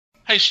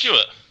Hey,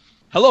 Stuart.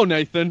 Hello,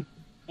 Nathan.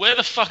 Where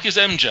the fuck is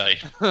MJ?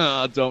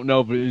 I don't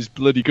know, but he's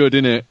bloody good,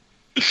 innit?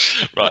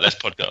 Right, let's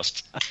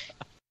podcast.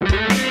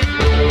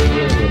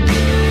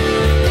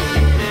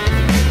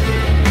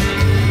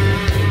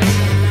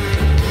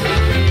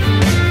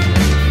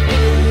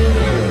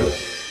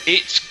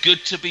 It's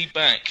good to be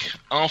back.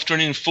 After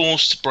an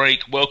enforced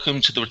break, welcome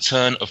to the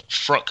return of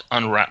FRUK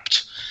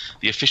Unwrapped,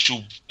 the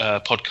official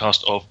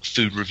podcast of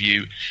Food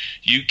Review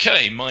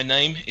UK. My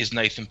name is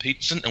Nathan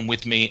Peterson, and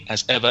with me,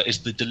 as ever, is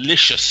the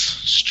delicious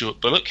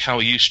Stuart Bullock. How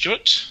are you,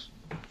 Stuart?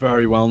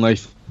 Very well,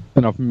 Nathan.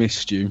 And I've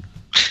missed you.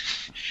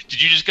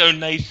 Did you just go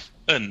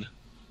Nathan?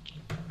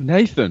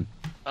 Nathan?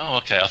 Oh,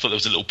 okay. I thought there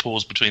was a little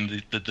pause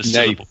between the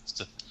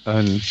syllables.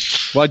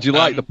 Why'd you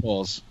like the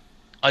pause?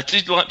 I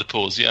did like the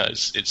pause, yeah.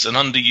 It's an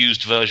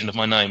underused version of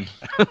my name.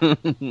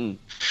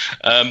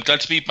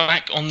 Glad to be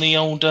back on the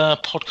old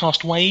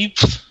podcast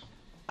waves.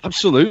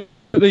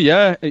 Absolutely,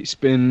 yeah. It's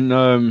been,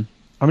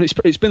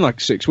 it's been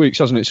like 6 weeks,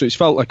 hasn't it? So it's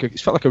felt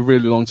like a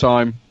really long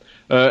time,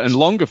 and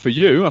longer for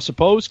you, I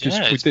suppose,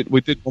 because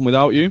we did one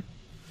without you.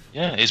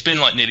 Yeah, it's been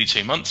like nearly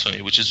 2 months for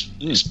me, which is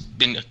it's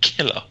been a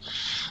killer.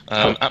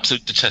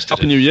 Absolutely detested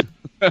Happy New Year.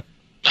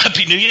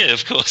 Happy New Year,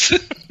 of course.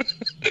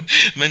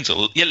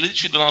 Mental. Yeah,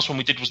 literally the last one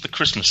we did was the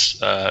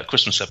Christmas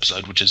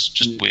episode, which is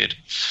just weird.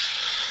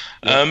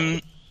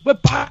 We're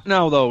back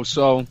now, though,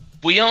 so...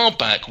 We are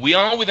back. We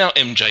are without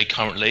MJ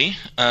currently.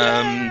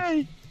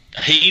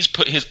 He's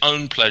put his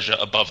own pleasure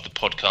above the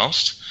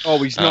podcast. Oh,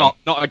 he's not.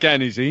 Not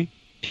again, is he?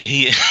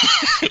 He,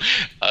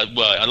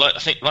 well, I like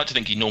to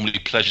think he normally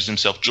pleasures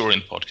himself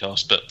during the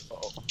podcast, but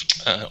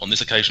on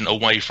this occasion,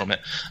 away from it.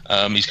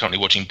 He's currently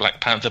watching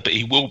Black Panther, but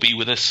he will be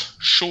with us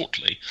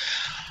shortly.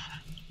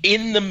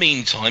 In the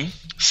meantime,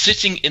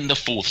 sitting in the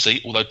fourth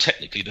seat, although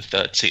technically the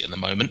third seat at the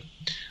moment,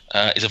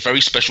 is a very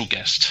special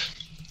guest.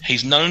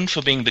 He's known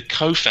for being the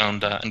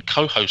co-founder and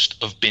co-host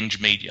of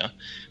Binge Media,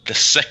 the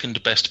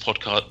second best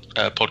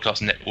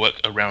podcast network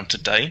around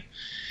today.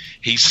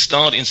 He's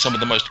starred in some of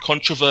the most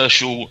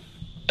controversial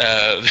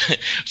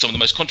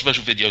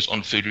videos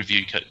on Food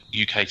Review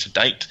UK to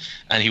date,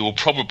 and he will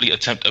probably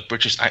attempt a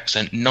British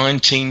accent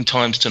 19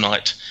 times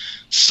tonight.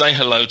 Say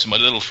hello to my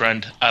little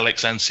friend,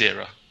 Alyx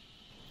Ancira.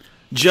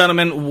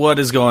 Gentlemen, what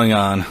is going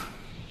on?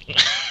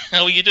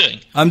 How are you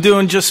doing? I'm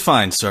doing just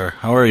fine, sir.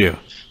 How are you?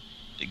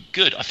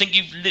 Good. I think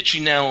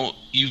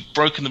you've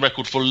broken the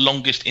record for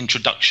longest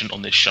introduction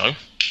on this show.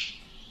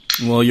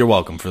 Well, you're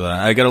welcome for that.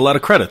 I got a lot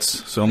of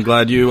credits, so I'm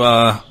glad you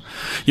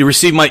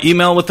received my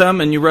email with them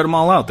and you read them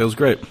all out. That was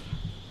great.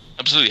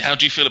 Absolutely. How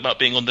do you feel about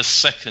being on the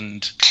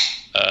second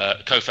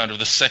co-founder of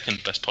the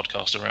second best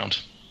podcast around?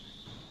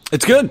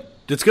 It's good.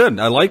 It's good.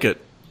 I like it.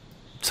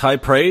 It's high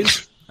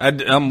praise.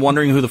 I'm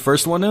wondering who the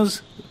first one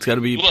is. It's got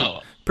to be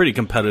pretty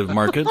competitive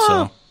market.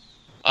 So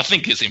I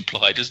think it's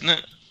implied, isn't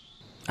it?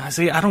 I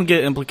don't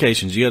get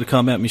implications. You got to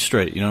come at me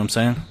straight. You know what I'm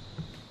saying?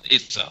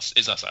 It's us,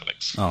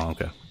 Alyx. Oh,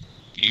 okay.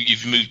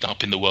 You've moved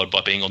up in the world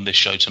by being on this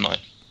show tonight.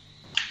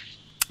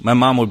 My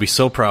mom would be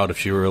so proud if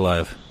she were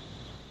alive.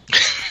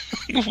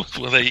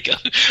 Well, there you go.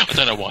 I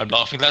don't know why I'm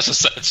laughing. That's a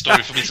sad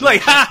story for me to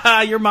like,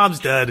 ha, your mom's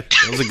dead.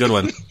 That was a good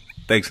one.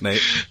 Thanks,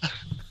 Nate.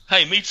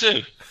 Hey, me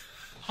too.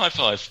 High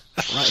five.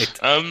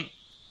 Right.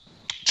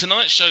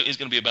 Tonight's show is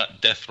going to be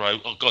about death row.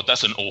 Oh, God,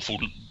 that's an awful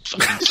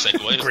fucking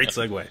segue. Great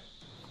segue.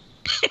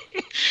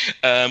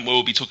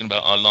 We'll be talking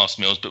about our last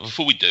meals, but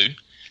before we do,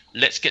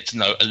 let's get to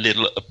know a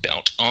little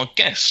about our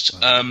guest.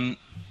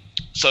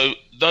 So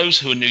those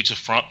who are new to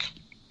FRUK,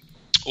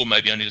 or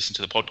maybe only listen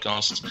to the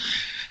podcasts,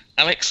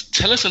 Alyx,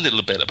 tell us a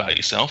little bit about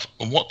yourself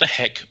and what the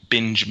heck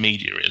Binge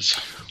Media is.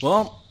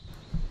 Well,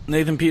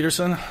 Nathan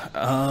Peterson,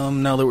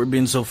 now that we're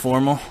being so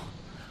formal,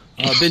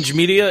 Binge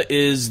Media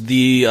is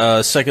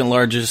the second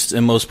largest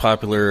and most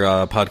popular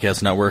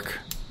podcast network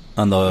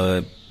on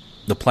the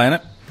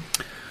planet.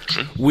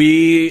 True.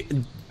 We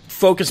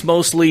focus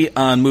mostly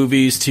on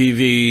movies,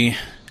 TV,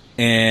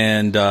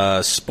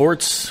 and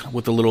sports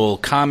with a little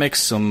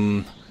comics,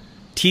 some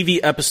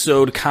TV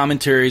episode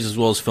commentaries, as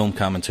well as film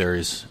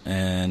commentaries.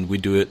 And we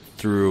do it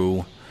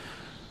through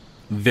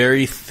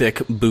very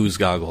thick booze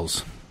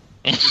goggles.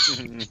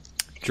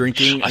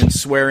 Drinking and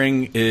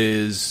swearing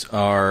is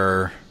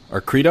our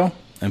credo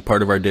and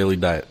part of our daily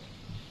diet.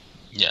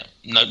 Yeah,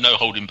 no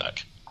holding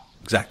back.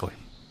 Exactly.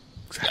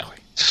 Yeah.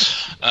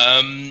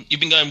 You've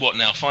been going, what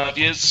now, 5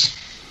 years?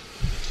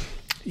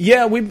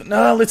 Yeah,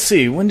 let's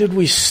see. When did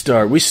we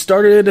start? We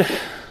started,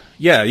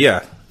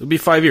 it'll be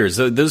 5 years.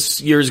 This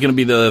year is going to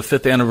be the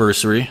 5th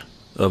anniversary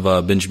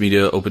of Binge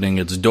Media opening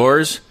its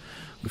doors.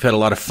 We've had a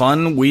lot of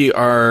fun. We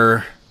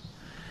are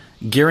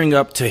gearing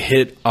up to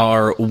hit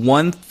our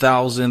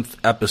 1,000th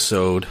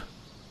episode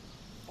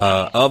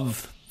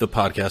of the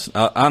podcast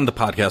on the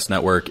podcast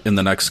network in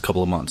the next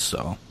couple of months.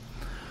 So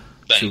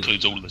that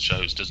includes all of the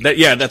shows, doesn't it?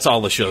 Yeah, that's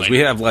all the shows. We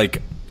have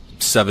like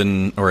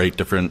 7 or 8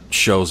 different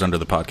shows under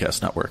the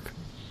podcast network.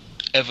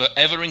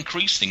 Ever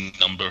increasing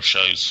number of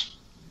shows,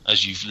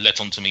 as you've let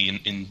on to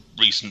me in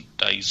recent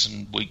days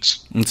and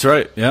weeks. That's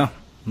right. Yeah.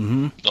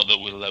 Not that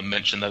we'll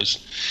mention those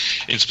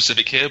in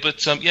specific here,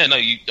 but I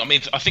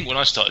think when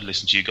I started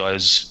listening to you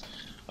guys,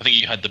 I think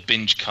you had the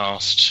Binge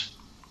Cast.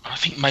 I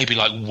think maybe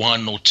like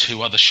one or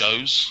two other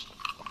shows,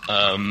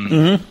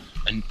 and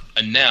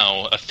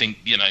now I think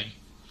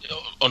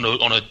on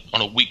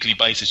a weekly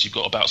basis you've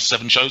got about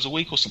 7 shows a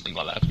week or something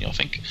like that, haven't you? I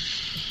think.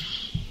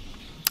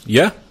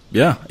 Yeah,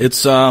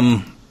 it's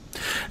a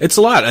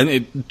lot. I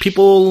mean,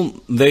 people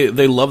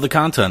they love the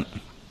content.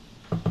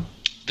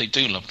 They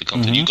do love the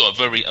content. You've got a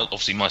very,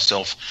 obviously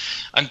myself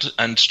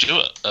and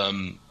Stuart,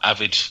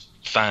 avid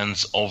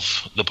fans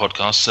of the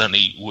podcast.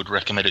 Certainly would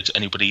recommend it to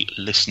anybody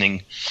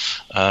listening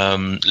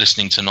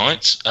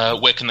tonight.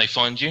 Where can they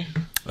find you?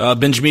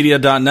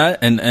 BingeMedia.net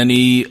and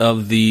any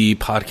of the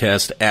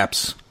podcast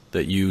apps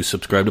that you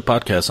subscribe to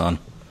podcasts on.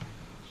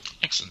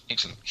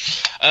 Excellent.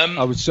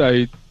 I would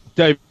say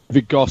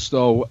David Goss,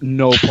 though,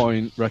 no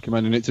point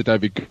recommending it to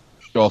David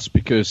Goss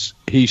because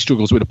he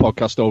struggles with a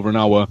podcast over an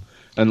hour.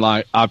 And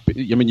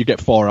you get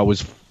 4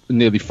 hours,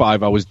 nearly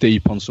 5 hours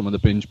deep on some of the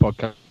Binge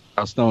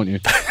podcasts, don't you?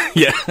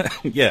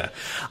 yeah.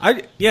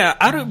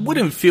 I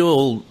wouldn't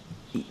feel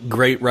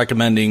great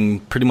recommending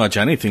pretty much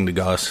anything to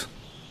Gus.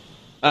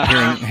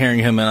 Hearing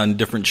him on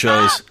different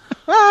shows.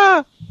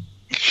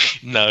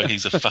 No,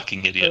 he's a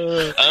fucking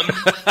idiot.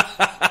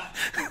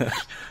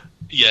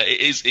 Yeah,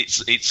 it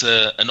is. It's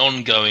an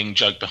ongoing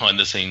joke behind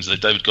the scenes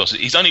that David Goss.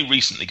 He's only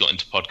recently got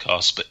into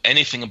podcasts, but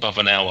anything above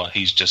an hour,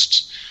 he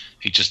just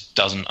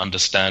doesn't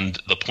understand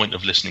the point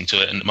of listening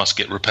to it, and it must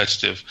get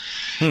repetitive.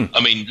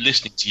 I mean,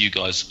 listening to you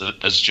guys,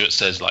 as Stuart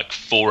says, like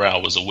 4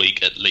 hours a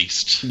week at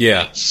least.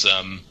 Yeah,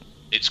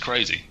 it's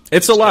crazy.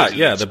 It's a lot.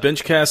 Yeah, the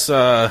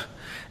Bingecast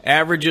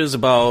averages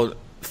about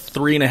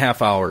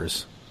 3.5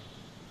 hours.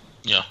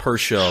 Yeah. Per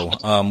show.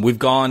 We've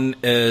gone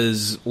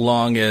as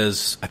long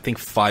as I think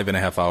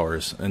 5.5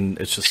 hours, and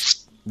it's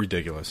just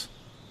ridiculous.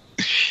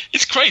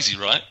 It's crazy,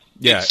 right?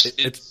 Yeah,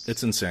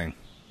 it's insane.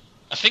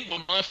 I think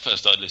when I first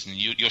started listening,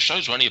 your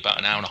shows were only about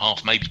an hour and a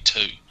half, maybe 2.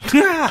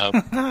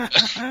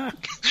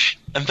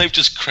 And they've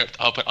just crept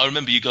up. I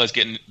remember you guys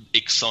getting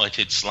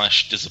excited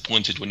 /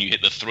 disappointed when you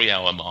hit the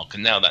 3-hour mark,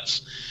 and now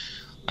that's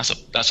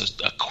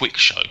a quick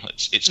show.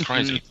 It's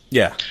crazy.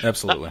 Yeah,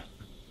 absolutely.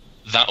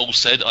 That all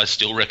said, I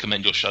still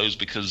recommend your shows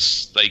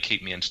because they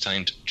keep me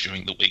entertained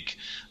during the week,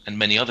 and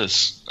many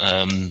others.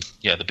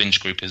 The Binge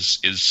Group is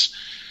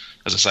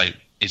as I say,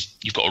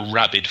 you've got a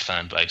rabid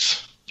fan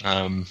base.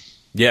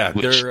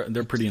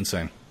 They're pretty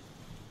insane.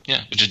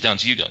 Yeah, which is down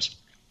to you guys.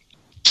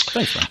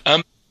 Thanks,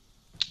 man.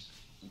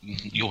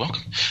 You're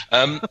welcome.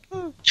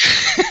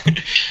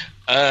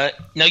 Now,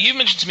 you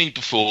mentioned to me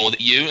before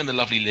that you and the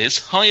lovely Liz,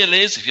 hiya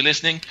Liz, if you're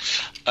listening,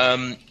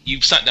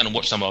 you've sat down and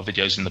watched some of our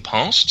videos in the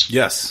past.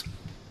 Yes.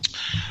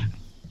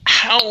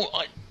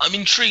 I'm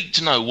intrigued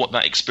to know what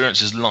that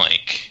experience is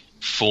like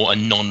for a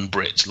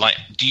non-Brit. Like,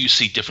 do you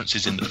see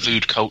differences in the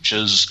food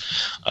cultures?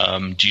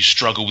 Do you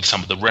struggle with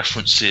some of the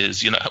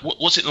references?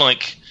 What's it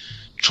like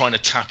trying to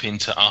tap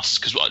into us?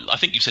 Because I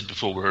think you said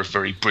before we're a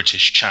very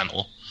British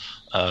channel.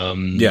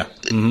 Yeah.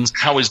 Mm-hmm.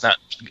 How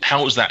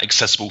is that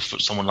accessible for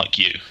someone like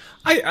you?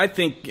 I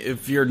think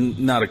if you're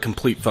not a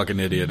complete fucking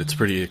idiot, it's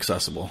pretty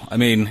accessible. I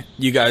mean,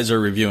 you guys are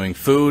reviewing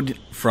food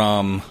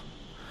from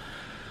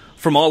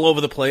all over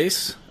the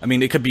place. I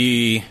mean, it could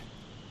be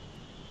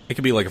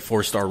like a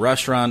 4-star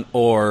restaurant,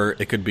 or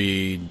it could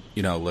be,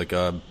 like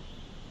a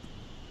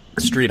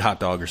street hot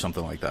dog or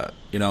something like that.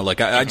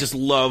 I just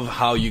love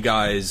how you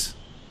guys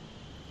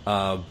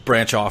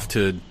branch off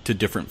to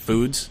different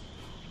foods.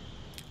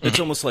 It's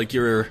almost like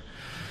you're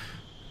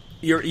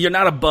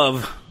not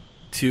above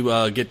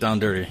to get down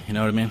dirty. You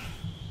know what I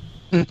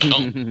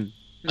mean?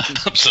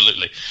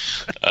 Absolutely.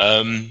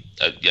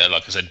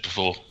 Like I said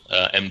before,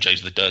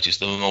 MJ's the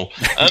dirtiest of them all.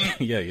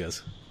 Yeah, he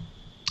is.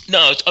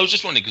 No, I was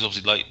just wondering because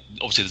obviously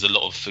there's a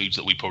lot of foods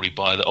that we probably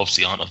buy that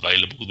obviously aren't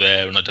available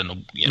there, and I don't know.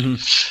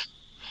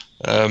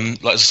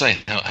 Like I say,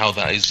 how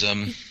that is.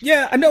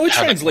 Yeah, I know it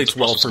translates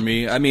well for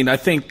me. I mean, I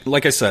think,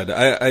 like I said,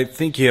 I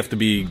think you have to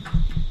be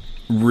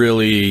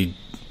really.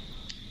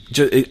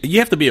 You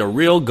have to be a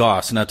real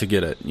goss not to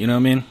get it. You know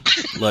what I mean?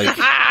 Like.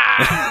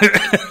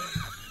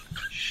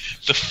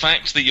 The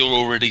fact that you're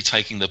already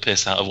taking the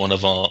piss out of one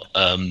of our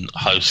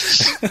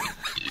hosts,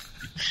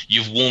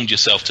 you've warmed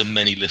yourself to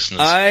many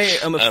listeners. I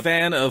am a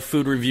fan of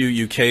Food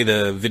Review UK,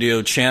 the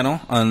video channel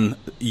on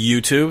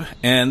YouTube,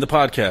 and the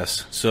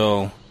podcast.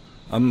 So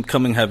I'm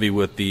coming heavy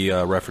with the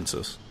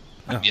references.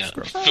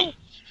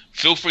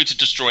 Feel free to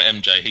destroy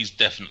MJ. He's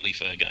definitely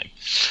fair game.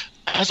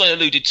 As I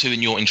alluded to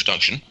in your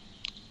introduction,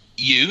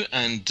 you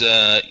and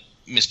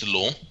Mr.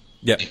 Law,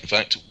 in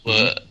fact,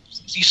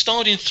 you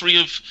starred in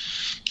 3 of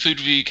Food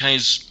Review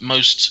UK's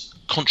most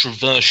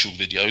controversial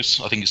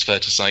videos, I think it's fair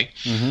to say.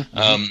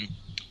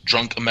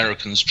 Drunk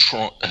Americans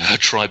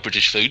try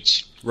British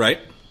foods. Right.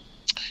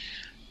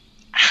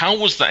 How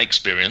was that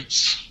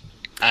experience?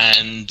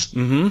 And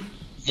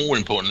more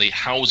importantly,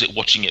 how was it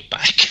watching it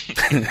back?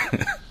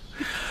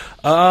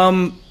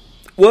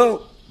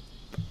 Well,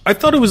 I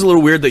thought it was a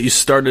little weird that you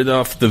started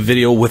off the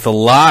video with a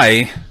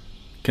lie,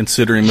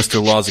 considering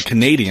Mr. Law's a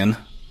Canadian.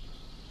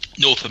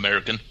 North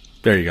American.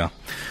 There you go.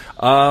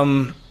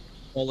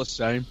 All the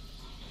same.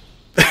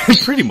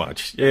 Pretty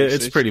much.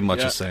 It's pretty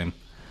much the same.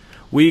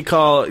 We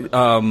call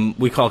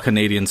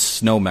Canadians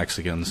snow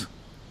Mexicans.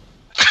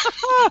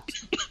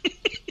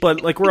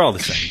 But like we're all the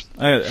same.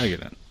 I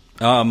get it.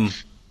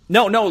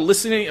 No,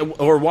 listening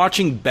or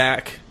watching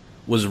back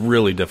was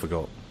really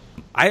difficult.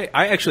 I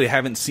actually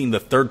haven't seen the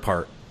third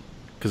part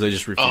because I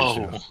just refused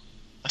to.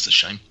 That's a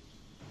shame.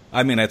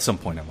 I mean, at some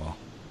point I will.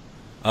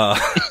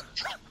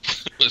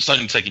 It's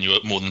only taken you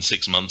more than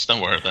 6 months. Don't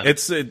worry about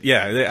it.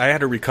 I had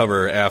to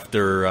recover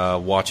after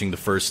watching the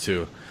first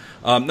two.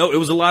 No, it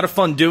was a lot of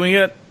fun doing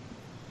it.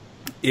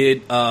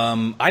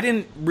 I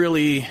didn't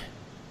really.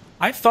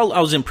 I felt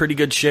I was in pretty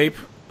good shape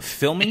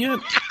filming it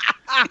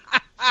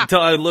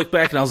until I looked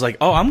back and I was like,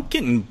 "Oh, I'm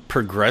getting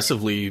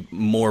progressively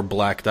more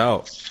blacked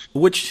out,"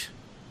 which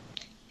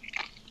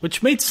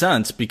made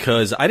sense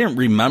because I didn't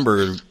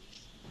remember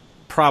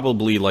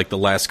probably like the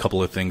last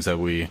couple of things that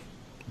we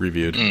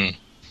reviewed.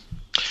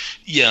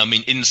 Yeah, I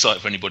mean,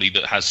 insight for anybody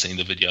that has seen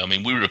the video. I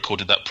mean, we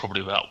recorded that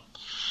probably about,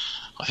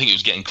 I think it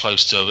was getting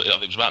close to,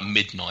 it was about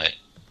midnight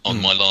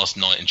on my last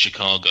night in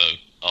Chicago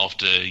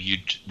after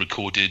you'd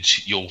recorded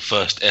your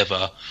first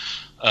ever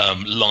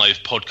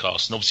live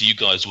podcast. And obviously you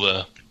guys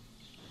were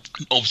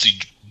obviously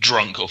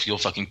drunk off your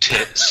fucking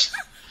tits,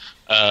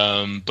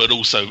 but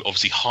also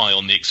obviously high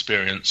on the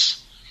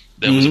experience.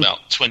 There was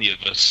about 20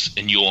 of us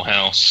in your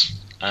house.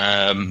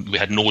 We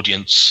had an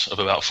audience of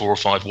about 4 or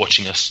 5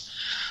 watching us.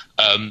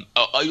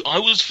 I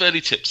was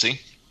fairly tipsy,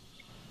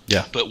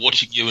 but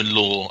watching you in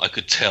Law, I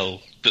could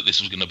tell that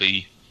this was going to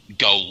be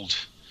gold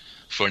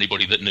for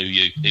anybody that knew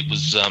you. It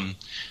was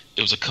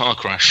a car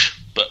crash,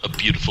 but a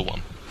beautiful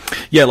one.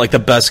 Yeah, like the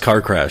best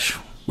car crash,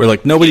 where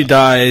like nobody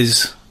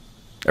dies,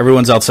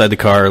 everyone's outside the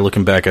car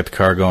looking back at the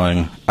car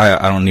going,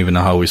 I don't even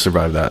know how we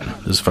survived that.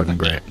 This is fucking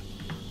great.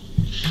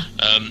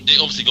 It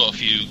obviously got a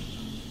few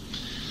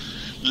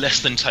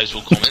less than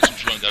tasteful comments,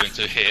 which we won't go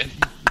into here.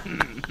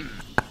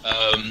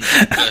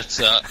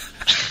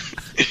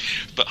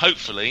 But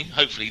hopefully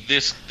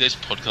this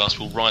podcast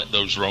will right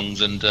those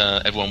wrongs and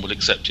everyone will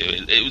accept you.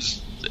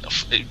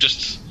 It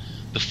just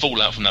the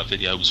fallout from that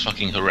video was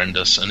fucking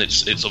horrendous, and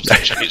it's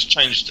obviously it's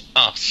changed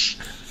us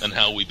and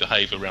how we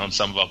behave around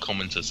some of our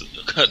commenters.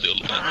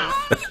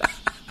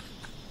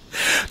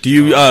 Do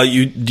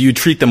you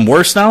treat them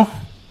worse now?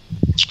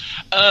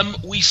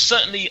 We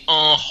certainly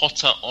are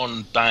hotter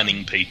on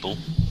banning people.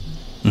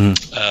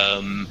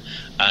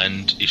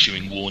 And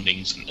issuing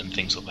warnings and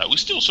things like that. We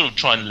still sort of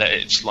try and let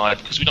it slide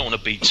because we don't want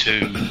to be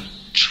too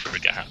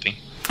trigger happy.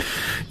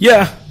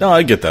 Yeah, no,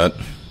 I get that.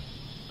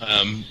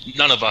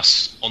 None of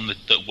us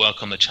that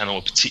work on the channel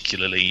are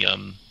particularly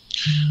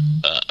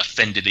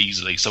offended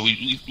easily, so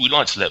we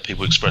like to let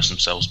people express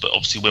themselves. But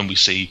obviously, when we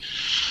see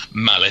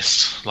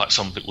malice, like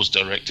some of it was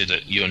directed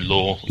at you and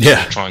Law, we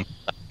try and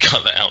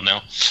cut that out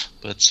now.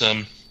 But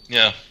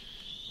yeah.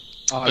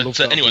 But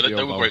anyway, they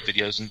were great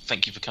videos, and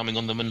thank you for coming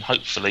on them. And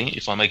hopefully,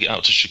 if I make it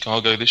out to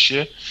Chicago this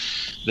year,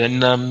 then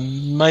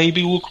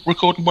maybe we'll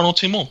record 1 or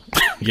 2 more.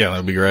 Yeah,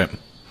 that'd be great.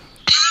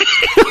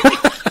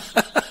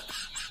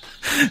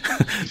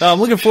 No, I'm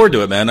looking forward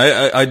to it, man.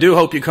 I do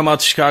hope you come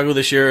out to Chicago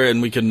this year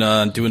and we can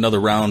do another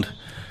round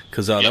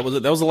because that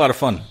was a lot of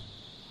fun.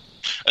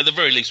 At the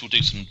very least, we'll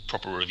do some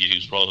proper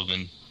reviews rather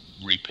than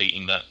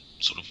repeating that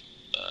sort of.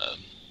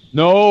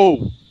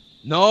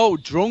 No,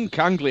 drunk,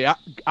 angry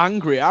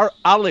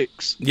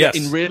Alyx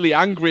getting really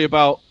angry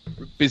about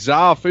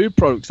bizarre food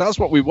products. That's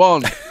what we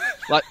want.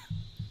 Like,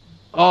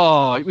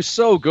 it was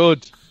so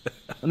good.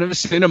 I've never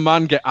seen a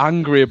man get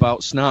angry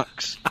about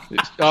snacks.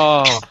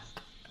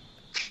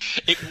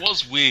 It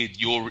was weird,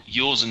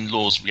 yours and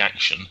Law's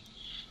reaction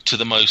to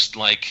the most,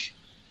 like,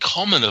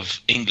 common of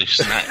English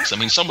snacks. I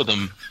mean, some of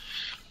them...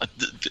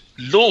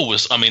 Law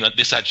was... I mean,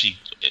 this actually...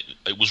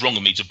 It was wrong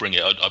of me to bring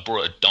it. I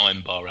brought a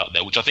dime bar out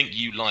there, which I think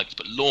you liked,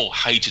 but Law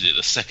hated it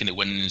the second it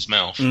went in his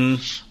mouth.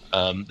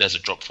 There's a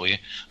drop for you.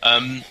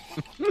 And,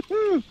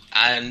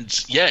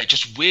 yeah,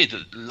 just weird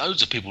that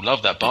loads of people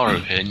love that bar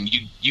over here, and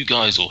you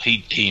guys, or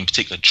he in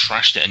particular,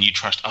 trashed it, and you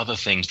trashed other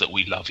things that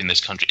we love in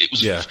this country. It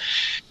was... Yeah.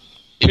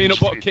 Peanut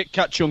butter Kit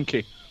Kat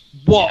Chunky.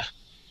 What?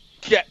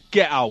 Yeah.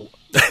 Get out.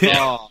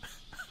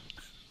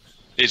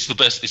 It's the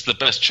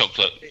best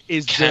chocolate. It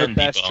is the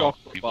best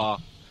chocolate bar.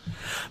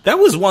 That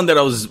was one that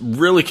I was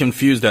really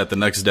confused at the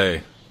next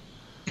day.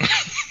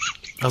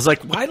 I was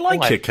like, I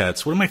like Kit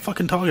Kats. What am I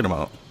fucking talking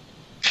about?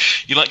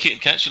 You like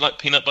Kit Kats? You like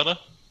peanut butter?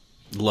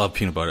 Love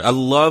peanut butter. I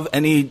love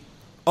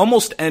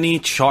almost any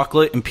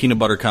chocolate and peanut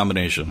butter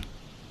combination.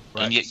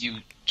 Right. And yet you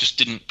just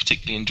didn't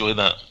particularly enjoy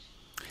that.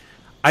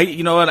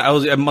 You know what?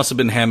 I must have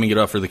been hamming it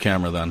up for the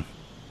camera then.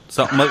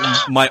 So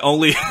the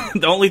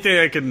only thing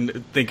I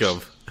can think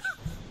of.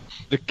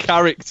 The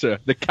character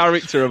of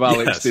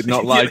Alyx did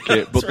not like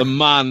it, but the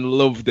man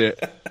loved it.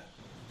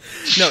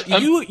 No,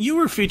 you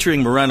were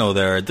featuring Moreno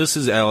there. This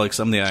is Alyx.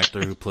 I'm the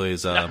actor who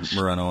plays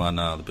Moreno on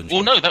the Binge.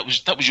 Well, no, that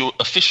was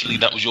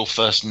your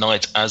first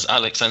night as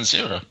Alyx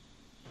Ancira.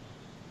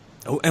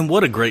 Oh, and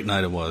what a great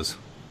night it was.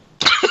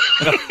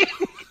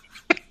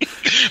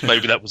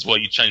 Maybe that was why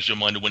you changed your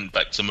mind and went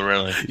back to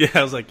Morello. Yeah,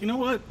 I was like, you know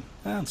what?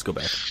 Let's go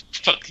back.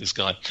 Fuck this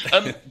guy.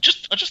 I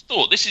just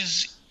thought, this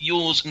is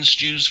yours and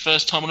Stu's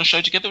first time on a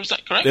show together, is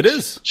that correct? It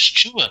is.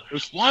 Stuart.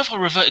 Why have I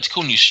reverted to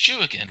calling you Stu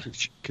again?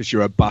 Because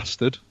you're a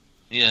bastard.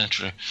 Yeah,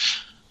 true.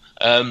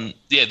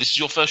 This is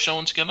your first show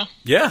on together?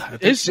 Yeah,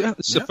 it is. Yeah.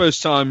 It's the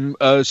first time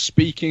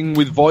speaking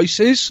with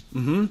voices.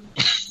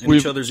 Mm-hmm. In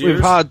each other's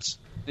ears.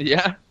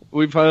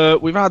 We've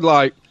had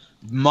like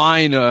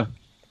minor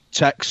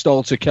text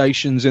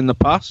altercations in the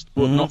past,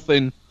 but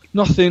nothing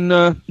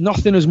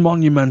as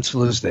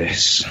monumental as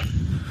this.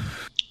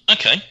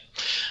 Okay.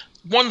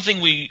 One thing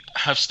we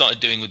have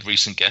started doing with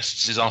recent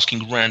guests is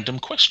asking random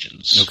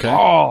questions. Okay.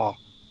 Oh,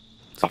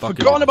 I've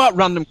forgotten about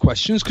random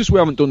questions because we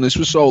haven't done this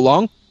for so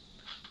long.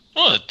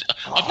 Well,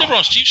 I've never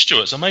asked you,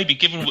 Stuart, so maybe,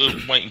 given we're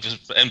waiting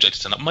for MJ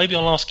to turn up, maybe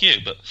I'll ask you.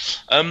 But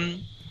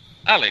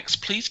Alex,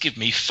 please give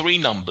me 3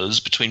 numbers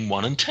between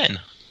 1 and 10.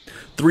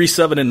 3,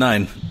 7, and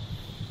 9.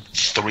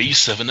 3,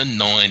 7, and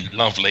 9.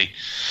 Lovely.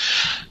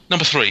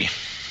 Number 3.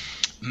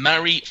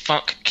 Marry,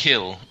 fuck,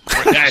 kill.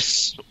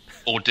 Breakfast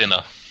or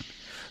dinner?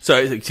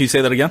 Sorry, can you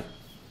say that again?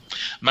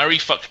 Marry,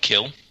 fuck,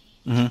 kill.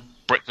 Mm-hmm.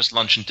 Breakfast,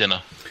 lunch, and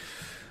dinner.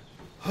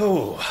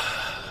 Oh.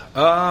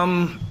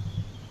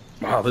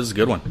 Wow, this is a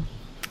good one.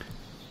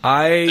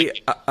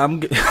 I'm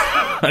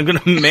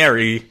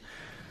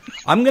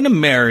gonna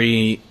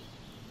marry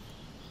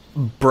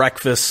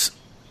breakfast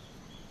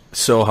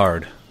so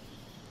hard.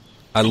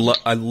 I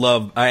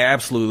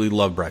absolutely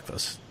love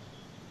breakfast.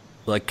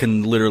 Like,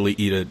 can literally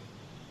eat it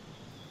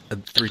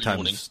 3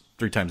 times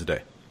a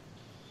day.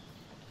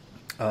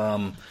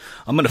 I'm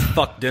gonna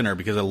fuck dinner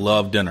because I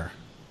love dinner.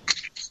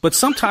 But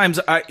sometimes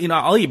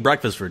I'll eat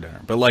breakfast for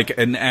dinner. But like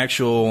an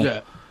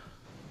actual,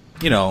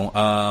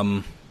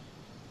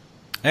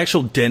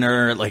 actual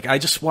dinner, like I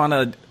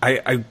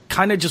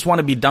kind of just want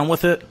to be done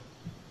with it.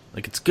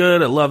 Like, it's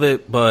good, I love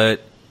it,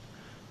 but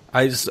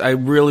I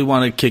really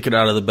want to kick it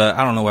out of the bed.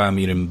 I don't know why I'm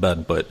eating in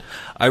bed, but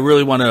I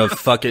really want to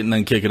fuck it and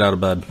then kick it out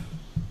of bed.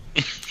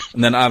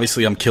 And then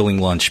obviously I'm killing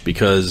lunch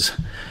because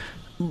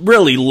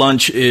really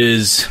lunch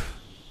it's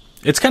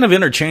kind of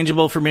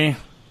interchangeable for me.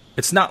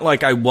 It's not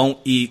like I won't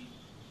eat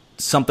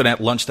something at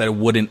lunch that I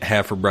wouldn't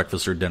have for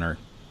breakfast or dinner.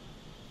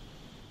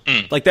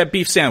 Like that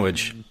beef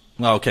sandwich.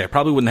 Well, okay, I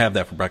probably wouldn't have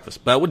that for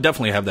breakfast, but I would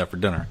definitely have that for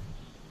dinner.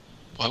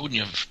 Why wouldn't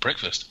you have it for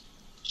breakfast?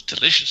 It's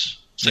delicious.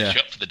 Sets you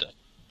up for the day.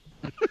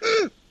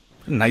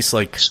 Nice,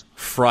 like,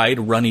 fried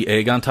runny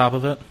egg on top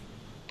of it.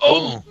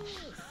 Oh!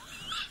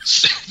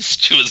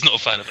 Stuart's not a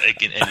fan of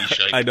egg in any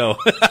shape. I know.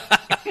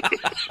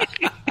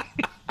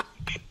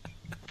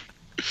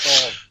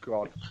 Oh,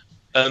 God.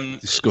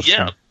 Disgusting.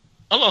 Yeah.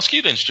 I'll ask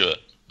you then, Stuart.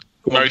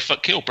 Marry,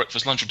 fuck, kill,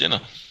 breakfast, lunch, or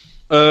dinner?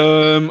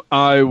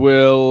 I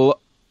will...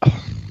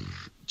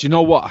 Do you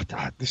know what?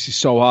 This is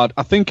so hard.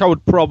 I think I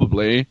would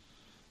probably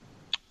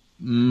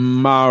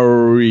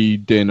marry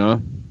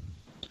dinner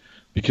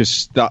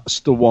because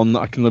that's the one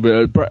that I can live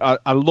with.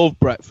 I love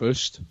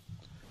breakfast,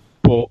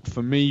 but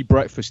for me,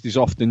 breakfast is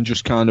often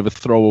just kind of a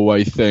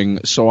throwaway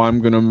thing. So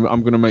I'm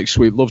gonna make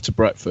sweet love to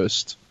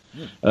breakfast,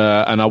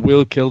 and I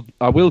will kill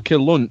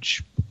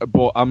lunch,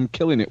 but I'm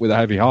killing it with a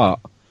heavy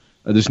heart.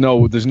 There's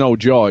no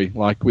joy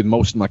like with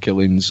most of my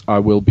killings. I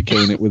will be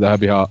killing it with a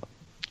heavy heart.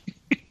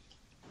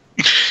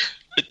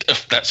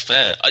 That's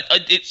fair.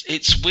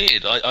 It's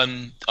weird.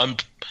 I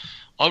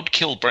would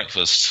kill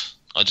breakfast.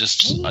 I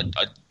just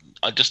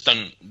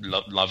don't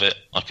love it.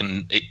 I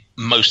can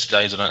most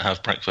days I don't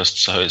have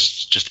breakfast, so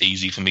it's just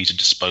easy for me to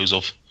dispose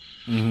of.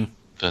 Mm-hmm.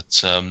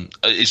 But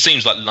it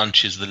seems like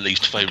lunch is the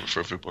least favourite for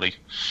everybody.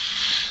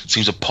 It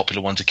seems a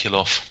popular one to kill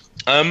off.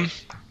 Now,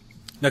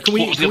 can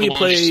we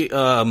play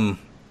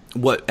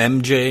what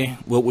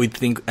we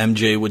think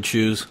MJ would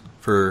choose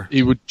for?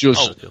 He would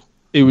just.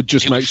 He would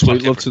just make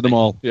sweet love to them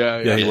all.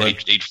 Yeah.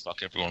 He'd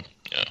fuck everyone.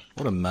 Yeah.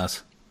 What a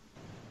mess.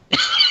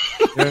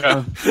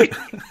 Yeah.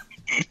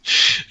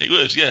 He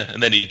would, yeah,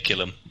 and then he'd kill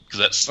him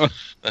because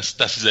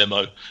that's his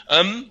MO.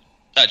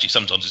 Actually,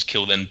 sometimes it's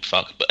kill then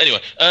fuck. But anyway,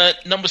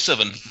 number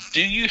 7.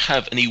 Do you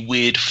have any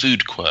weird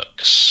food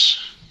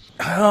quirks?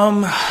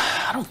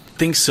 I don't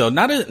think so.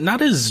 Not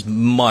as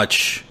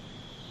much.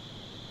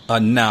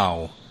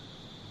 Now,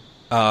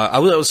 I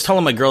was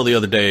telling my girl the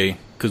other day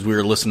because we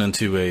were listening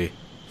to a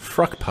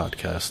FRUK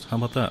podcast. How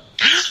about that?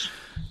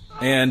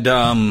 And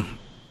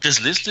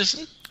does Liz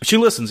listen? She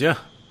listens, yeah.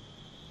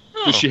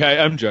 Oh. Does she hate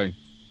MJ?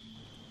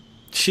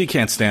 She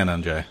can't stand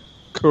MJ.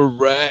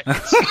 Correct.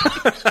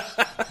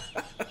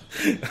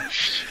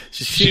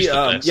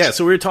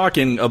 So we were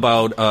talking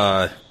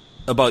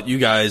about you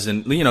guys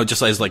and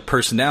just as like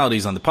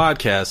personalities on the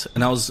podcast,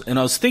 and I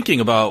was thinking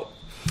about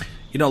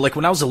like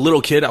when I was a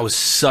little kid, I was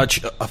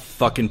such a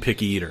fucking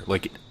picky eater.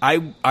 Like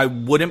I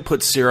wouldn't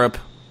put syrup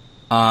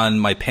on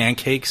my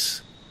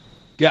pancakes.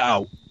 Get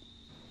out.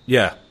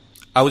 Yeah.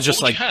 I was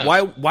just like,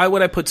 why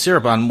would I put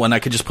syrup on when I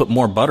could just put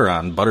more butter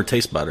on? Butter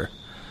tastes better.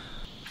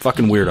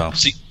 Fucking weirdo.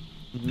 See,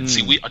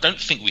 I don't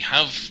think we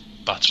have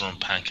butter on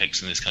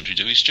pancakes in this country,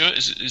 do we, Stuart?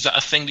 Is that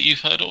a thing that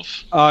you've heard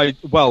of? I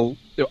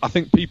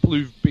think people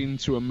who've been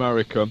to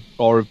America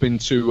or have been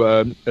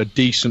to a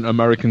decent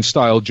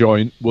American-style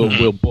joint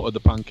will butter the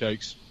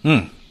pancakes.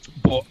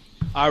 But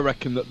I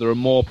reckon that there are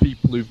more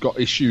people who've got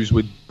issues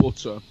with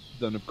butter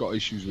than have got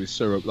issues with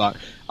syrup. Like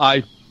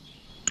I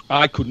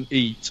couldn't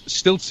eat,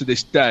 still to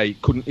this day,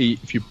 couldn't eat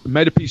if you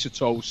made a piece of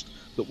toast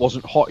that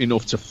wasn't hot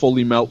enough to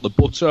fully melt the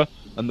butter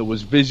and there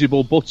was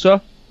visible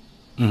butter.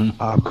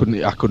 I couldn't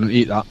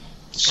eat that.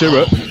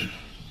 Syrup,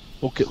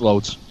 bucket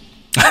loads.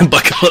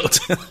 Bucket loads.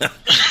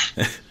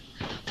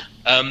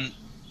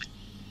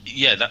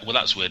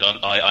 That's weird.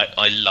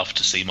 I love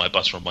to see my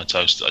butter on my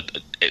toast.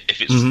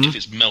 If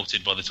it's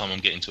melted by the time I'm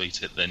getting to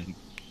eat it, then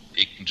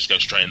it can just go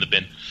straight in the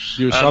bin.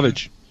 You're a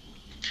savage.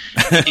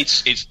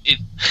 It's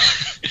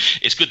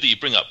good that you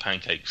bring up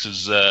pancakes,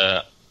 as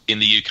in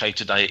the UK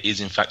today it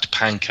is in fact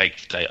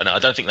Pancake Day, and I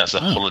don't think that's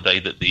a holiday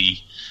that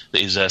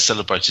is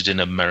celebrated in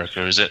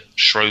America. Is it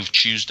Shrove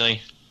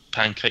Tuesday,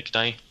 Pancake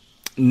Day?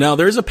 No,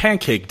 there is a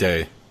Pancake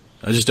Day.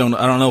 I don't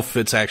know if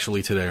it's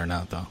actually today or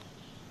not, though.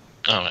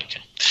 Oh,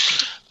 okay.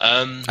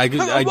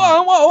 Hang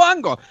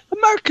on.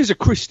 America's a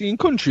Christian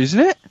country, isn't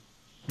it?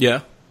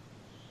 Yeah.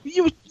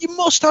 You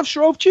must have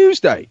Shrove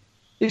Tuesday.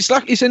 It's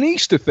like it's an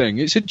Easter thing.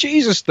 It's a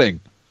Jesus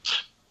thing.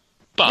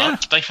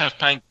 But they have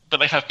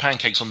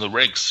pancakes on the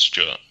regs,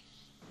 Stuart.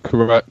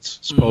 Correct.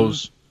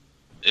 Suppose.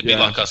 It'd be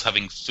like us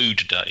having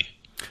Food Day.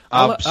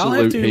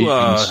 Absolutely.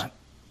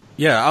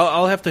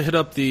 I'll have to hit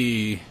up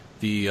the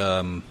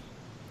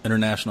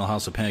International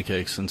House of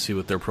Pancakes and see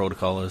what their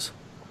protocol is.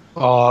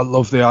 Oh, I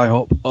love the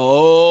IHOP.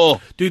 Oh,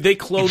 dude, they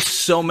closed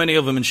so many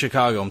of them in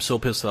Chicago. I'm so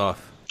pissed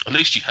off. At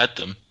least you had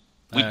them.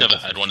 We've never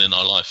had one in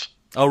our life.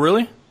 Oh,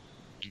 really?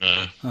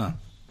 No. Huh.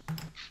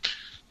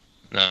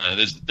 No,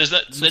 there's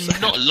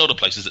not a lot of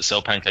places that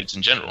sell pancakes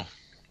in general.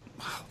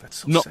 Wow, that's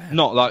so sad.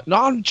 Not like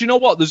no. Do you know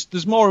what?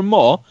 There's more and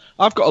more.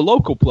 I've got a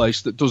local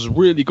place that does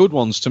really good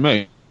ones to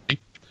me.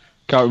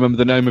 Can't remember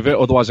the name of it.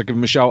 Otherwise, I give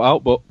them a shout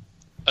out. But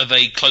are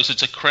they closer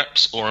to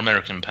crepes or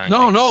American pancakes?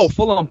 No,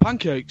 full on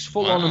pancakes,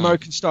 full on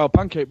American style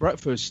pancake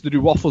breakfast. They do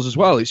waffles as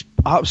well. It's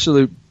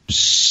absolute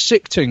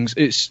sick things.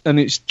 It's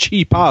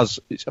cheap as.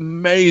 It's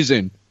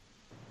amazing.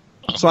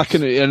 It's like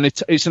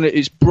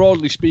it's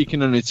broadly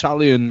speaking an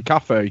Italian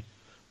cafe,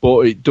 but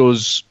it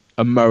does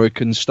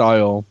American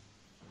style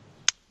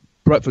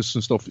breakfast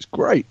and stuff. It's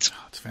great.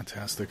 Oh, it's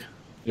fantastic.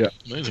 Yeah,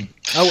 amazing.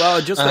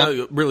 Oh, just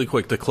really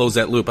quick to close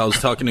that loop. I was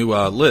talking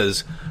to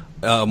Liz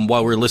while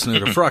we were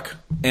listening to FRUK,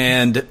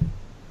 and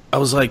I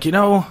was like,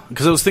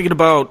 because I was thinking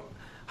about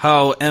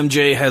how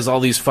MJ has all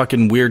these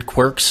fucking weird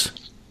quirks,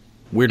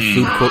 weird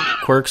food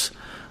quirks,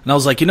 and I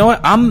was like, you know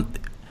what?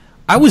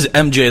 I was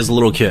MJ as a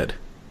little kid.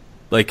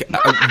 Like,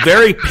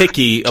 very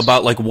picky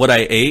about, like, what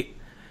I ate.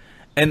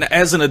 And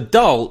as an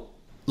adult,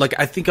 like,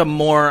 I think I'm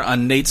more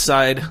on Nate's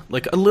side.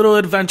 Like, a little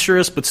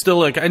adventurous, but still,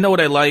 like, I know what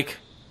I like.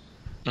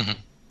 Mm-hmm.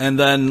 And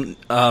then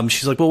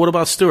she's like, well, what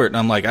about Stuart? And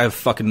I'm like, I have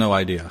fucking no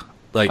idea.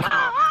 Like,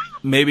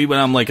 maybe when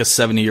I'm, like, a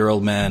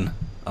 70-year-old man,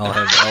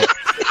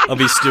 I'll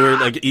be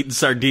Stuart, like, eating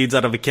sardines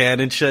out of a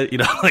can and shit.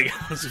 Like,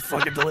 this is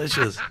fucking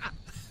delicious.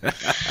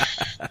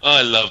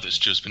 I love that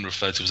Stuart's been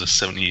referred to as a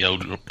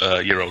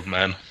 70-year-old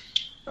man.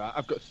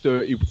 I've got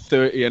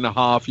 30 and a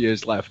half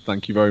years left.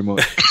 Thank you very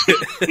much.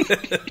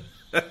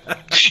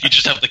 You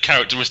just have the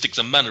characteristics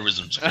and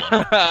mannerisms of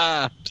one.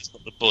 Just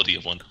not the body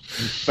of one.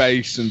 And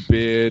face and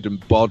beard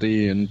and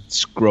body and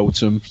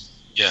scrotum.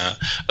 Yeah.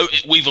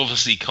 We've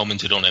obviously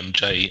commented on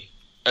MJ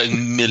a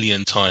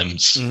million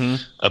times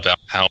about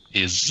how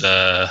he's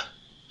the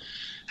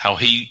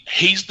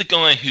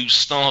guy who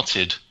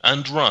started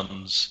and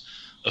runs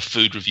a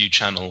food review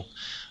channel,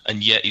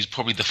 and yet he's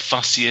probably the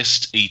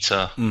fussiest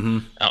eater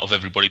out of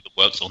everybody that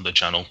works on the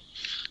channel.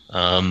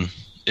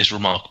 It's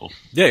remarkable.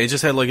 Yeah, he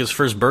just had like his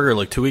first burger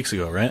like 2 weeks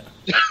ago, right?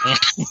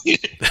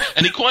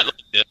 And he quite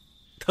liked it.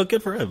 Oh,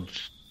 good for him.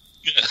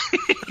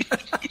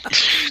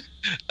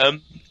 Yeah.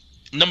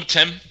 Number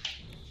 10.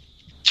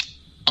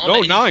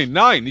 No,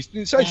 9. He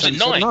didn't say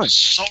 9.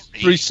 Sorry.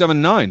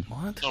 379.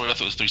 What? Sorry, I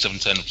thought it was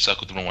 3710. I've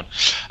circled the wrong one.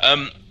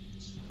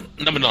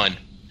 Number 9.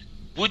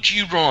 Would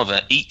you rather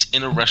eat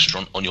in a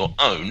restaurant on your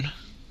own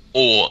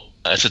or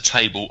at a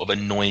table of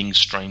annoying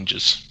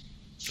strangers?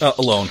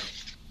 Alone.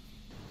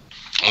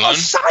 A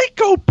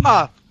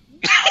psychopath!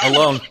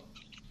 Alone.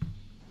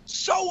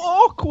 So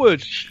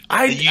awkward.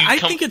 I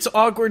think it's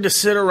awkward to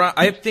sit around.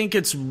 I think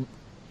it's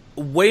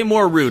way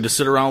more rude to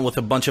sit around with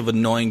a bunch of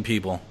annoying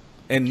people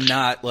and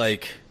not,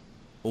 like,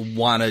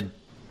 want to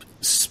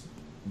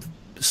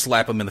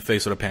slap them in the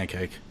face with a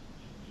pancake.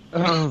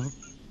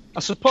 I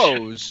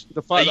suppose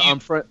the fact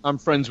that I'm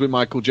friends with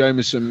Michael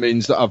Jameson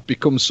means that I've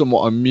become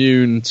somewhat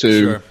immune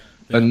to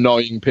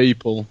annoying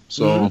people.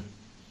 So,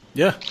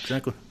 yeah,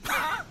 exactly.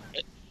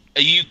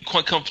 Are you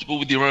quite comfortable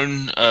with your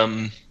own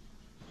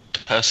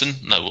person?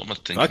 No, what am I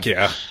thinking? Fuck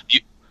yeah.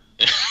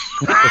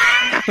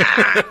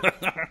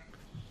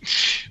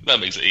 That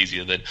makes it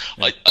easier then.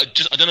 I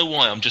don't know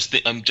why. I'm just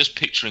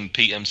picturing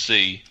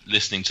PMC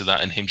listening to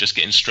that and him just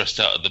getting stressed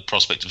out at the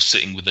prospect of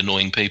sitting with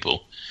annoying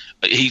people.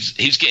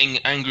 He's getting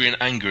angrier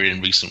and angrier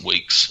in recent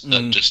weeks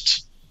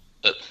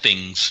at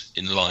things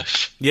in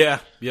life. Yeah.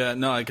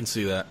 No, I can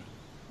see that.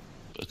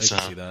 I can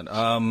see that.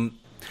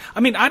 I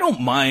mean, I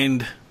don't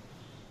mind.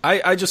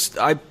 I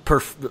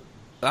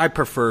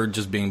prefer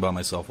just being by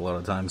myself a lot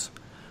of times.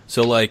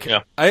 So like,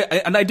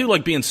 I do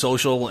like being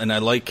social, and I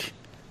like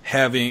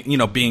having,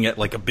 being at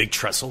like a big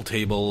trestle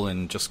table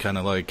and just kind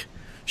of like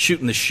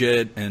shooting the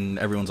shit, and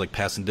everyone's like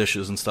passing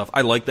dishes and stuff.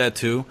 I like that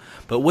too.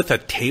 But with a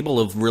table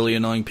of really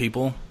annoying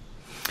people,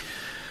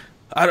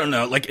 I don't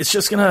know. Like,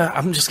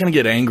 I'm just gonna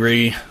get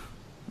angry,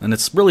 and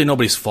it's really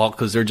nobody's fault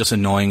because they're just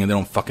annoying and they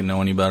don't fucking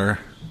know any better.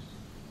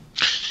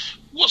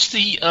 What's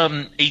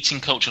the eating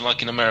culture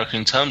like in America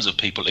in terms of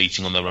people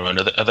eating on their own?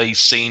 Are they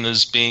seen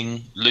as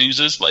being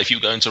losers? Like, if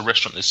you go into a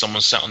restaurant, there's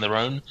someone sat on their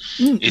own.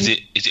 Mm-hmm. Is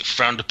it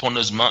frowned upon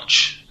as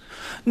much?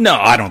 No,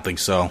 I don't think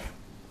so.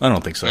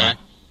 No?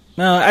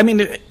 No, I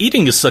mean,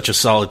 eating is such a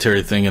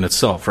solitary thing in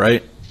itself,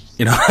 right?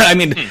 I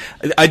mean,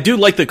 I do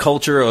like the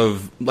culture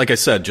of, like I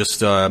said,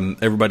 just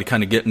everybody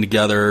kind of getting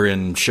together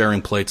and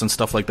sharing plates and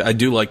stuff like that. I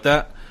do like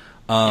that.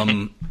 I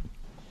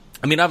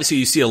mean, obviously,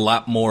 you see a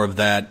lot more of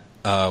that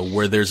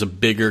where there's a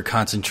bigger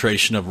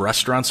concentration of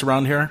restaurants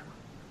around here.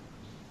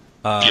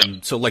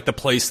 So, like the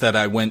place that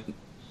I went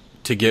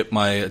to get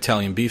my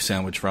Italian beef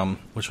sandwich from,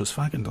 which was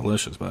fucking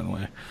delicious, by the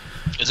way.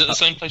 Is it the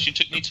same place you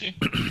took me to?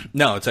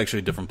 No, it's actually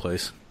a different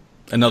place.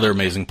 Another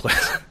amazing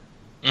place.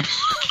 A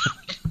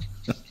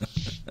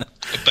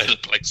better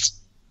place.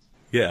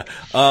 Yeah.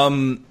 I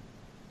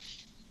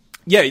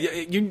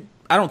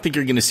don't think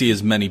you're going to see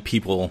as many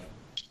people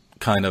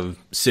kind of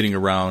sitting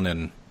around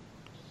and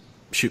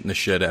shooting the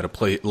shit at a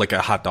place, like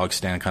a hot dog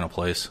stand kind of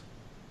place.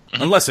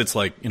 Mm-hmm. Unless it's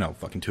like,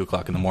 fucking 2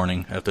 o'clock in the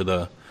morning after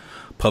the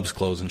pubs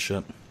close and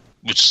shit.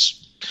 Which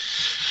is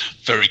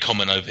very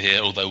common over here,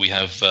 although we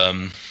have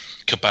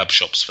kebab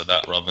shops for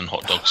that rather than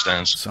hot dog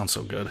stands. Sounds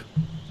so good.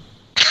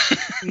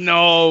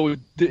 No,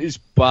 it's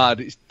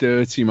bad. It's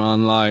dirty,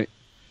 man. Like,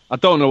 I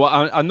don't know what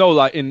I know.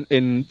 Like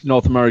in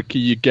North America,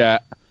 you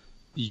get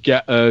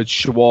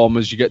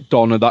shawarmas, you get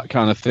doner, that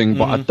kind of thing.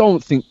 But I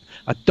don't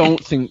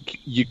think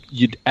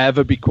you'd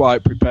ever be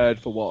quite prepared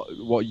for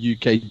what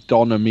UK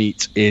doner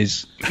meat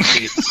is.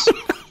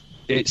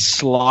 It's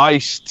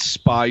sliced,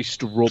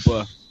 spiced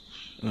rubber,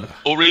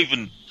 or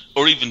even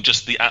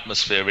just the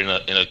atmosphere in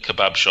a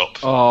kebab shop.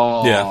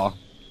 Oh yeah.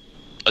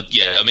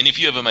 Yeah, I mean, if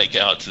you ever make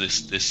it out to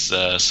this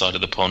side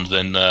of the pond,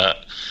 then I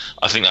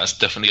think that's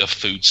definitely a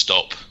food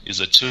stop.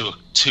 Is a 2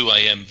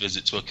 a.m.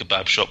 visit to a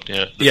kebab shop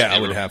near I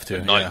would have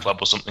to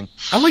nightclub or something.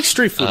 I like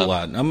street food a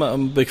lot. I'm a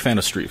big fan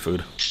of street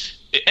food.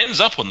 It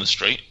ends up on the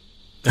street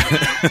in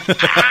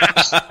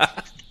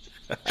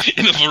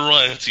a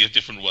variety of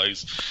different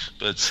ways,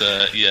 but it's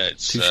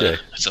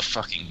a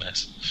fucking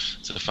mess.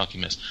 It's a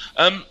fucking mess.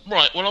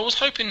 Right. Well, I was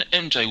hoping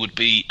MJ would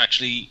be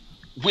actually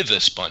with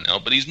us by now,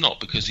 but he's not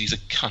because he's a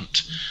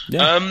cunt.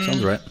 Yeah,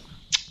 sounds right.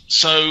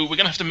 So we're going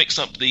to have to mix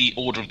up the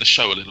order of the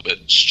show a little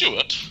bit.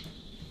 Stuart.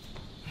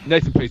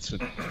 Nathan Peterson.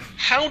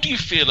 How do you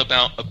feel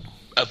about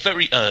a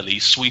very early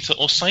sweeter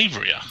or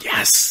savourier?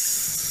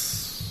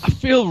 Yes. I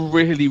feel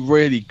really,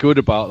 really good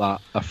about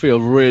that. I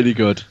feel really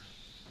good.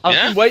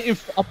 I'm waiting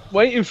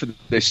for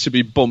this to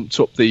be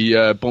bumped up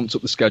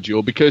the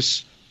schedule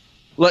because,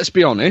 let's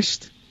be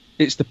honest,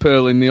 it's the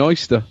pearl in the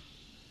oyster.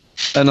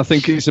 And I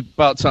think it's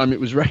about time it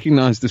was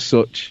recognised as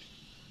such.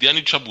 The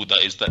only trouble with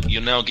that is that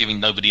you're now giving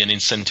nobody an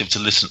incentive to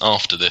listen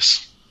after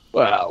this.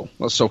 Well,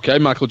 that's okay.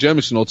 Michael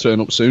Jamieson will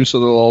turn up soon, so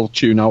they'll all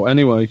tune out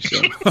anyway.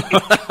 So.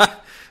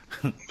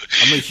 I'm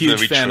a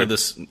huge fan of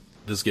this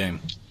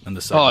game and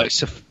the segment. Oh,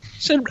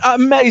 it's an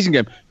amazing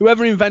game.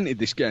 Whoever invented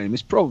this game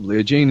is probably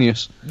a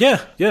genius.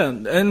 Yeah,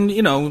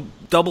 and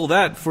double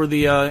that for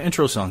the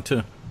intro song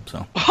too.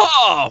 So.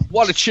 Oh,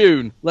 what a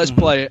tune! Let's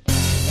play it.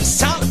 It's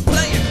time to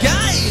play a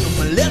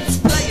game. Let's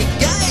play a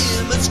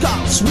game. It's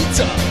called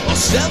Sweeter or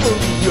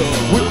Savourier.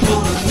 We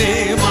pull the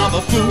name of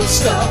a food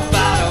stuff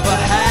out of a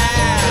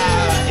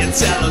hat. You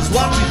tell us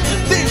what you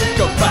think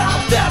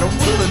about that.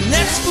 Will the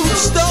next food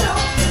stuff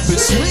be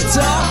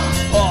sweeter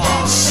or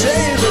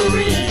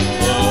savory?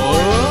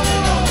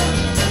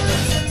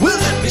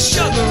 Will it be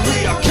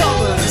sugary or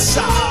covered in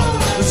salt?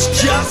 There's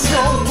just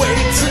no way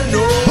to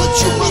know. But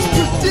you must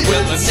predict.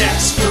 Will the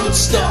next food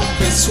stuff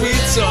be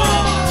sweeter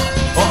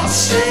or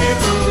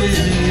savory?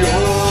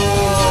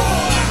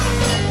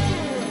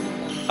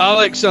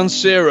 Alyx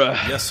Ancira,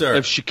 yes, sir,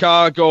 of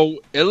Chicago,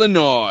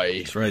 Illinois.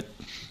 That's right.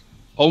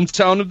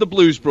 Hometown of the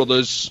Blues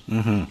Brothers.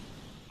 Mm-hmm.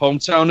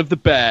 Hometown of the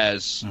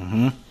Bears.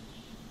 Mm-hmm.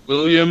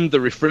 William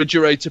the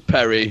Refrigerator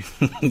Perry.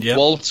 Yep.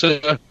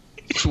 Walter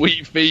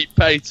Sweet Feet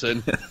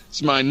Payton.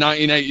 It's my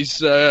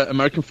 1980s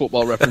American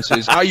football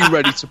references. Are you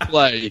ready to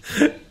play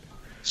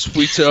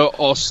Sweeter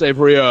or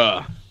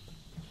Savourier?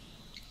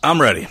 I'm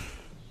ready.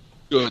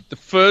 Good. The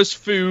first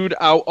food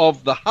out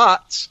of the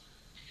hat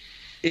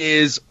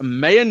is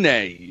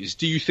mayonnaise.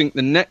 Do you think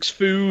the next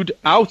food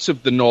out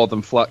of the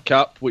Northern Flat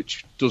Cap,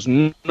 which does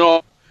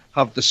not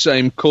have the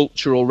same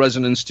cultural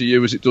resonance to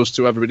you as it does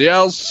to everybody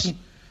else,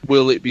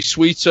 will it be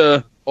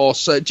sweeter or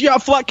say? Do you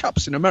have flat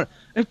caps in America?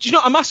 Do you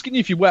know? I'm asking you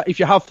if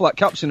you have flat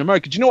caps in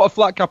America. Do you know what a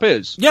flat cap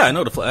is? Yeah, I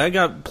know I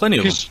got plenty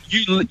of them. Because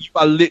you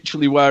are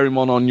literally wearing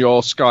one on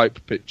your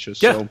Skype picture.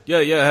 So. Yeah.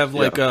 I have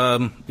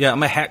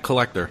I'm a hat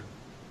collector.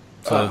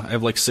 So I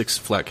have like 6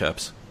 flat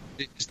caps.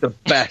 It's the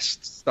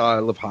best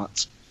style of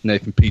hat,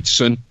 Nathan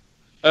Peterson.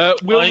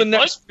 Will the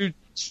next food?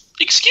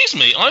 Excuse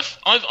me, I've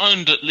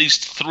owned at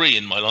least 3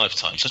 in my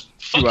lifetime. So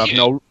fuck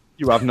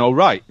you have no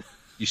right,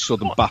 you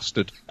southern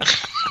bastard.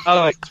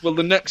 Alex, will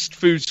the next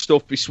food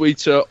stuff be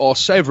sweeter or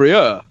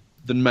savourier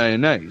than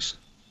mayonnaise?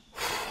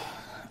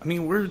 I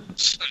mean, weird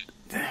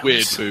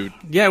food.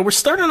 Yeah, we're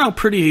starting out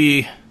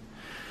pretty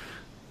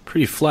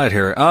flat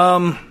here.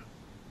 I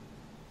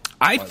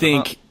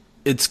think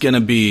it's gonna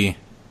be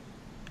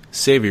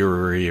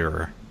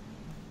savourier.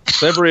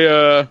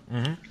 Savourier.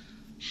 Mm-hmm.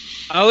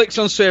 Alyx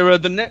Ancira,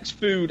 the next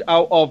food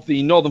out of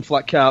the Northern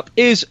Flat Cap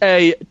is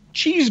a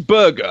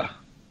cheeseburger.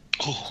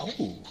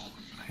 Oh,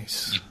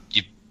 nice.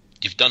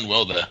 You've done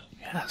well there.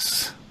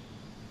 Yes.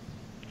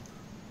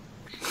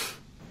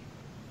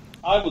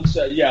 I would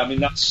say, yeah. I mean,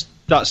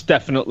 that's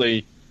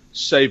definitely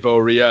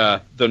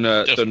savourier than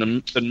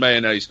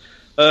mayonnaise.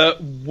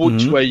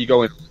 Which way are you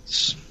going?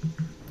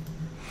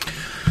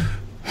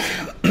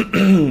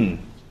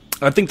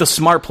 I think the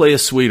smart play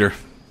is sweeter.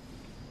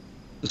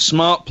 The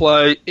smart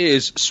play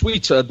is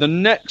sweeter. The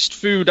next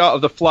food out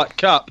of the Flat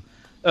Cap,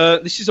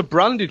 this is a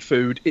branded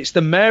food. It's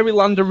the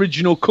Maryland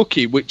Original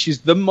Cookie, which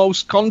is the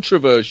most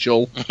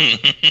controversial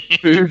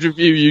Food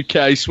Review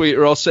UK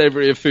sweeter or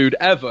savourier food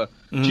ever.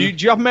 Mm-hmm. Do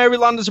you have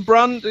Maryland as a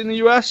brand in the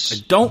US?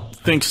 I don't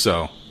think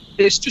so.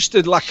 It's just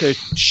like a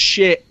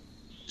shit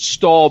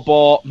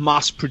store-bought,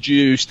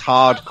 mass-produced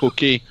hard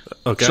cookie.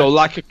 Okay. So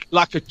like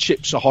a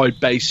Chips Ahoy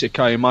basic,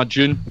 I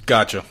imagine.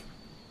 Gotcha.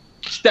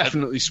 It's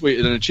definitely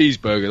sweeter than a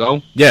cheeseburger,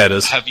 though. Yeah, it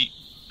is. Have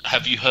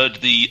you heard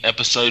the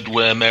episode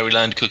where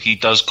Maryland Cookie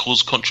does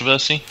cause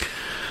controversy?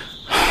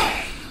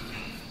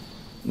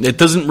 It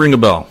doesn't ring a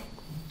bell.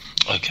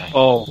 Okay.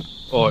 Oh,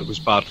 it was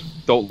bad.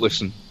 Don't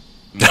listen.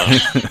 No.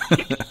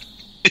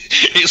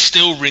 It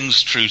still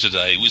rings true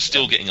today. We're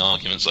still getting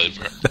arguments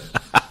over it.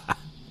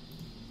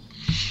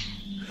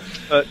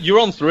 You're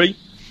on 3.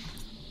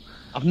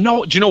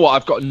 Do you know what?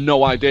 I've got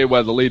no idea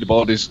where the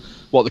leaderboard is,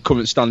 what the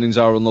current standings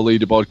are on the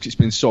leaderboard, because it's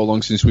been so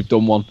long since we've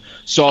done one.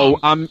 So,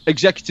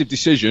 executive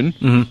decision,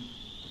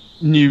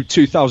 new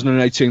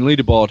 2018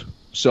 leaderboard.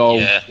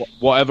 So,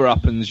 whatever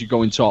happens, you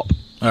go in top.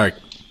 All right.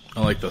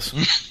 I like this.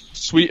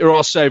 Sweeter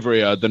or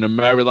savourier than a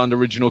Maryland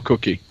Original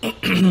Cookie? Well,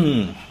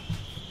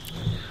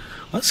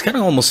 this kind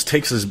of almost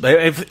takes us...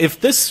 If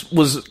this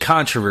was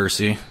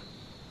controversy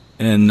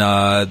in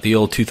the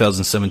old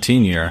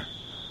 2017 year,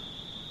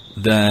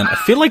 then I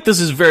feel like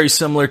this is very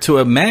similar to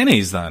a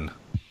mayonnaise then.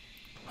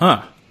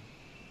 Huh.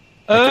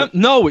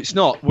 No, it's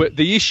not.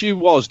 The issue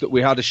was that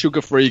we had a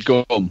sugar-free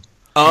gum,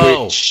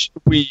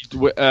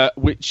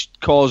 which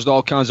caused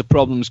all kinds of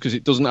problems because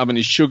it doesn't have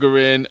any sugar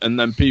in, and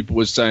then people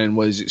were saying,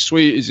 well, is it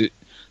sweet? Is it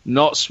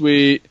not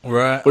sweet?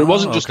 Right. But it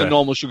wasn't just a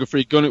normal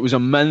sugar-free gum, it was a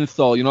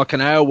menthol, like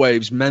an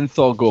Airwaves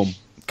menthol gum.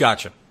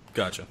 Gotcha.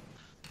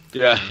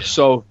 Yeah,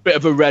 so bit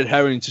of a red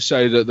herring to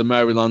say that the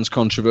Maryland's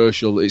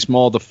controversial. It's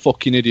more the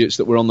fucking idiots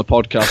that were on the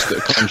podcast that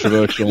are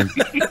controversial.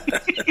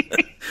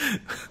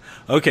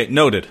 Okay,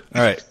 noted.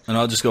 All right, and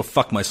I'll just go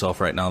fuck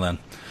myself right now then.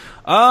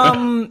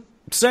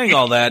 Saying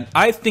all that,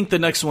 I think the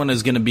next one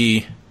is going to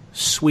be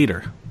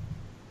sweeter.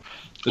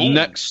 The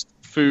next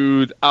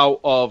food out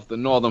of the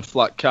Northern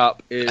Flat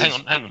Cap is...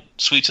 Hang on.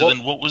 Sweeter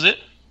than what was it?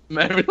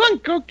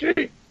 Maryland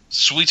Cookie.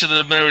 Sweeter than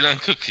a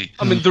Maryland Cookie.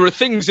 I mean, there are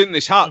things in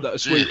this hat that are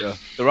sweeter.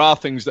 There are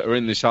things that are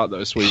in this hat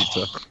that are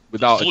sweeter,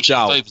 without a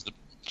doubt.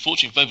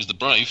 Fortune favours the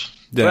brave.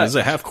 Yeah, there's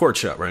a half-court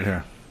shot right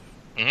here.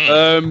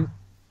 Do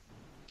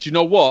you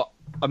know what?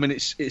 I mean,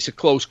 it's a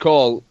close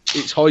call.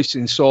 It's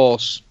hoisin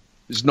sauce.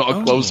 It's not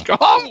a close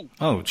call.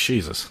 Oh,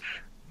 Jesus.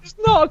 It's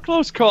not a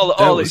close call at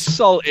all. It's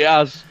salty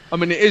as. I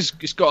mean, it's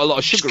got a lot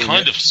of sugar in it. It's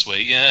kind of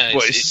sweet, yeah.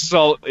 But it's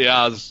salty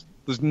as.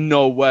 There's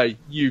no way.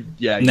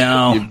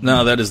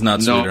 No, that is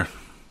not sweeter.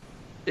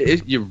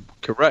 You're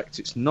correct.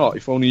 It's not.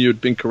 If only you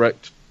had been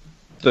correct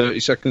 30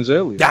 seconds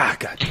earlier. Ah,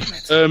 God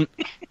damn it.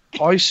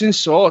 Hoisin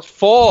sauce.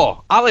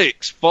 4.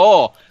 Alex,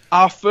 4.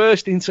 Our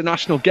first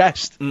international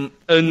guest. And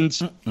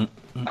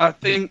I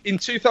think in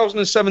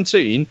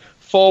 2017,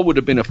 4 would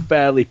have been a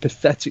fairly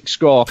pathetic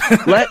score.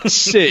 Let's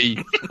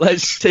see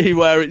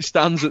where it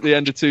stands at the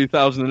end of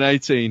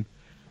 2018.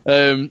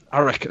 I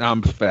reckon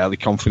I'm fairly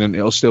confident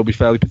it'll still be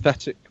fairly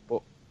pathetic.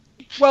 But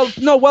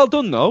well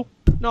done though.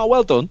 No,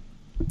 well done.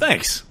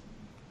 Thanks.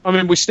 I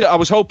mean, I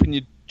was hoping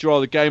you'd draw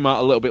the game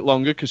out a little bit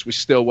longer because we're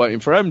still waiting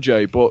for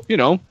MJ. But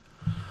you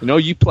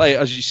play it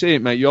as you see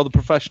it, mate. You're the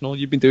professional.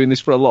 You've been doing this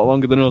for a lot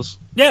longer than us.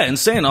 Yeah, and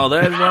saying all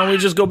that, why don't we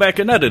just go back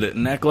and edit it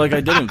and act like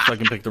I didn't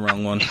fucking pick the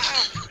wrong one?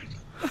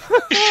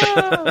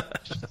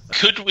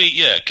 Could we?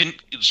 Yeah,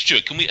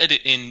 Stuart? Can we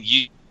edit in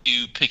you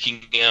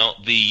picking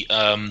out the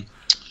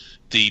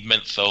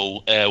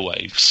menthol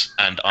airwaves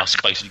and us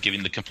basically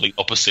giving the complete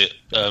opposite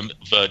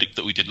verdict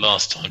that we did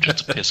last time,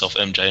 just to piss off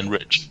MJ and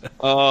Rich?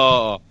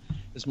 Oh,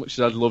 as much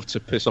as I'd love to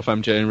piss off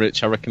MJ and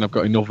Rich, I reckon I've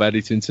got enough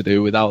editing to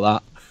do without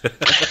that.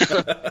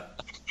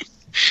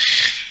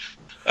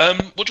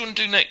 What do you want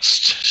to do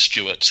next,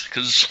 Stuart?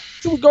 Because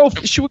should we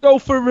go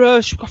for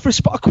a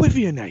spot of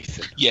Quivia,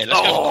 Nathan? Yeah,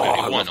 let's go for Quivia.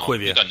 I Why love not?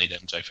 Quivia. We don't need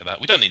MJ for that.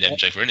 We don't need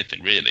MJ for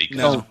anything, really.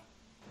 No.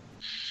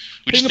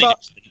 We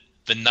just need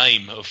the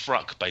name of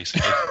FRUK,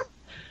 basically.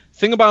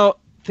 Thing about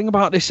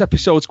this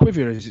episode's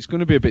Quivia is it's going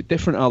to be a bit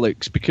different,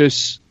 Alex,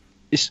 because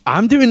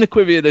I'm doing the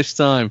Quivia this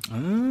time.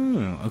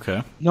 Oh,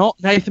 okay. Not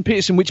Nathan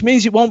Peterson, which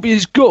means it won't be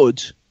as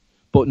good.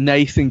 But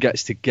Nathan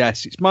gets to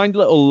guess. It's my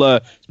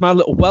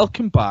little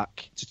welcome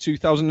back to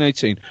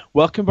 2018.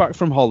 Welcome back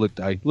from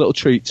holiday. Little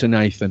treat to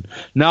Nathan.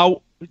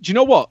 Now, do you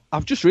know what?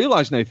 I've just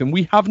realised, Nathan,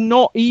 we have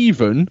not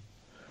even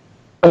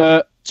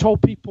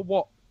told people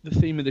what the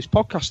theme of this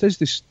podcast is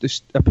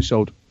this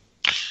episode.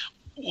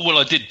 Well,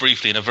 I did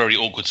briefly in a very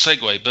awkward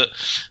segue, but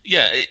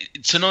yeah,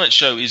 tonight's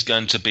show is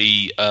going to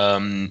be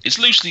it's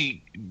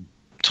loosely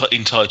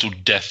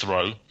entitled Death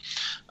Row.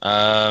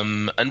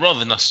 And rather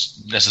than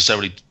us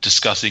necessarily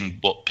discussing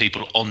what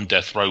people on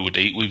death row would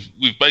eat,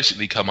 we've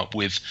basically come up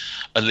with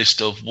a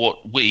list of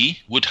what we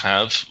would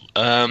have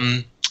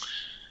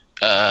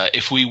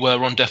if we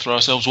were on death row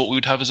ourselves. What we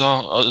would have as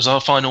our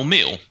final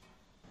meal.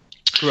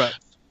 Correct.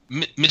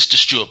 Mr.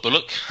 Stuart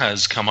Bullock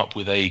has come up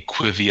with a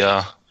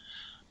Quivia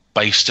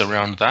based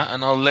around that,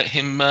 and I'll let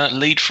him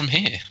lead from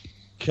here.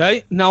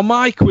 Okay. Now,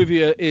 my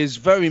Quivia is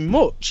very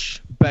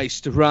much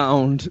based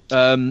around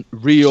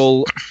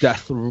real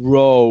death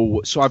row.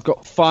 So I've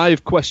got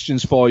 5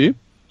 questions for you,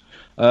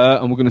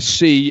 and we're going to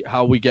see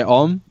how we get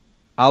on.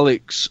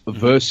 Alex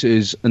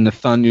versus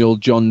Nathaniel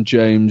John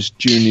James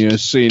Jr.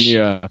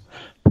 Sr.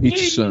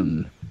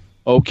 Peterson.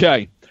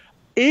 Okay.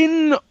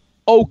 In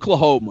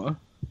Oklahoma,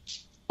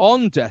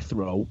 on death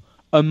row,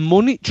 a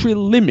monetary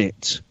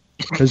limit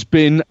has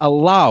been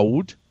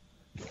allowed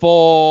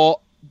for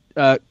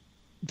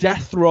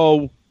death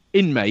row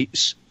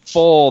inmates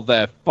for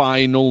their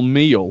final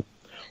meal.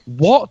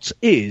 What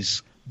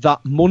is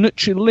that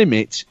monetary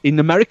limit in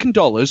American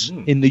dollars,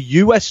 in the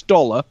US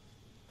dollar?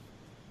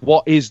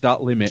 What is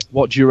that limit?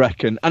 What do you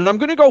reckon? And I'm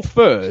going to go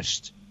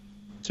first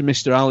to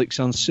Mr. Alyx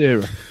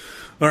Ancira.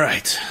 All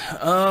right.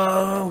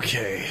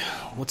 Okay.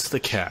 What's the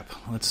cap?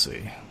 Let's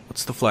see.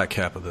 What's the flat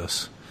cap of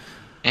this?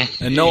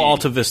 And no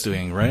Alta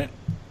Vistaing, right?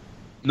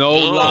 No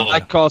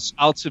Lycos,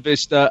 Alta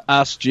Vista,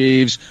 Ask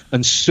Jeeves,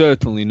 and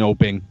certainly no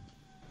Bing.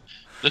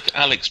 Look at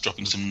Alex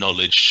dropping some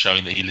knowledge,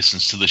 showing that he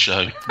listens to the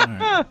show.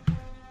 Right.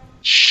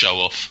 Show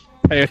off.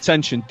 Pay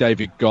attention,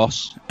 David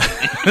Goss.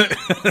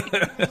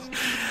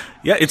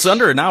 Yeah, it's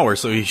under an hour,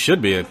 so he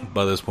should be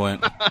by this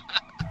point.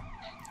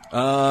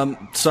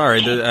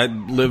 Sorry, I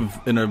live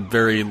in a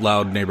very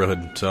loud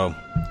neighborhood, so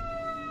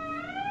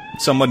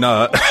someone's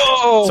go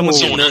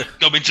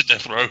into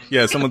death row.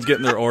 Yeah, someone's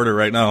getting their order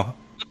right now.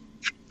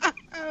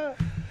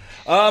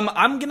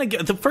 I'm gonna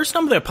get the first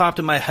number that popped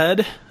in my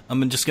head.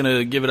 I'm just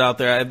gonna give it out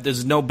there.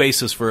 There's no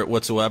basis for it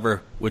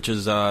whatsoever, which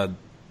is how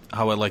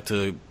I like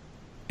to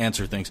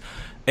answer things,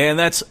 and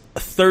that's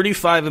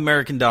 35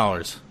 American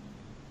dollars.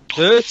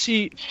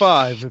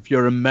 35 of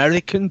your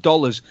American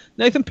dollars.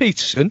 Nathan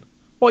Peterson,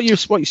 what you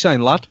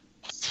saying, lad?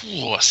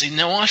 Oh, see,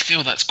 now I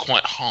feel that's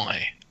quite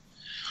high.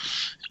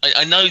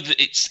 I know that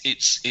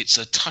it's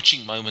a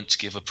touching moment to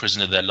give a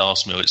prisoner their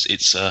last meal.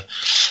 It's a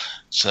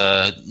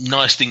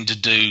nice thing to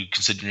do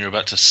considering you're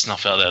about to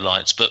snuff out their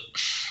lights, but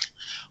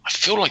I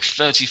feel like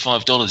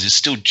 $35 is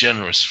still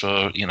generous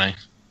for,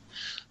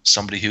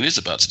 somebody who is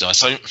about to die.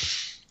 So I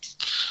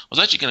was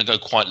actually going to go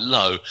quite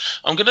low.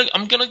 I'm going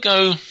to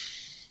go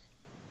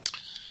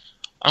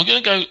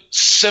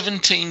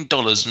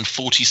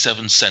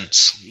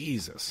 $17.47.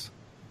 Jesus.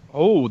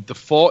 Oh, the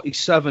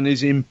 47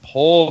 is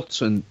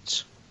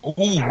important.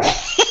 Ooh.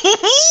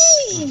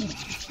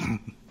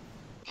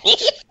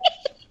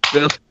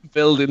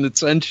 Building the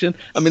tension.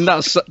 I mean,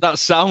 that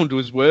sound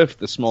was worth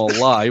the small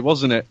lie,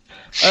 wasn't it?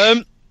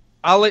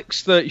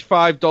 Alex,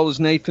 $35.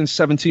 Nathan,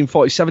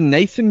 $17.47.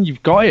 Nathan,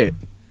 you've got it.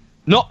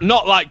 Not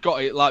like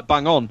got it, like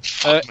bang on.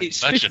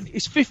 It's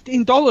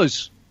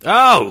 $15.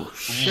 Oh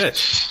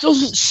shit!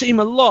 Doesn't seem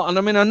a lot, and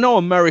I mean, I know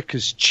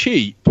America's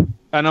cheap,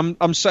 and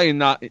I'm saying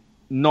that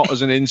not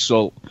as an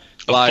insult.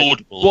 Like,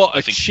 affordable, what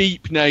a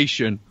cheap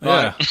nation,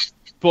 right? Yeah.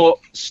 But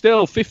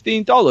still,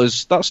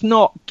 $15. That's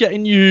not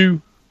getting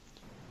you.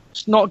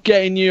 It's not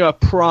getting you a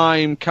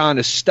prime kind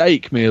of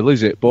steak meal,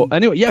 is it? But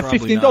anyway, yeah,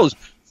 Probably $15. not.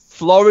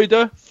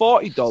 Florida,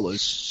 $40.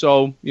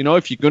 So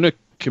if you're gonna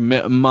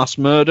commit a mass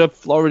murder,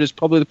 Florida's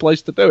probably the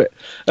place to do it.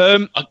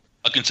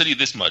 I can tell you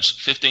this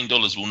much: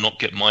 $15 will not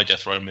get my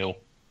death row meal.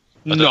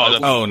 No.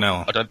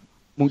 I don't.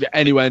 Won't get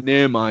anywhere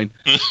near mine.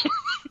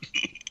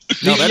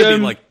 No, that'd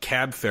be like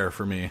cab fare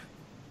for me.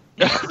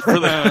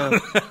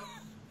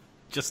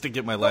 Just to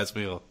get my last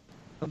meal.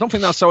 I don't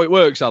think that's how it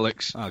works,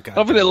 Alex. Oh, God. I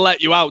don't think they'll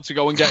let you out to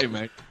go and get him,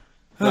 mate.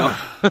 No.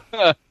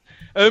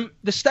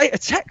 The state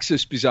of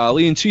Texas,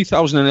 bizarrely, in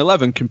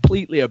 2011,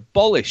 completely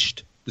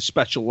abolished the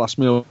special last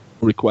meal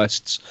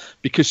requests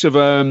because of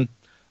a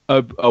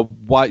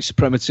white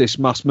supremacist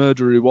mass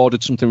murderer who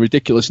ordered something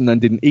ridiculous and then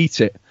didn't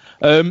eat it.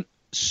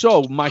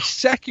 So my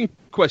second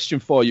question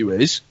for you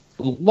is,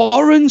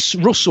 Lawrence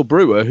Russell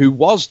Brewer, who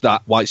was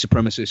that white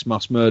supremacist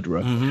mass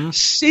murderer,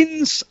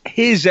 since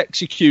his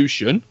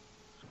execution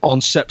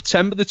on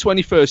September the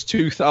 21st,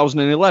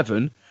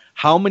 2011,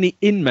 how many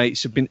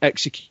inmates have been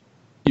executed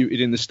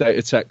in the state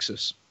of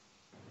Texas?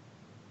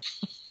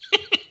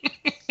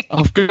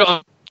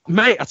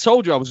 Mate, I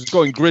told you I was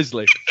going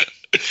grizzly.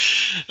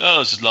 I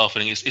was just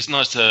laughing. It's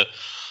nice to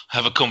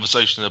have a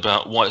conversation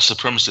about white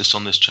supremacists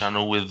on this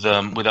channel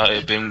without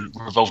it being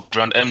revolved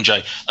around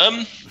MJ.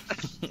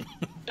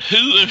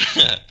 Who?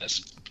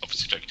 That's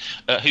obviously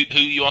a joke. Who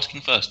are you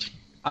asking first?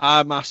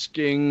 I'm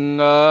asking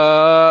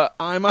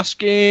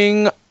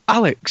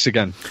Alex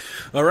again.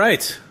 All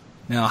right.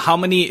 Now, how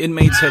many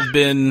inmates have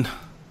been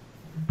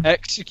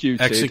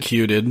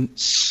executed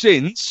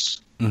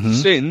since?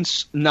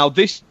 Now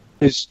this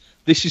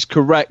is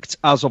correct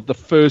as of the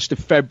 1st of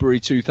February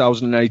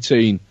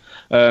 2018.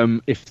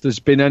 If there's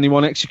been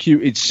anyone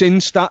executed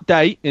since that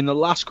date in the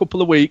last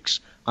couple of weeks,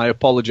 I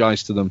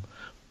apologise to them.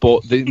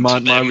 But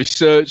my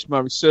research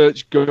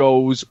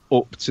goes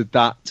up to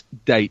that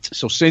date.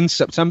 So since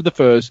September the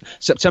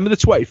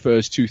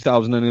 21st,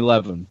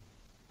 2011.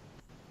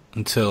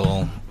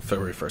 Until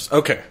February 1st.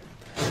 Okay.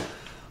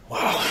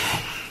 Wow.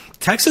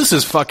 Texas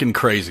is fucking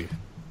crazy.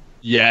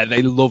 Yeah,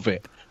 they love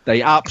it.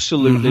 They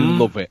absolutely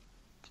love it.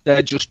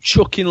 They're just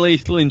chucking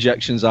lethal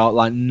injections out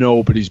like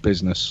nobody's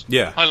business.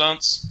 Yeah. Hi,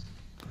 Lance.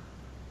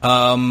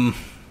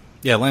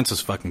 Yeah, Lance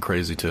is fucking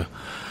crazy too.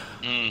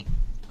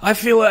 I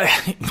feel like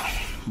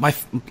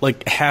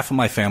half of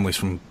my family's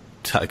from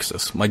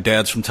Texas. My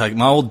dad's from Texas.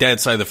 My old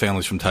dad's side of the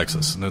family's from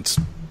Texas, and it's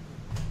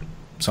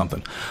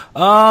something.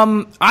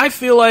 I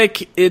feel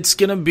like it's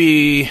gonna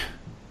be.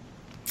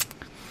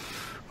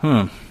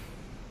 I'm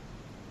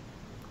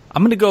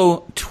gonna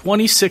go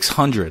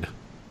 2,600.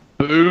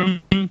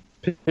 Boom.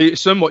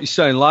 Peterson, what you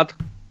saying, lad?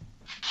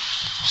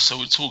 So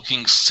we're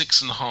talking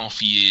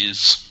 6.5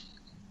 years.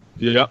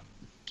 Yeah.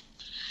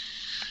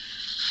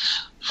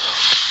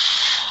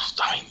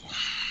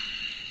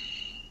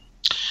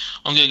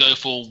 I'm going to go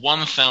for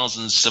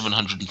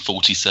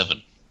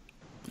 1,747.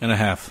 And a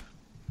half.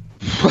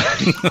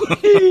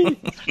 I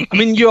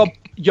mean,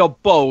 you're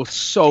both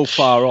so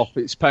far off,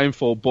 it's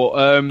painful.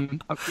 But,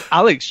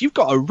 Alex, you've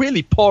got a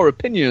really poor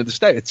opinion of the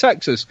state of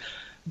Texas.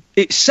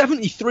 It's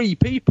 73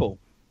 people.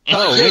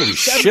 Oh, holy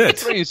shit.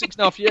 73 in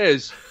 6.5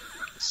 years.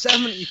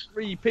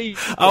 73 people.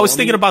 I was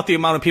thinking about the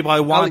amount of people I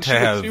want to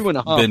have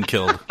been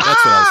killed. That's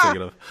what I was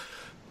thinking of.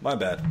 My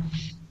bad.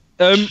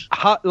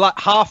 Like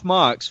half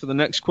marks for the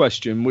next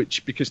question,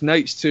 which, because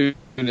Nate's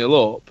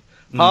 2-0 up,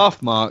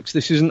 half marks.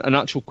 This isn't an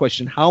actual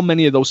question. How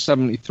many of those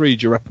 73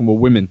 do you reckon were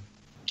women?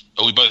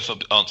 Are we both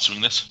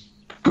answering this?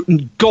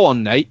 Go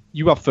on, Nate.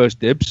 You have first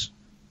dibs.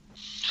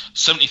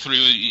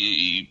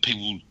 73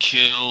 people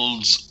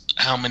killed.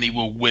 How many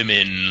were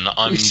women?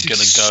 I'm going to go...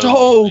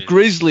 So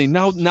grisly.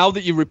 Now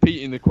that you're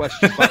repeating the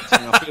question back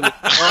to me, I feel like,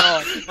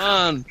 oh,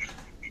 man.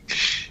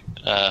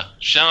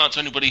 Shout out to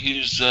anybody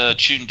who's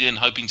tuned in,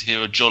 hoping to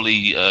hear a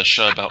jolly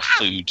show about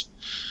food.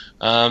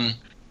 I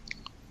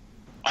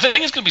think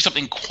it's going to be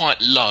something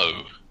quite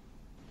low.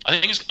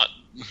 I'm going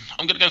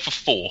to go for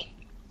 4.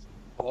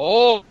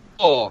 Oh.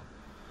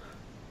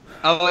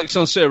 Alyx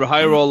Ancira,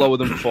 higher or lower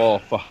than 4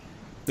 for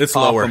it's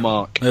half lower. A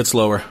mark? It's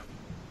lower.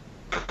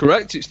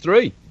 Correct, it's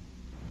 3.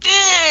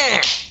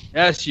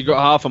 Yes, you got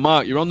half a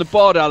mark. You're on the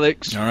board,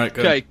 Alex. All right,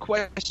 good. Okay,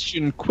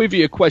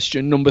 Quivia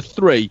question number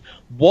 3.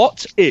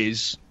 What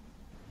is,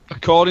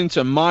 according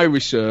to my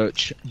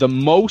research, the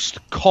most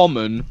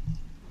common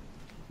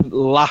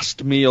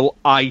last meal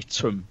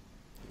item?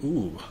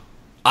 Ooh.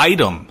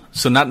 Item.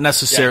 So not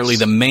necessarily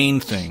the main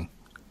thing.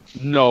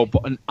 No,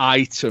 but an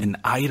item. An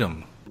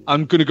item.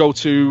 I'm going to go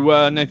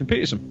to Nathan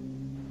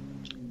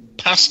Peterson.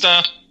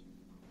 Pasta.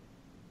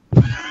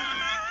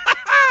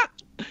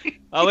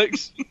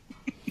 Alex?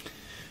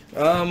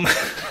 That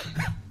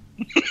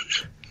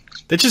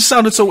just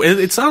sounded so...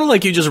 It sounded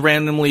like you just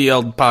randomly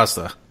yelled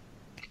pasta.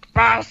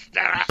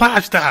 Pasta!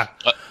 Pasta!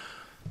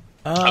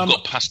 I've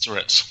got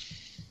pastorettes.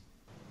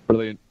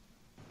 Brilliant.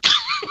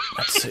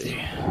 Let's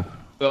see.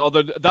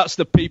 That's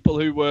the people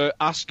who were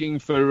asking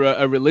for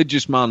a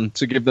religious man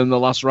to give them the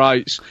last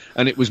rites,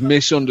 and it was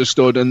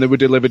misunderstood, and they were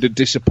delivered a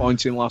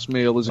disappointing last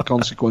meal as a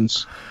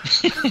consequence.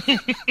 I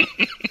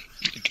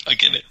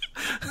get it.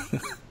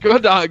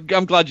 Good,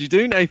 I'm glad you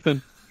do,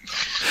 Nathan.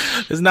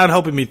 It's not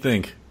helping me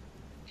think.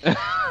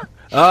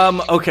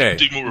 Okay.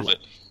 Do more of it.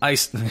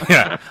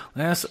 Yeah.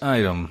 Last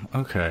item.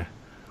 Okay.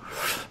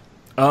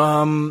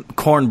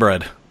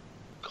 Cornbread.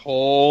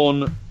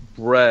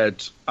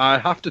 Cornbread. I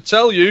have to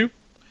tell you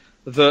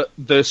that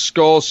the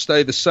scores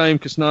stay the same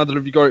because neither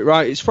of you got it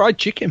right. It's fried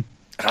chicken.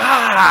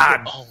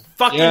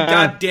 Fucking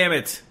goddamn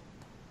it.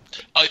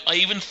 I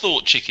even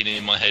thought chicken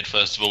in my head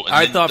first of all. And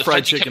I thought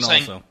fried chicken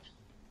saying, also.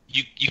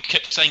 You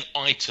kept saying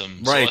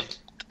item, right? So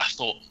I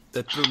thought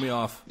that threw me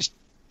off. Is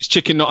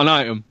chicken not an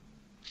item?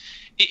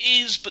 It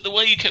is, but the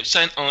way you kept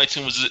saying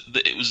item was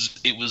that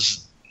it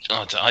was.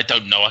 I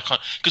don't know. I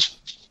can't, because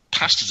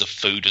pasta's a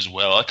food as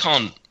well. I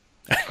can't.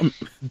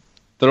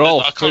 They're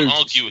all. I can't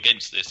argue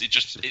against this.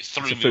 It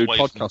threw me food away.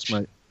 Podcast,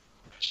 mate.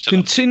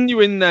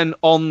 Continuing then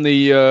on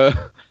the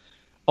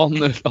on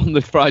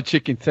the fried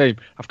chicken theme,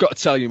 I've got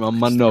to tell you, man,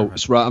 my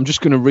notes. Right, I'm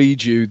just going to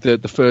read you the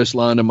first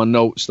line of my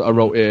notes that I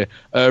wrote here.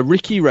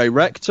 Ricky Ray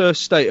Rector,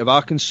 State of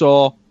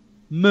Arkansas,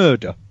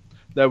 murder.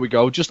 There we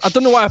go. Just I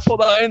don't know why I put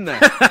that in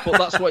there, but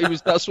that's what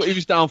he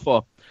was down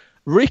for.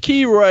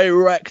 Ricky Ray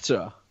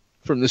Rector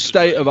from the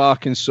State of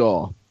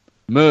Arkansas,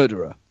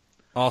 murderer.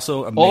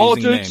 Also, amazing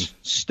ordered name.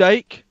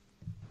 Steak.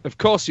 Of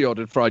course, he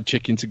ordered fried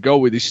chicken to go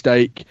with his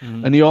steak,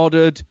 and he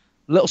ordered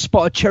a little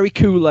spot of cherry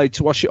Kool-Aid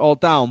to wash it all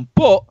down.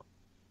 But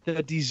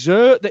the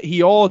dessert that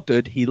he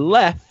ordered, he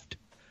left.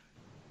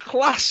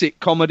 Classic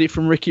comedy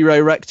from Ricky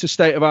Ray Rector,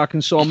 State of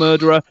Arkansas,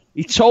 murderer.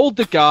 He told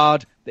the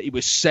guard that he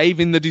was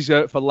saving the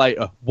dessert for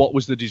later. What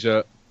was the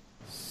dessert?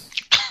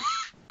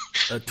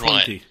 A Twinkie.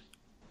 Right.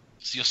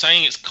 So you're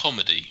saying it's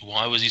comedy.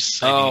 Why was he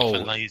saving it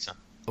for later?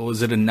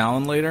 Was it a now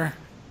and later?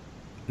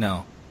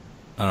 No.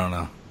 I don't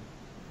know.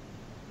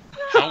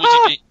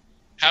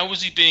 How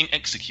was he being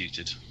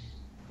executed?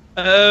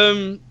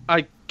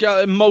 I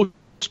got in most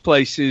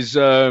places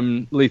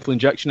lethal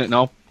injection it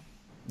now.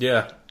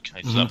 Yeah.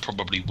 Okay, so that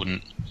probably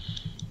wouldn't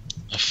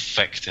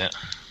affect it.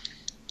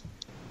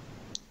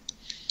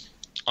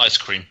 Ice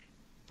cream.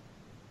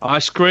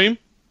 Ice cream.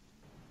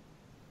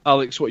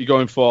 Alex, what are you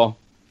going for?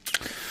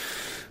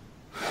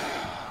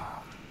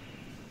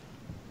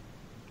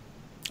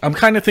 I'm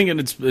kind of thinking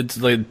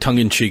it's like a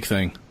tongue-in-cheek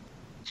thing.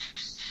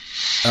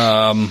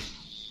 I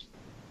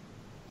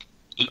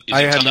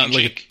had not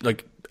like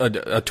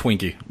a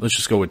Twinkie. Let's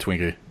just go with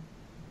Twinkie.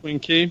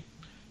 Twinkie.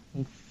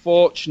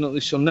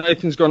 Unfortunately, so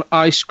Nathan's gone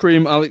ice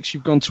cream. Alex,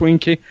 you've gone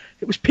Twinkie.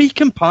 It was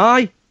pecan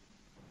pie.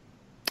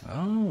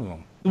 Oh.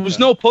 There was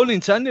no pun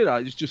intended.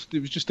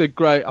 It was just a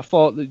great. I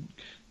thought the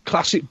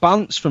classic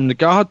bants from the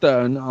guard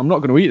there, and I'm not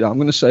going to eat that. I'm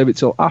going to save it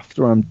till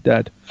after I'm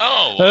dead.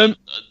 Oh,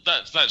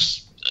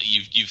 that's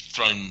you've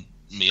thrown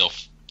me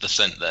off the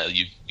scent there.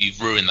 You've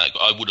ruined that.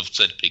 I would have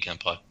said pecan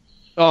pie.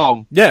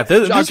 Oh, yeah.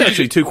 There's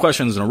actually two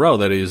questions in a row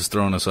that he's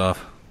thrown us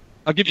off.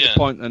 I'll give you the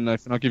point then,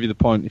 Nathan. I'll give you the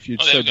point if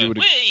you'd said you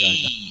would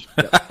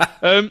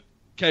have.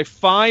 Okay,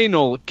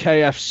 final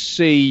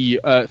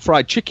KFC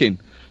fried chicken.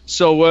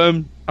 So,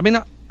 I mean,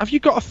 have you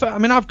got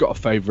I've got a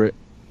favourite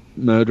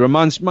murderer.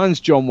 Mine's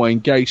John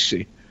Wayne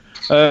Gacy.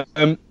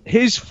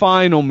 His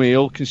final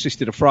meal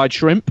consisted of fried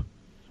shrimp,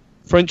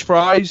 French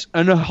fries,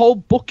 and a whole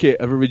bucket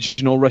of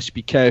original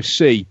recipe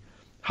KFC.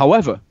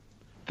 However,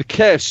 the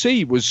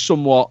KFC was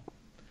somewhat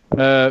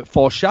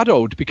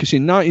foreshadowed because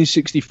in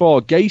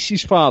 1964,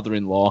 Gacy's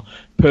father-in-law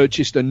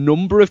purchased a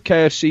number of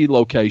KFC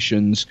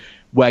locations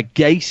where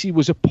Gacy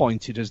was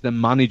appointed as the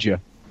manager.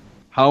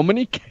 How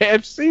many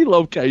KFC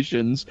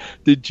locations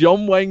did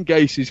John Wayne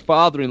Gacy's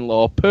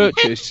father-in-law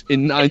purchase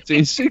in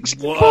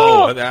 1964?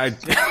 Whoa, I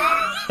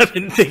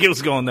didn't think it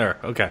was going there.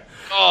 Okay.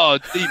 Oh,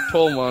 deep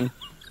pull, man.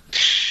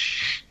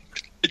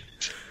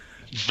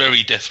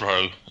 Very death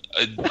row.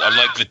 I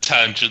like the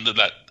tangent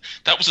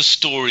that was a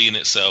story in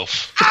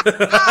itself.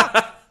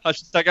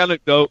 Hashtag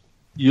anecdote.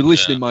 You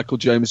listening, Michael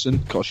Jameson?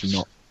 Of course you're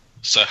not.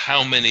 So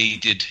how many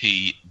did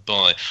he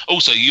buy?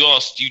 Also, you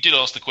did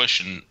ask the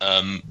question,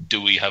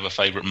 do we have a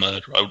favourite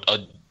murderer?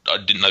 I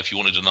didn't know if you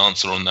wanted an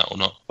answer on that or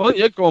not. Well,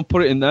 yeah, go on,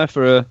 put it in there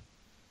for a...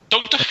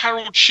 Dr.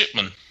 Harold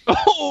Shipman.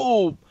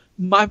 Oh,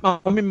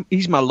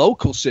 he's my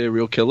local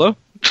serial killer.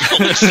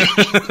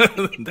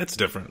 That's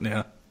different,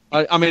 yeah.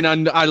 I mean,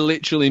 I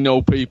literally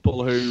know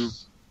people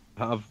whose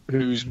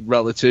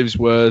relatives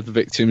were the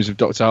victims of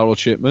Dr. Harold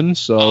Shipman.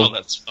 So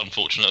that's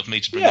unfortunate of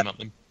me to bring him up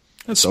then.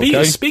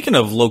 Speaking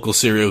of local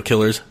serial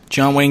killers,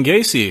 John Wayne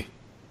Gacy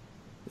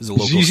is a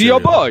local. Is he your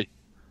boy?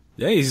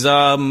 Yeah, he's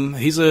a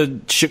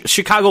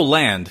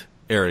Chicagoland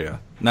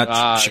area,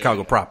 not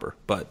Chicago proper,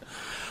 but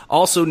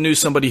also knew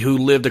somebody who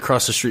lived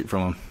across the street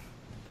from him.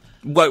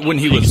 But when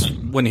he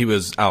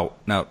was out,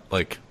 not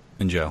like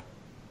in jail.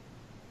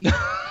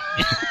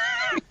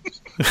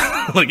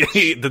 Like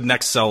the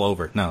next cell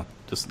over. No,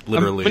 just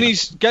literally. When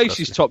he's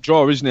Gacy's top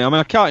drawer, isn't he? I mean,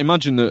 I can't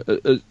imagine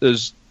that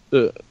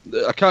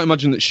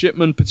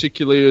Shipman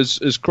particularly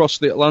has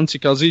crossed the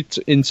Atlantic, has he?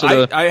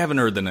 I haven't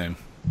heard the name.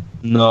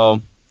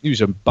 No, he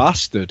was a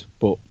bastard,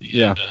 but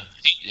yeah.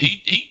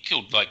 He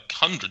killed like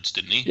hundreds,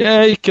 didn't he?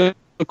 Yeah, he killed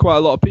quite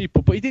a lot of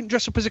people, but he didn't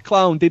dress up as a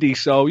clown, did he?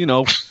 So,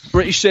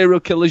 British serial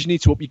killers, you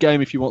need to up your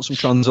game if you want some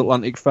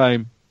transatlantic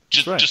fame.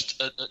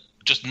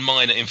 Just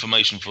minor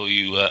information for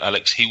you,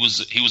 Alex. He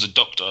was a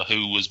doctor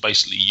who was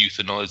basically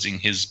euthanizing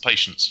his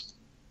patients.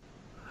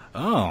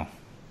 Oh,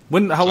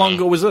 how long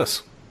ago was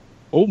this?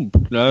 Oh,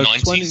 no,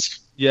 90s.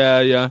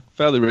 Yeah,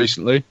 fairly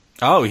recently.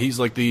 Oh, he's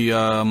like the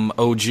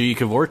OG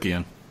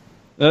Kevorkian.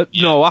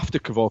 No, after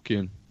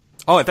Kevorkian.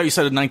 Oh, I thought you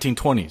said the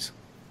 1920s.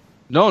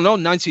 No,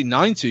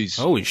 1990s.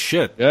 Holy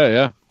shit.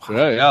 Yeah,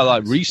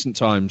 like recent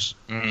times.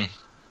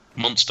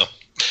 Monster.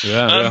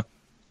 Yeah.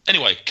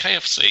 Anyway,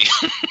 KFC.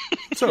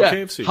 So,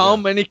 KFC. How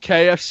many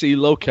KFC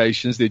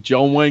locations did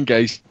John Wayne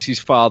Gacy's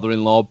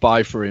father-in-law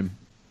buy for him?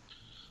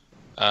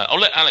 I'll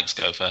let Alex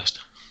go first.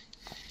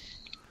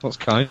 That's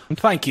kind.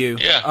 Thank you.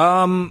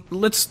 Yeah.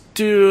 Let's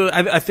do,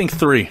 I think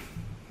 3.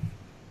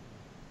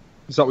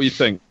 Is that what you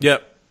think?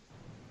 Yep.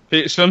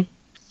 Peterson?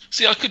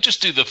 See, I could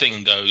just do the thing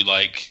and go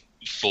like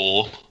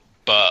 4,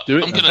 but Do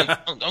it. I'm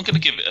gonna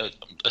give it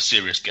a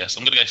serious guess.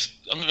 I'm gonna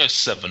go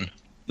 7.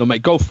 No,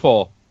 mate, go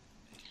 4.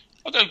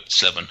 I'll go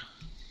 7.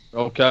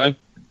 Okay.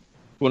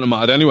 Wouldn't have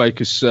mattered anyway,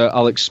 because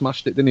Alex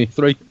smashed it, didn't he?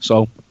 3.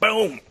 So,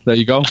 Boom. there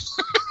you go.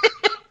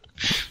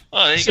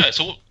 Oh, there you go.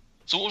 So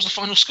what was the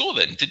final score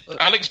then? Did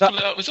Alex pull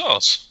it out of his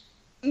arse?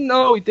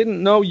 No, he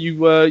didn't. No,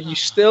 you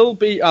still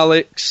beat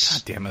Alex.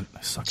 God damn it.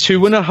 I suck.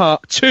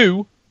 2.5.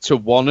 2 to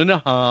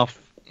 1.5.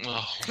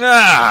 Oh.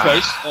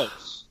 Very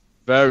close.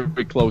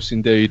 Very close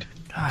indeed.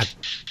 God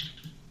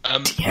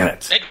damn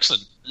it.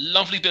 Excellent.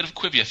 Lovely bit of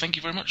quivia. Thank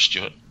you very much,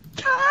 Stuart.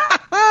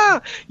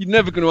 You're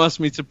never going to ask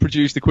me to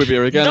produce the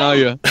quivia again, are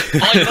you?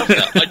 I love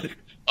that.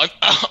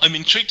 I'm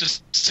intrigued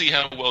to see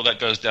how well that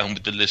goes down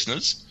with the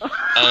listeners.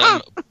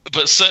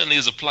 But certainly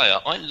as a player,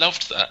 I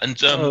loved that.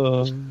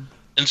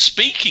 And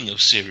speaking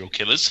of serial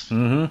killers,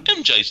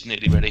 MJ's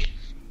nearly ready.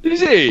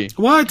 Is he?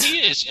 What? He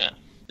is, yeah.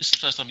 This is the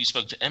first time you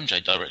spoke to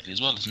MJ directly as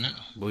well, isn't it?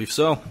 I believe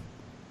so.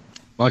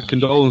 My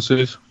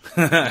condolences.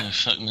 Oh,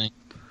 fuck me.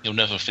 You'll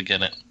never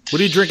forget it. What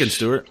are you drinking,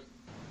 Stuart?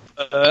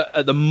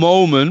 At the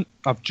moment,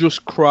 I've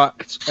just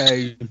cracked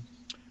a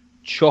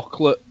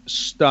chocolate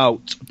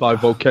stout by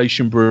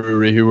Vocation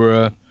Brewery, who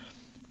are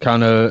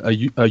kind of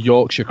a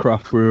Yorkshire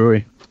craft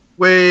brewery.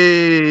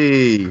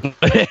 Whee!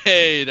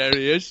 Hey, there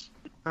he is.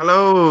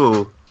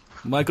 Hello.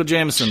 Michael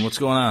Jameson, what's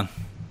going on?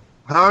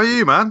 How are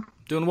you, man?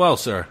 Doing well,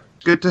 sir.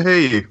 Good to hear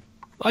you.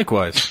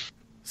 Likewise.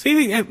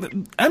 See,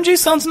 MJ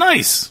sounds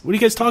nice. What are you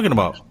guys talking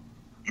about?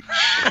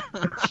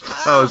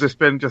 Oh, has this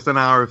been just an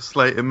hour of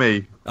Slate and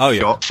me? Oh,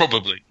 yeah. Shot?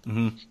 Probably.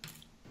 Mm-hmm.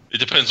 It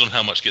depends on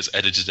how much gets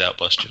edited out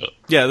by Stuart.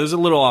 Yeah, there's a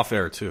little off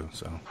air, too.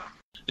 So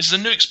this is a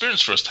new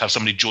experience for us to have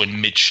somebody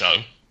join mid-show.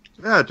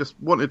 Yeah, just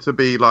wanted to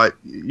be like,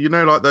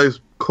 like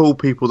those cool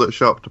people that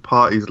show up to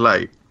parties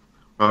late.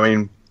 I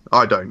mean,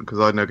 I don't, because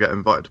I never get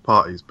invited to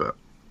parties, but...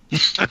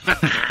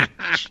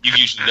 You've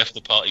usually left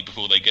the party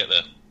before they get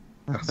there.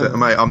 That's it,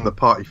 mate. I'm the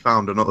party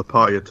founder, not the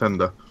party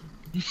attender.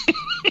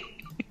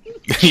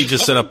 You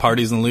just set up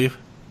parties and leave?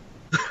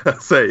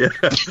 That's it,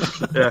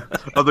 yeah.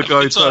 I'm the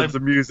guy who turns the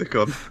music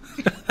on.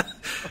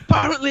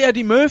 Apparently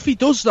Eddie Murphy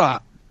does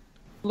that.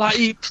 Like,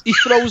 he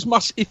throws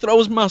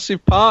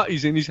massive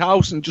parties in his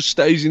house and just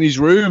stays in his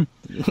room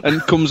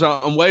and comes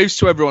out and waves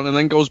to everyone and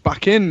then goes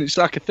back in. It's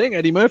like a thing.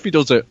 Eddie Murphy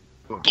does it.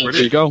 There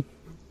you go.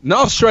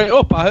 No, straight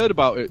up, I heard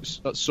about it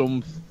at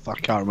some... I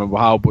can't remember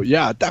how, but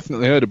yeah, I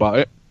definitely heard about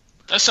it.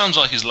 That sounds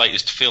like his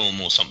latest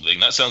film or something.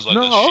 That sounds like a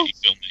shitty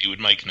film that he would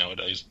make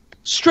nowadays.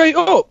 Straight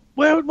up.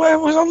 Where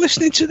was I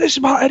listening to this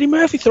about Eddie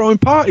Murphy throwing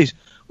parties?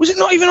 Was it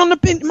not even on the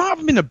binge? It might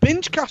have been a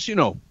binge cast, you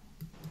know.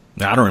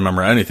 I don't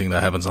remember anything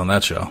that happens on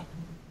that show.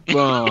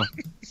 Well,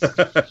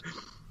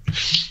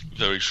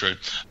 very true.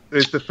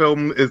 Is the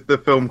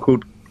film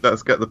called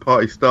Let's Get the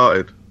Party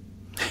Started,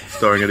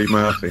 starring Eddie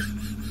Murphy?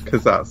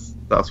 Because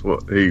that's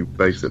what he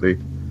basically...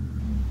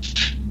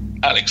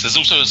 Alex, there's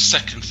also a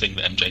second thing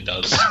that MJ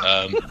does,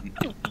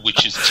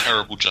 which is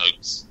terrible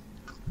jokes.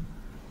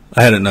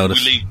 I hadn't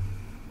noticed.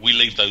 We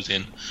leave those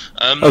in.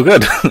 Oh,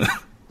 good.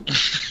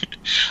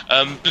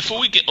 Before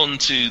we get on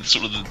to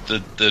sort of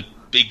the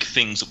big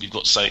things that we've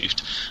got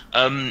saved,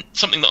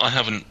 something that I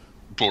haven't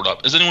brought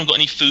up. Has anyone got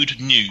any food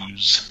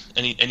news?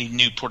 Any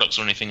new products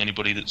or anything?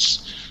 Anybody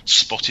that's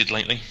spotted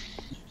lately?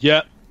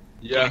 Yeah.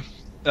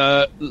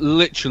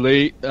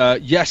 Literally,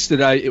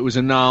 yesterday it was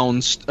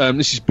announced,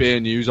 this is beer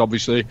news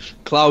obviously,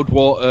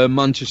 Cloudwater,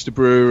 Manchester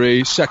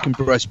Brewery,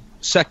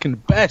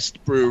 second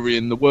best brewery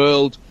in the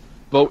world,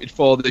 voted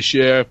for this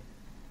year.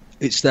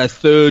 It's their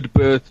 3rd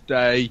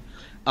birthday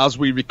as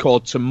we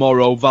record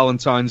tomorrow,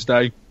 Valentine's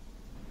Day,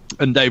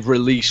 and they've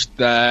released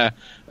their,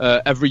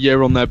 every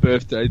year on their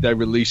birthday, they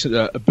release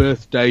a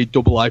birthday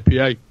double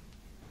IPA.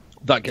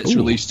 That gets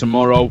released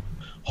tomorrow.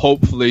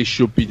 Hopefully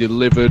should be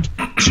delivered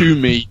to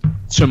me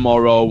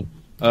tomorrow,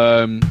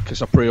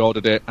 because I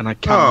pre-ordered it and I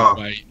can't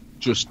wait.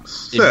 Just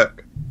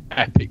sick,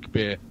 epic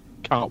beer.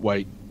 Can't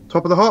wait.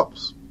 Top of the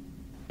hops.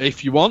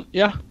 If you want,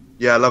 yeah.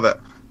 Yeah, I love it.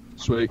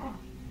 Sweet,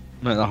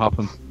 make that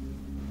happen.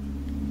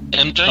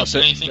 MJ,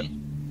 anything?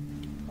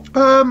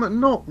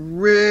 Not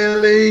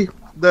really.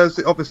 There's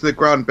obviously the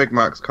Grand Big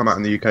Macs come out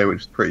in the UK,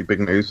 which is pretty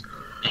big news.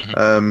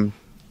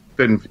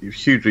 Been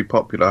hugely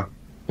popular.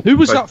 Who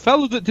was that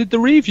fellow that did the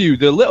review?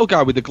 The little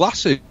guy with the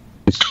glasses?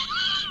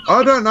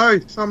 I don't know.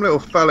 Some little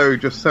fellow who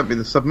just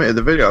submitted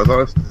the video. I was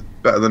like, this is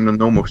better than the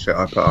normal shit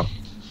I put up.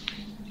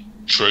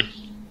 True.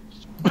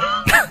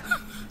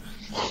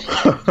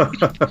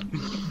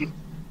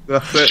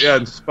 That's it, yeah.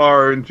 And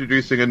Sparrow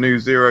introducing a new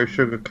zero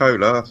sugar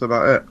cola. That's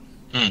about it.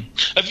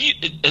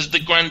 Has the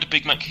Grand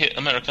Big Mac hit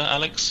America,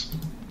 Alex?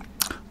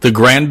 The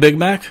Grand Big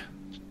Mac?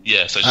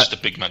 Yeah, so it's just a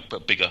Big Mac,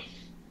 but bigger.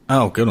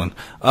 Oh, good one.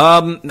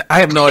 I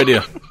have no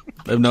idea.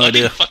 I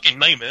didn't fucking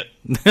name it.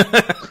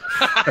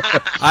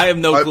 I have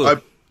no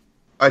clue.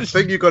 I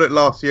think you got it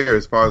last year,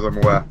 as far as I'm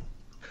aware.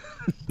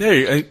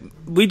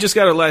 We just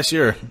got it last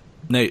year,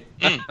 Nate.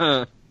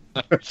 I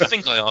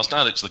think I asked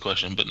Alex the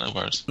question, but no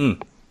worries.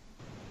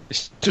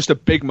 It's just a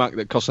Big Mac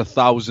that costs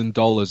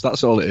 $1,000.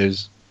 That's all it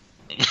is.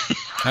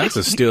 That's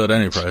a steal at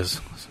any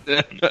price.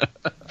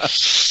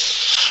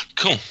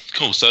 Cool.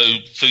 So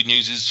food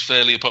news is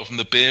fairly, apart from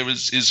the beer,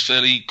 is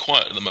fairly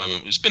quiet at the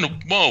moment. It's been a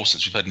while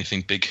since we've had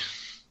anything big,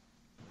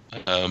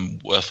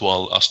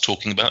 worthwhile us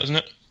talking about, isn't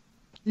it?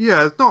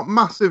 Yeah, it's not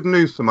massive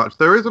news so much.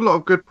 There is a lot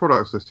of good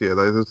products this year,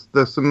 though.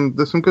 There's some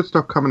good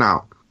stuff coming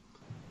out.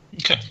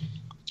 Okay,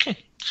 cool.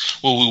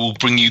 Well, we will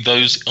bring you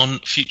those on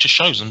future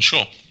shows, I'm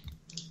sure.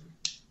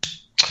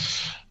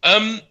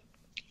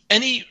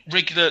 Any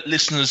regular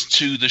listeners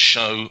to the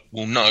show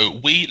will know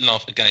we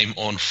love a game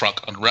on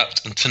FRUK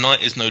Unwrapped, and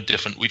tonight is no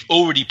different. We've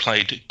already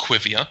played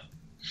Quivia.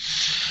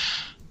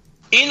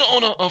 In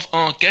honour of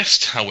our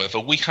guest, however,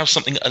 we have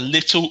something a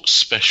little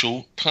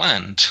special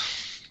planned.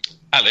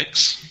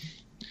 Alex,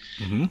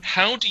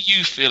 how do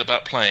you feel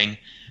about playing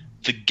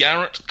the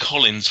Garrett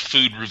Collins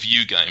food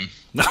review game?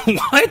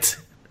 What?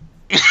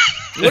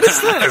 What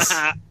is this?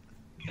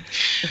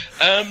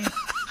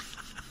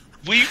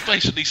 We've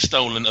basically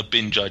stolen a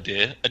binge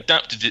idea,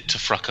 adapted it to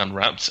FRUK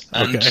Unwrapped,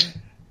 and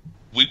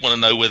we want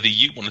to know whether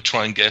you want to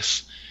try and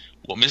guess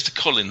what Mr.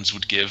 Collins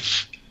would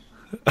give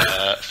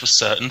for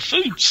certain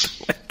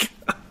foods.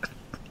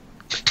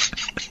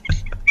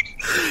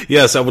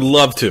 Yes, I would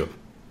love to.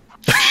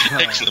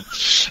 Excellent.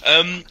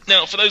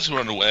 Now, for those who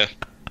are unaware,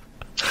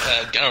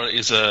 Garrett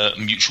is a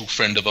mutual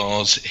friend of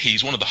ours.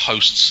 He's one of the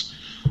hosts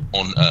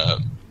on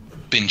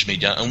Binge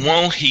Media, and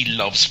while he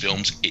loves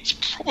films, it's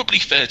probably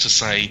fair to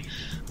say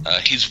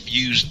his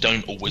views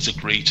don't always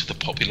agree to the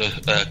popular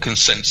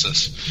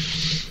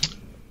consensus.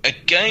 A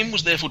game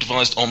was therefore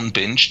devised on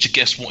Binge to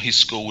guess what his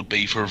score would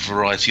be for a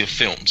variety of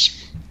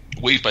films.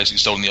 We've basically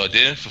stolen the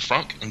idea for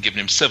FRUK and given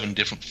him 7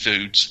 different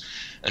foods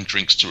and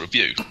drinks to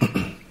review.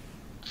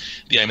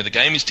 The aim of the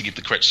game is to give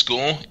the correct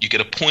score. You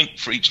get a point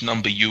for each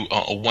number you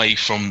are away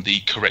from the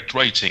correct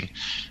rating,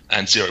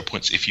 and 0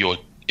 points if you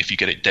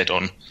get it dead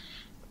on.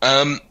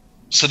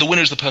 So the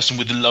winner is the person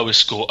with the lowest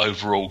score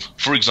overall.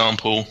 For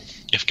example,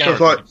 if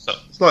Garrett...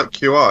 It's like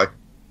QI.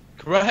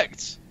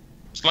 Correct.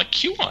 It's like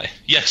QI.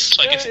 Yes,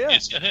 I guess it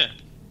is. Yeah.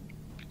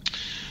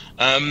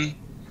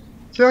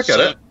 See, I get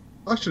it.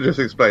 I should just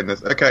explain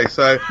this. Okay,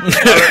 so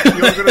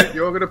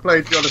you're gonna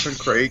play Jonathan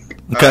Creek,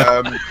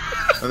 and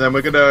then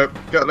we're gonna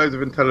get loads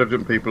of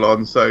intelligent people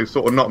on. So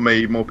sort of not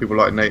me, more people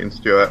like Nate and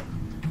Stuart.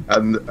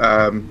 And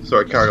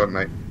sorry, carry on,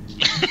 Nate.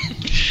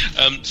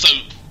 So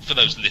for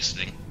those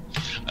listening,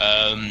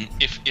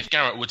 if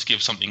Garrett were to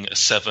give something a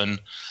 7,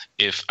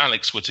 if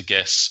Alex were to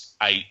guess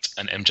 8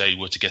 and MJ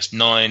were to guess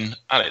 9,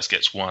 Alex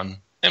gets 1,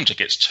 MJ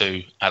gets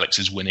 2. Alex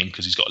is winning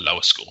because he's got a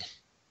lower score.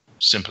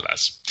 Simple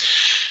as.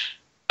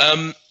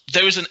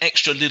 There is an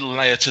extra little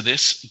layer to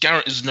this.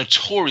 Garrett is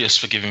notorious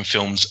for giving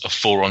films a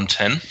 4 on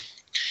 10.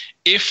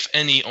 If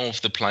any of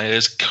the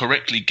players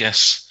correctly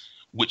guess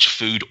which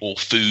food or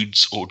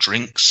foods or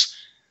drinks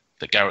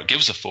that Garrett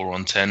gives a 4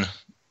 on 10,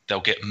 they'll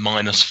get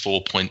minus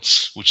 4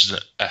 points, which is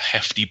a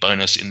hefty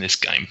bonus in this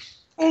game.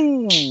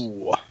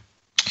 Ooh.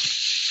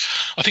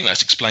 I think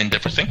that's explained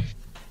everything.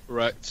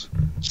 Correct.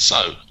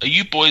 So, are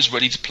you boys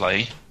ready to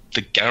play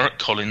the Garrett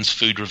Collins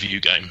food review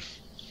game?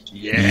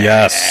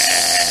 Yes.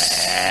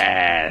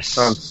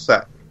 Sounds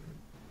set.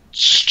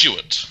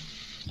 Stuart,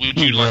 would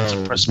you like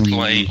to press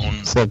play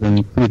on...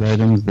 7 food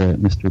items that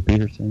Mr.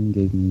 Peterson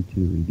gave me to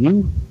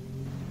review.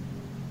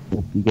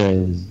 Hope you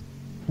guys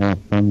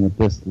have fun with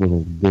this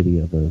little ditty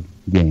of a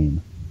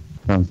game.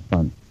 Sounds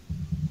fun.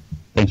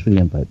 Thanks for the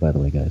invite, by the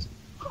way, guys.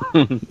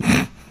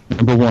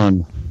 Number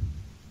 1,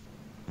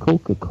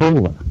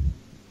 Coca-Cola.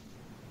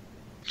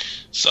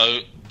 So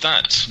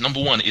that,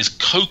 number 1, is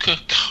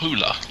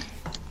Coca-Cola.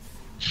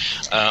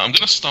 I'm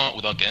going to start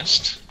with our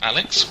guest,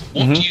 Alex.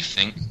 What do you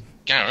think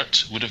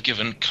Garrett would have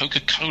given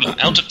Coca-Cola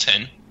out of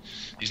 10?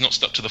 He's not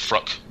stuck to the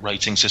FRUK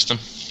rating system.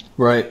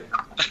 Right.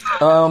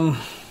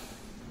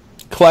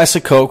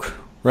 Classic Coke,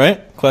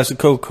 right? Classic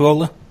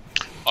Coca-Cola?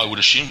 I would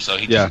assume so.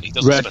 He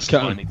doesn't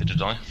specify, neither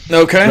did I.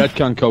 Okay. Red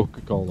can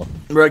Coca-Cola.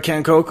 Red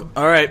can Coke.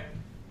 All right.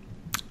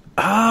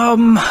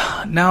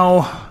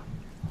 Now,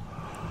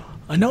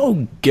 I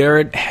know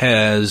Garrett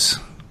has...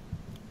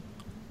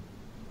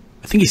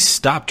 I think he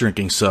stopped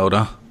drinking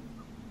soda.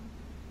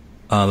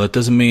 That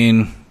doesn't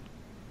mean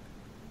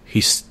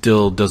he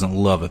still doesn't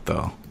love it,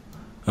 though.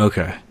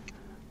 Okay.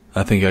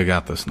 I think I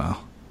got this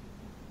now.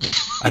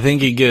 I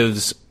think he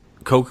gives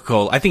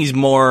Coca-Cola... I think he's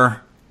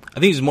more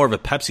of a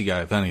Pepsi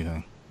guy, if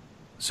anything.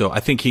 So I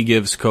think he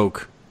gives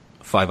Coke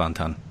 5 on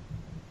 10.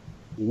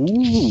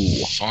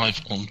 Ooh.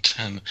 5 on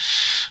 10.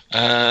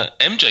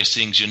 MJ,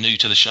 seeing you're new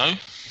to the show.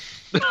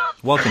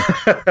 Welcome.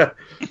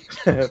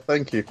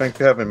 Thank you. Thanks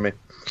for having me.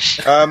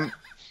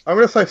 I'm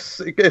going to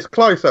say it's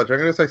close. Actually,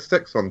 I'm going to say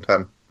 6 on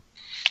 10.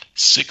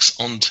 6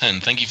 on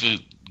 10. Thank you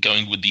for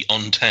going with the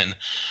on 10.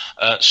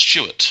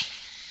 Stuart.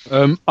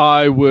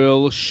 I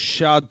will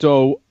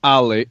shadow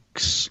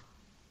Alyx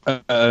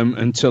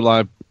until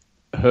I've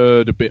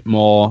heard a bit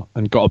more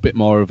and got a bit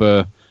more of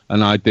an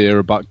idea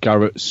about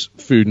Garrett's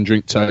food and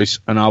drink taste,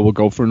 and I will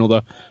go for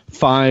another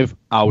 5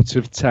 out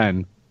of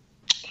 10.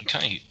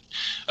 Okay.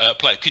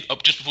 Play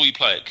it. Just before you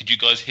play it, could you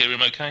guys hear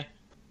him okay?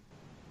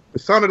 It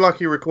sounded like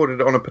he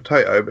recorded it on a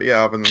potato, but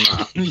yeah, other than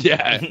that.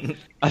 Yeah,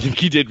 I think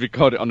he did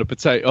record it on a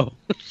potato.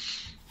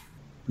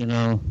 You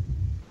know,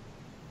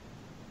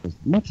 as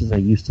much as I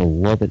used to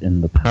love it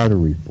in the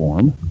powdery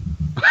form,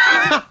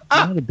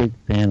 I'm not a big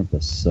fan of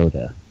the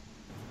soda.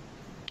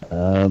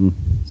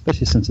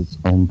 Especially since it's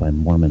owned by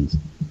Mormons.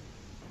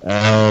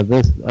 I've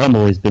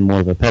always been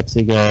more of a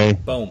Pepsi guy.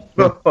 Boom.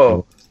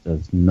 Oh.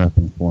 Does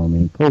nothing for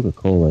me.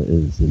 Coca-Cola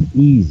is an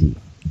easy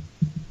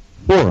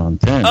 4 on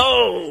 10.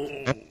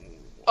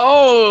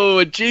 Oh,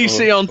 a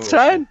GC on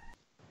 10?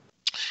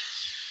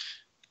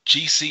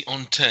 GC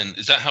on 10.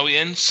 Is that how he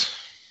ends?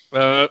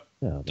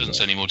 Doesn't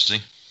say any more, does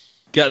he?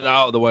 Get that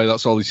out of the way,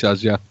 that's all he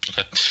says, yeah.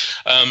 Okay.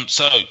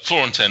 So,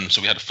 4 on 10.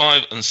 So we had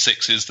 5 and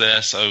 6s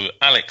there. So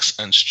Alyx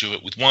and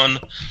Stuart with 1.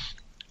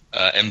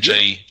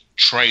 MJ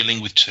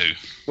trailing with 2.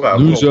 Well,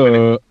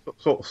 Loser.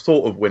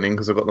 Sort of winning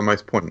because I've got the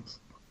most points.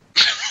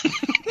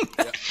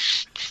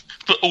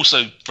 But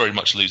also very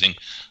much losing.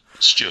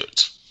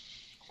 Stuart,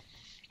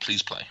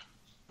 please play.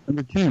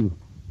 Number 2,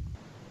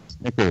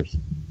 Snickers.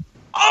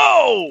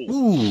 Oh!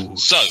 Ooh,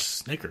 So,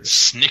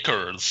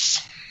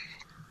 Snickers.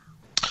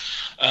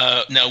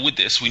 Now, with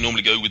this, we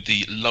normally go with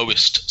the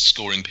lowest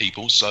scoring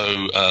people.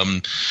 So,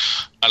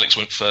 Alyx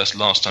went first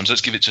last time. So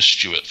let's give it to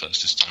Stuart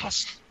first this time.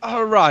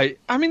 All right.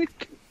 I mean,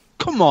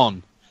 come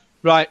on.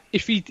 Right.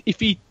 If he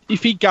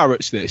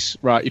Garrett's this,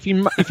 right? If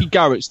he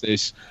Garrett's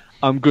this,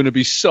 I'm going to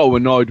be so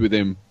annoyed with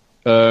him.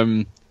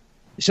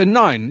 It's a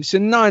 9. It's a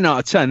 9 out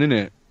of 10, isn't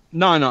it?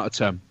 9 out of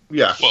 10.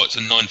 Yeah. Well, it's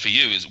a 9 for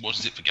you. What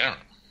is it for Garrett?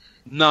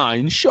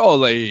 9,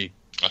 surely.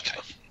 Okay.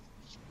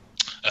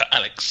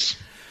 Alyx.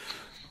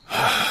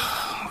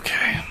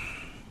 Okay.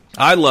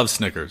 I love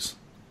Snickers.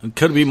 It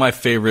could be my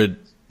favorite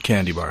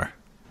candy bar.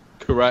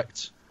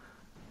 Correct.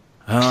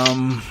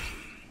 And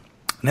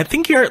I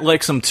think Garrett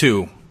likes them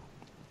too,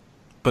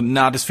 but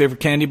not his favorite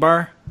candy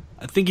bar.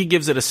 I think he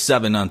gives it a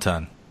 7 on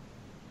 10.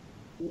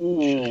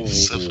 Ooh.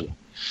 7.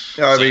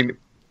 Yeah, I mean,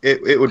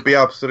 it would be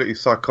absolutely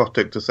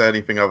psychotic to say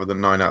anything other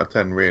than 9 out of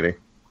 10, really.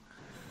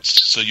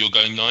 So you're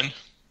going 9?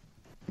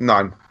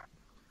 9.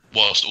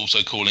 Whilst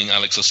also calling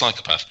Alyx a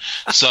psychopath.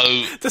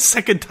 So The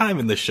second time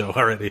in this show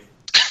already.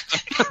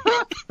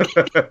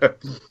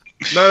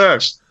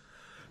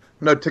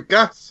 No, to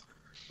guess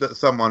that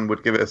someone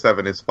would give it a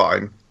 7 is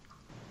fine.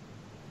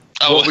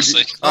 Oh, What I would see.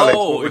 you, Alex,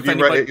 what would if you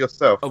anybody- rate it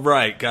yourself? Oh,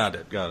 right, got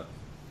it.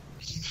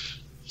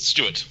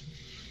 Stuart.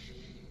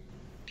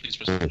 Please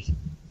proceed. Snickers.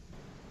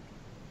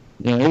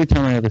 You know, every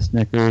time I have a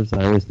Snickers,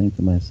 I always think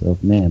to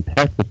myself, man,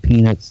 packed with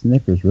peanuts,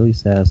 Snickers really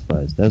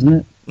satisfies, doesn't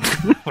it?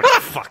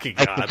 Fucking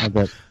I can have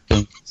that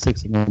thing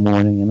 6 in the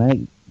morning, and I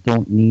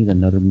don't need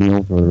another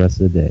meal for the rest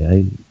of the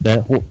day.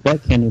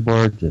 That candy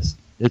bar just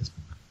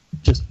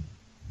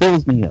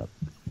fills me up.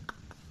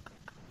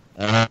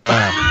 I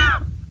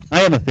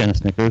am a fan of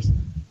Snickers.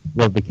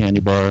 Love the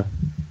candy bar.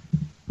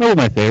 Probably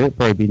my favorite.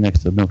 Probably be next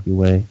to Milky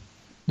Way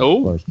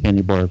as far as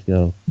candy bars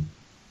go.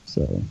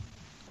 So,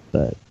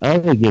 but I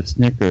would give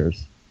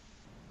Snickers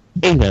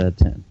 8 out of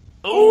 10.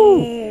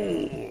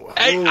 Ooh.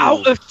 8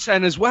 out of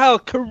 10 as well.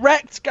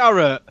 Correct,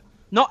 Garrett.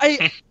 Not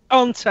 8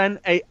 on 10,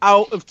 8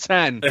 out of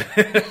 10.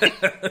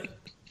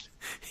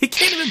 He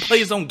can't even play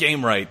his own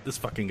game right, this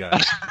fucking guy.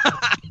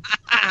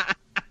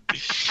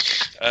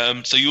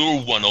 So you're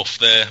all 1 off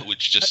there,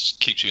 which just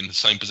keeps you in the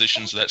same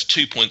position. So that's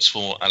 2 points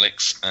for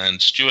Alyx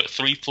and Stuart,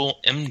 3 for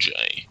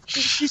MJ.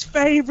 It's his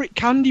favourite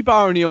candy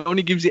bar and he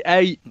only gives it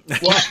 8.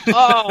 What?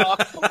 Oh,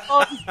 come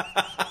on.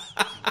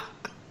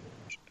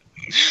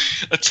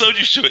 I told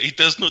you, Stuart, he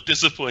does not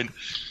disappoint.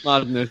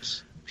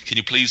 Madness. Can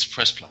you please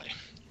press play?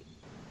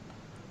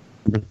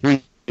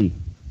 Number 3,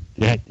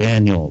 Jack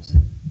Daniels.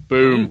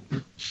 Boom.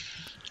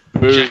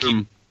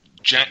 Boom.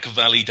 Jack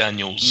Valley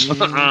Daniels.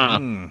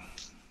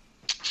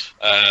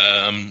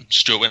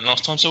 Stuart went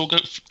last time, so we'll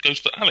goes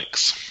for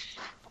Alyx.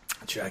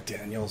 Jack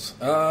Daniels.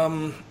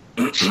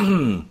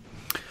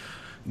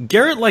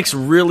 Garrett likes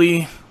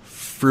really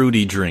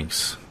fruity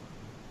drinks.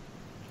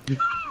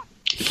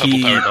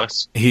 Purple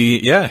Paradise.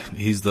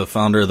 He's the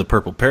founder of the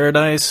Purple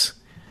Paradise.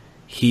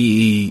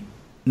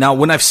 Now,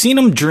 when I've seen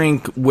him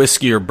drink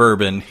whiskey or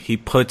bourbon, he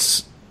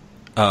cuts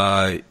it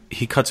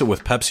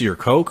with Pepsi or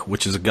Coke,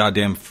 which is a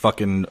goddamn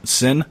fucking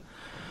sin.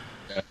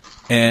 Yeah.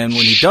 And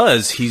when he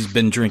does, he's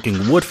been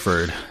drinking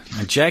Woodford.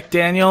 And Jack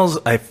Daniels,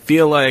 I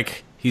feel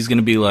like he's going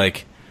to be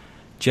like,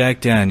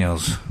 Jack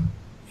Daniels,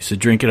 used to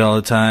drink it all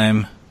the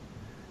time.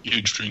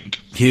 Huge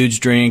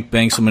drink,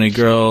 bang so many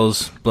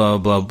girls, blah,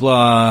 blah,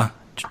 blah.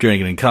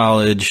 Drinking in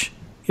college.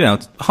 You know,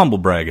 it's humble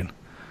bragging.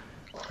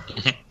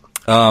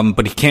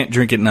 But he can't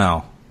drink it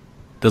now.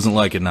 Doesn't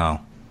like it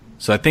now.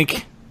 So I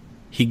think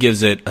he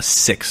gives it a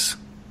 6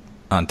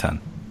 on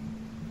 10.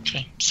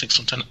 Okay, 6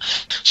 on 10.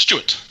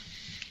 Stuart.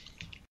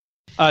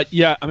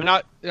 Yeah, I mean,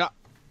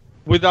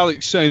 with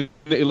Alex saying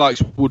that he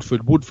likes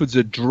Woodford, Woodford's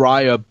a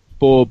drier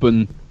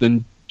bourbon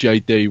than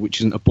JD,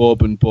 which isn't a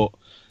bourbon, but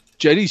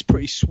JD's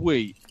pretty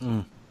sweet.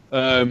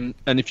 And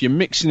if you're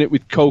mixing it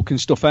with Coke and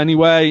stuff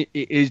anyway,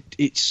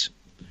 it's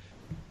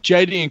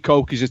JD and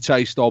Coke is a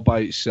taste all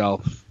by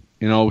itself,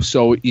 you know.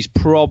 So he's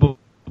probably,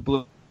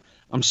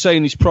 I'm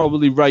saying he's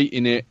probably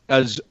rating it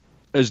as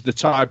the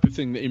type of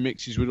thing that he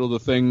mixes with other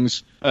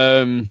things.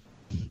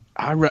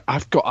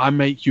 I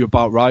make you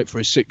about right for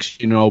a 6,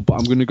 you know, but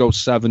I'm going to go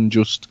 7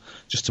 just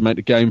to make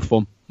the game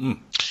fun.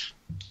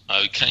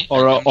 Okay.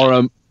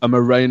 Or a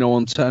Moreno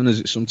on 10, as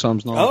it's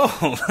sometimes known.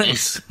 Oh,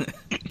 nice.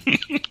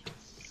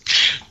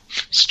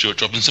 Stuart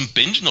dropping some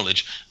binge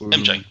knowledge.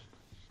 MJ.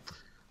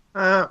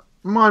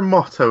 My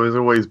motto has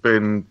always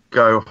been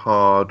go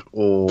hard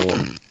or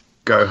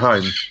go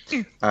home.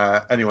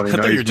 Anyone who knows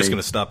I thought you were just me,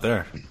 going to stop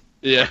there.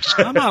 Yeah.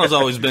 My motto's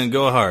always been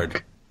go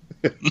hard.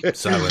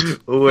 Silence.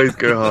 always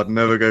go hard,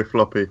 never go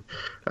floppy.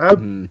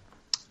 No,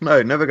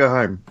 never go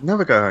home.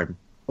 Never go home.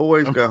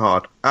 Always go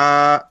hard.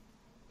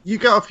 You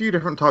get a few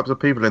different types of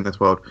people in this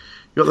world.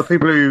 You got the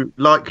people who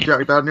like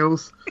Jack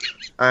Daniels.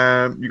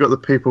 You got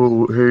the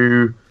people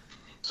who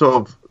sort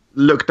of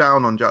look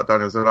down on Jack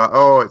Daniels. They're like,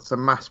 oh, it's a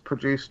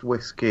mass-produced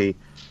whiskey.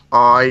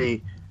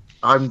 I'm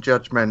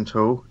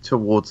judgmental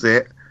towards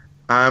it.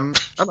 And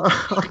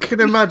I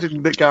can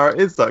imagine that Garrett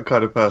is that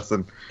kind of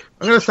person.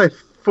 I'm going to say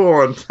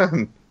 4 on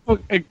 10. A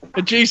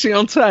GC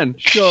on 10,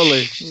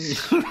 surely.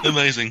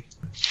 Amazing.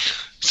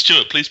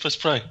 Stuart, please press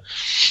play.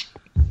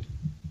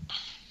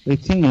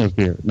 18 years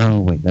beer.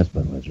 No, wait, that's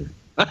Budweiser.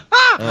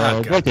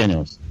 Jack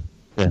Daniels.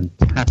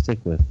 Fantastic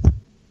with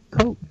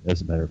Coke,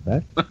 as a matter of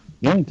fact.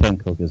 The only time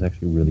Coke is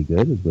actually really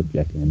good is with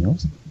Jack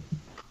Daniels.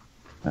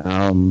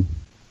 Not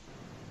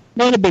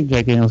a big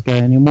Jack Daniels guy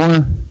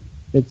anymore.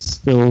 It's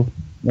still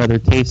rather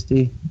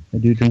tasty. I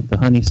do drink the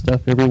honey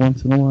stuff every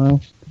once in a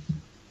while.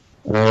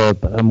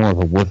 But I'm more of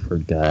a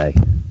Woodford guy.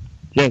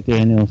 Jack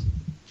Daniels,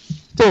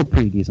 still a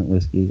pretty decent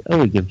whiskey. I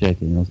would give Jack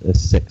Daniels a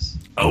 6.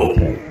 Oh!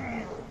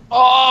 Okay.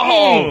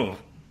 Oh!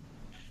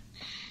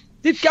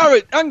 Did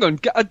Garrett, hang on,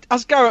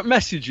 has Garrett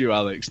messaged you,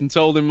 Alex, and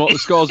told him what the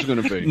scores are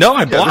going to be? No,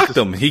 I blocked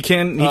him. He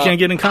can't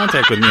get in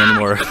contact with me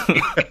anymore.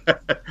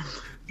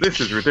 This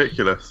is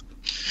ridiculous.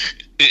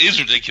 It is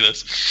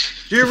ridiculous.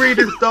 Do you read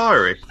his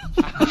diary?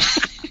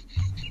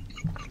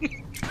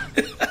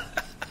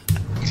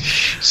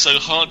 So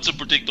hard to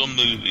predict on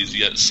movies,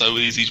 yet so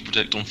easy to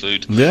predict on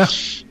food. Yeah.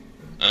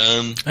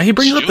 He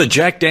brings up the Stuart?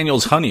 Jack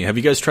Daniels honey. Have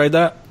you guys tried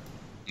that?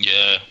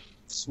 Yeah.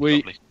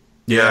 Sweet. Lovely.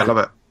 Yeah, I love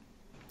it.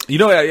 You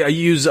know, I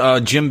use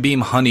Jim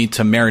Beam honey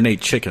to marinate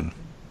chicken.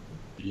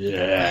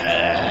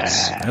 Yeah.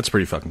 That's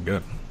pretty fucking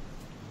good.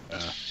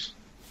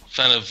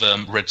 Fan of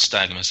Red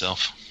Stag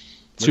myself.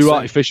 Too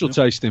artificial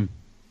tasting.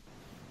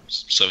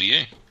 So are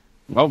you.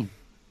 Oh,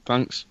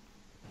 thanks.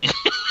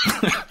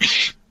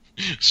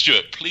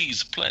 Stuart,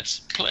 please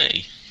press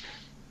play.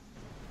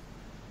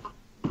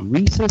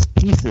 Reese's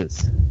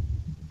Pieces.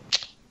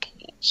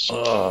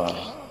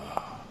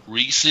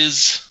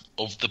 Reese's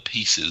of the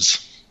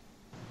Pieces.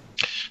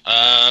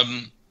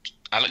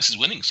 Alex is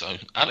winning, so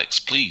Alex,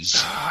 please.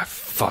 I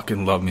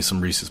fucking love me some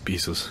Reese's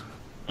Pieces.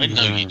 I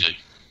know you do.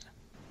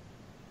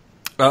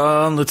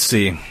 Let's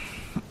see.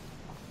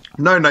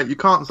 No, you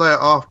can't say it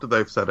after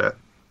they've said it.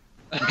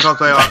 You can't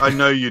say, I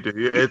know you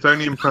do. It's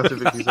only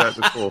impressive if you say it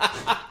before.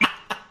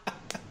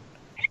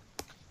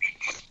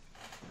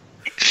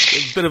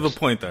 A bit of a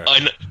point there.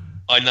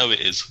 I know it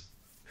is.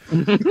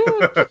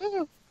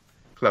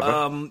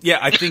 Clever. Yeah,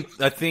 I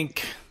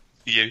think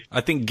You.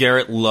 I think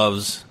Garrett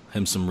loves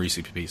him some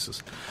Reese's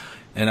Pieces,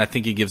 and I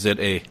think he gives it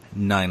a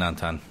 9 on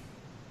 10.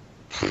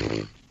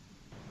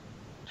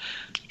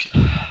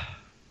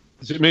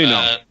 Is it me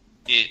now?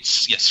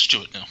 It's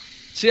Stuart now.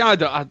 See, I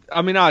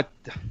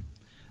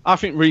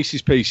think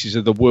Reese's Pieces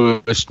are the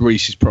worst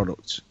Reese's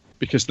products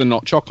because they're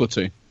not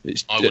chocolatey.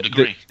 I would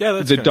agree.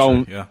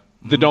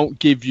 They don't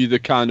give you the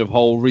kind of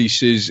whole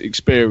Reese's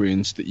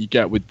experience that you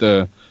get with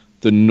the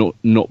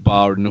nut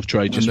bar and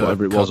Nutrageous,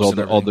 whatever it was, or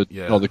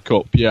the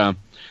cup. Yeah.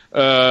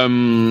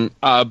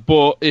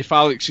 But if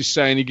Alex is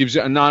saying he gives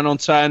it a 9 on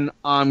 10,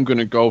 I'm going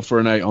to go for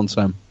an 8 on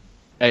 10.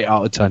 8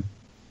 out of 10.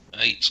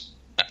 8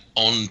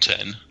 on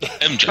 10.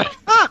 MJ.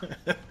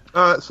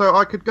 So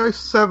I could go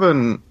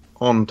 7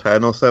 on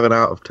 10 or 7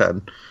 out of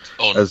 10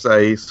 as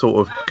a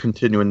sort of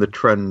continuing the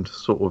trend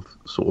sort of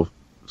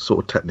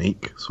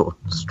technique, sort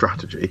of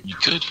strategy. You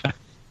could.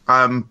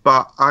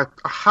 But I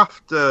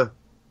have to.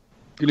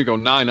 You're going to go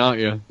 9, aren't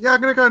you? Yeah,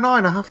 I'm going to go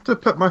 9. I have to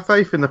put my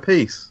faith in the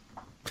piece.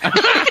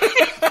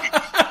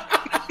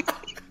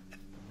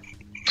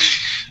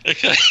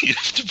 Okay, you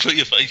have to put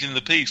your faith in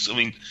the piece. I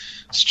mean,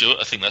 Stuart,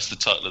 I think that's the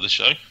title of the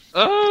show.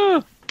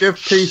 Give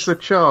peace a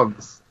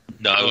chance.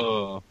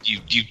 No,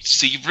 you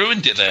see, you've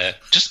ruined it there.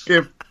 Just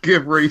give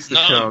Reese a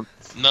chance.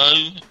 No,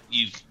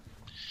 you've.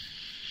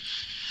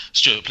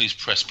 Stuart, please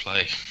press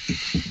play.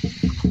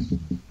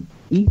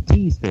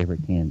 E.T.'s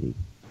favorite candy.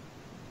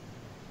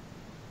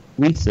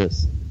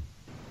 Reese's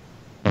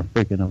are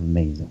freaking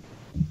amazing.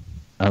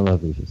 I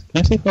love Reese's.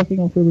 Can I say fucking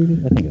on for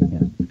Reese's? I think I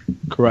can.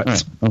 Correct. All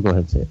right, I'll go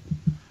ahead and say it.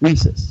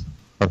 Reese's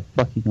are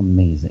fucking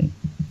amazing.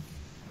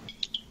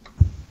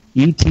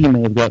 E.T.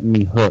 may have gotten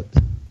me hooked,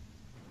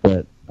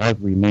 but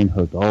I've remained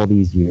hooked all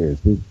these years.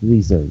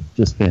 These are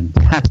just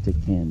fantastic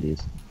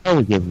candies. I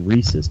would give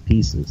Reese's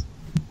Pieces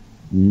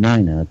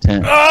 9 out of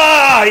 10.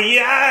 Ah,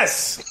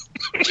 yes!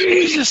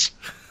 Jesus!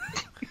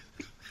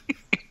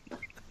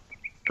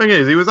 Thing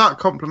is, he was that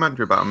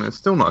complimentary about him, and it's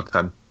still not a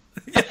 10.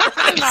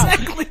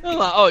 Exactly. I'm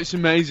like, oh, it's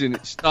amazing.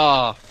 It's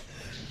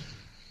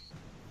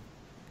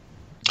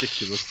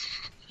ridiculous.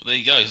 Well, there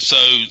you go. So,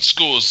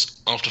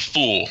 scores after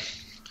 4.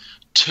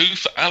 2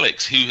 for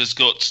Alex, who has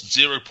got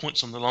 0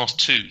 points on the last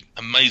 2.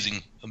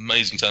 Amazing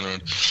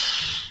turnaround.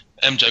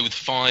 MJ with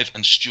 5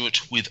 and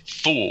Stuart with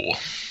 4.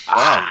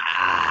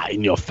 Wow.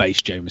 In your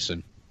face,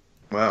 Jameson.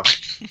 Wow.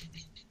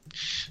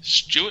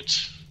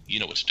 Stuart, you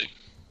know what to do.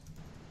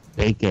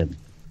 Bacon.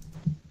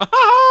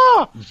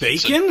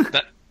 Bacon? So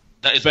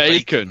that is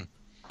bacon.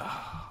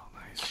 Oh,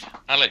 nice.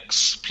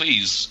 Alex,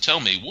 please tell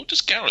me, what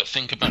does Garrett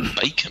think about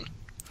bacon?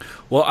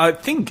 Well, I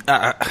think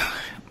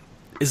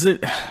is there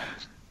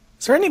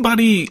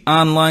anybody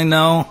online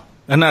now,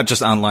 and not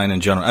just online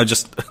in general,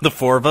 just the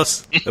 4 of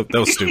us, that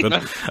was stupid,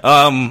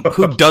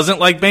 who doesn't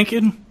like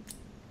bacon?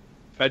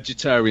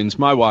 Vegetarians.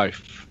 My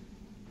wife.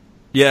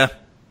 Yeah.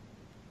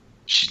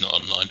 She's not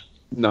online.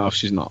 No,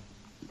 she's not.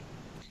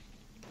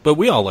 But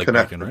we all like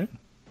bacon, right?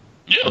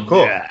 Yeah. Of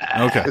course.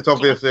 Yeah. Okay. It's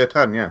obviously a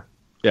 10, yeah.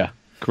 Yeah,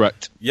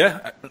 correct.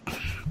 Yeah,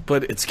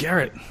 but it's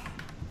Garrett.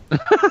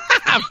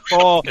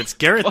 Oh, It's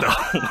Garrett,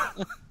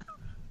 though.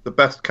 The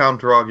best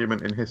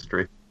counter-argument in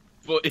history.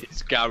 but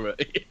it's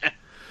Garrett. Yeah.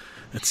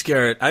 It's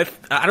Garrett. I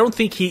don't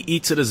think he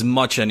eats it as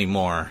much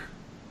anymore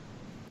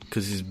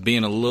because he's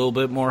being a little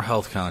bit more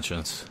health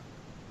conscious.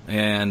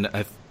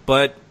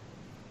 But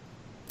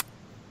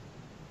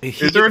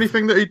Is there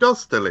anything that he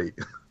does still eat?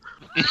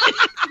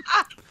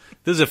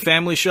 This is a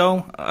family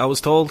show, I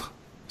was told,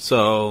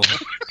 so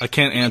I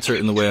can't answer it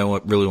in the way I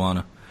really want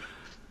to.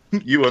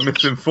 You are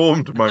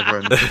misinformed, my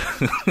friend.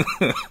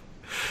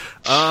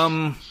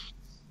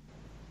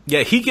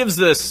 Yeah, he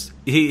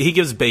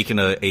gives bacon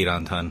a 8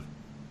 on 10.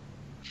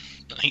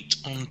 8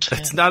 on 10.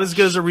 It's not as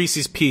good as a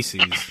Reese's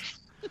Pieces,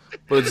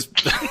 but it's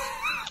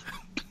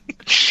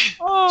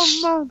Oh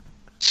man,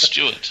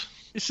 Stuart,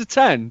 it's a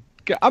 10.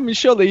 I mean,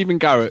 surely even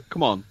Garrett.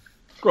 Come on,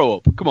 grow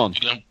up. Come on.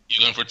 you're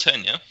going for a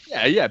 10, yeah?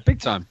 Yeah, big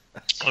time.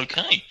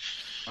 Okay.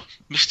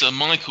 Mr.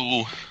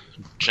 Michael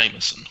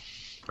Jameson.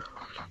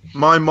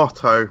 My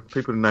motto,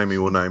 people who know me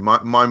will know,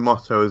 my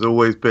motto has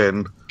always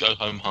been... Go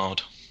home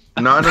hard.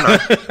 No.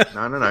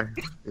 No.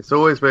 It's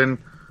always been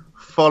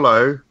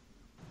follow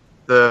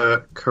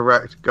the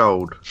correct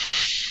gold.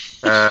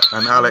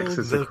 And Alex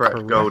is the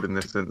correct gold in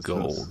this instance.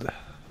 gold.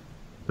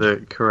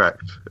 The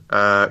correct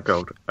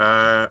gold.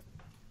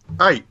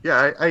 8.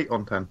 Yeah, 8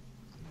 on 10.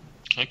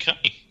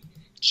 Okay.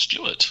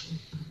 Stuart.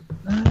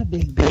 Not a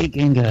big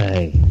bacon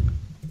guy.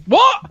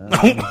 What?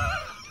 Hit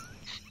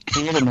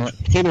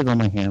it on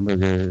my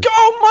hamburger. Go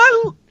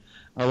on,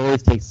 I'll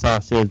always take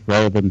sausage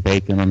rather than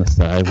bacon on the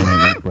side when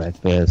I eat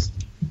breakfast.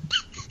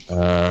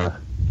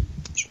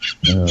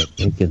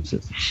 Bacon's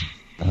just...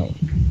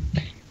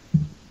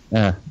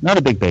 not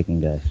a big bacon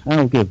guy. I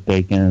don't give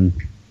bacon...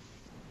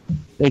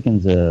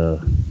 Bacon's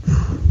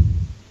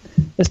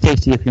it's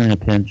tasty if you're in a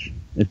pinch.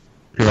 If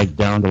you're like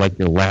down to like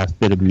your last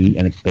bit of meat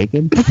and it's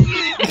bacon.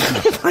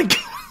 Oh my God.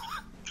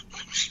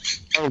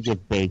 I would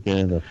give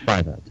bacon a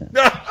 5 out of 10.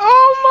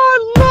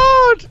 Oh my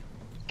lord!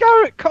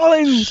 Garrett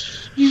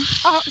Collins, you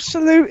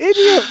absolute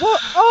idiot! What?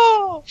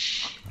 Oh!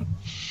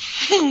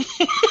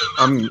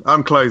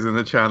 I'm closing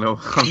the channel.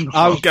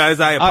 Guys,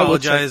 I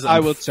apologize.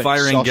 I will take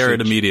firing sausage.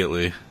 Garrett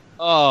immediately.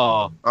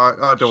 Oh!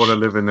 I don't want to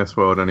live in this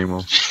world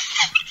anymore.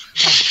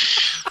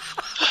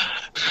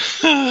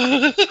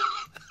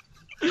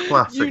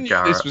 Classic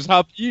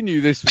Garrett. You knew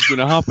this was going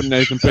to happen,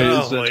 Nathan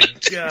Peterson. Oh my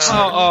God!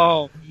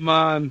 Oh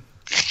man!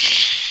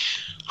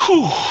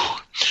 Whew.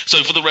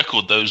 So, for the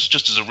record,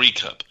 just as a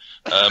recap,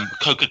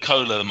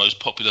 Coca-Cola, the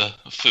most popular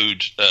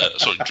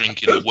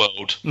drink in the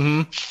world,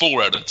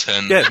 4 out of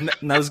 10. Yeah,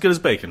 not as good as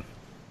bacon.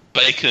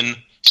 Bacon,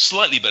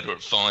 slightly better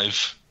at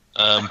 5.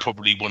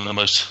 Probably one of the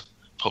most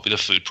popular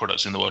food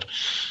products in the world.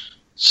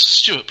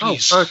 Stuart,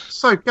 please.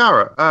 So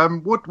Garrett,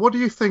 what do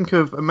you think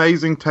of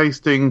amazing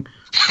tasting,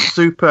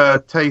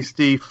 super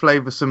tasty,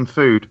 flavoursome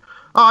food?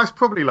 Oh, it's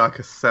probably like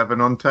a 7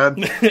 on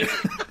 10.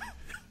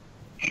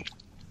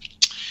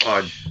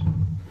 Fine.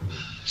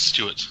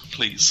 Stuart,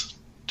 please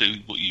do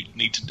what you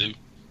need to do.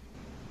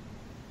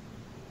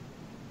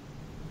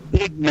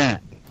 Big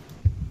Mac.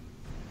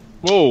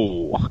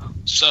 Whoa!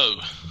 So,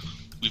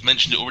 we've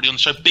mentioned it already on the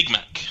show. Big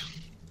Mac.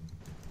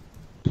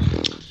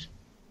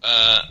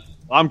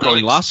 I'm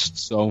going Alex. last,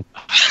 so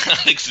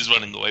Alex is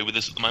running away with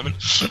this at the moment.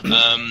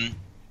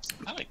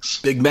 Alex.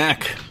 Big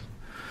Mac.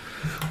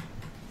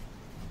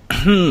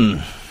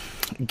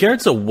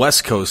 Garrett's a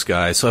West Coast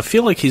guy, so I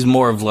feel like he's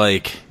more of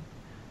like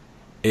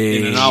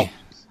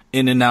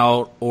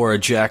In-N-Out or a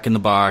Jack in the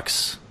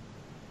Box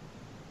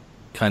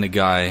kind of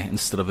guy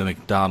instead of a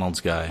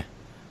McDonald's guy.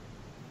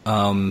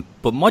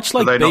 But much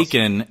like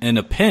bacon in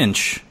a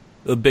pinch,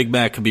 a Big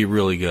Mac could be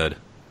really good.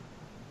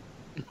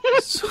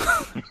 So,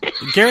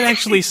 Garrett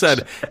actually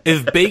said,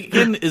 if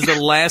bacon is the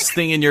last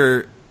thing in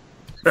your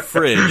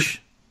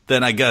fridge,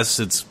 then I guess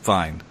it's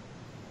fine.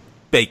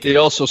 Bacon. He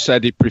also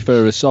said he'd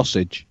prefer a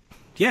sausage.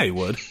 Yeah, he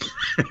would.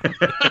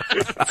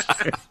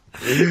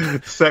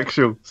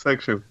 Sexual.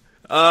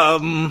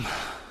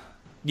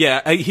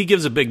 Yeah, he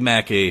gives a Big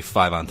Mac a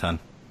 5 on 10.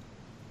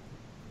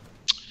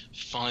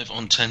 5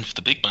 on 10 for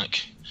the Big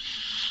Mac.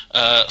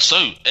 So,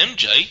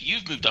 MJ,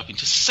 you've moved up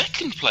into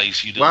second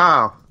place. You did.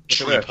 Wow.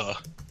 Trooper.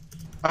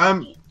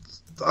 I'm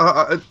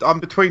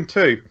between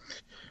two.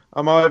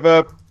 I'm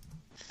either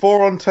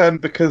 4 on 10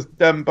 because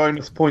them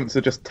bonus points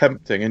are just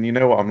tempting, and you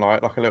know what I'm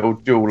like a little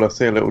jewel. I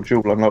see a little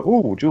jewel, I'm like,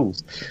 ooh,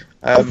 jewels.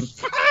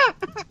 Is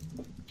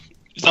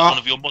that one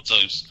of your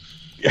mottos?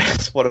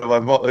 Yes, one of my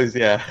mottos,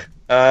 yeah.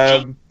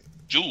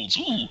 Jewels,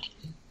 ooh.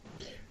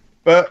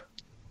 But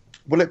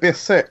will it be a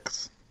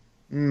 6?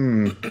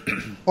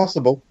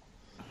 Possible.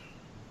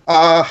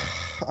 I'm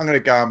going to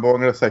gamble.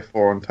 I'm going to say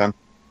 4 on 10.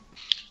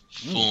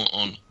 4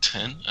 on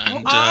 10.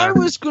 And I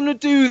was going to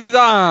do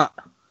that.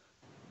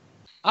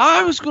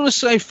 I was going to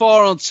say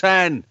 4 on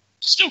 10.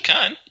 Still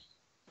can.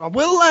 I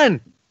will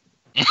then.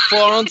 4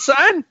 on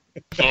 10.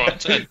 4 on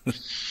 10.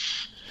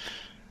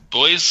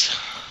 Boys,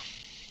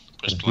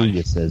 press play.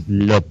 Julia says,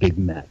 "Love Big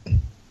Mac."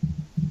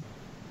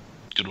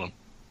 Good one.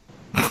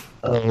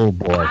 Oh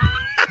boy,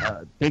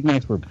 Big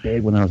Macs were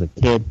big when I was a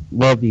kid.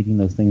 Loved eating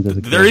those things as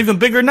a kid. They're even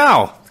bigger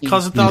now.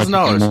 Cost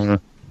 $1,000.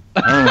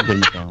 I don't think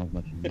McDonald's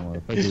much anymore.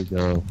 If I do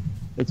go,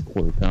 it's a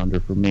quarter pounder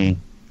for me,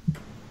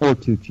 or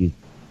 2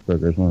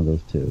 cheeseburgers, one of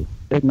those two.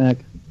 Big Mac,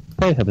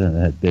 probably haven't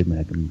had Big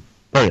Mac in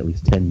probably at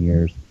least 10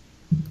 years.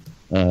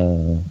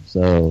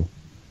 So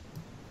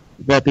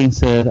that being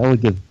said, I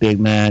would give Big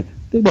Macs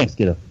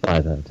get a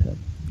 5 out of 10.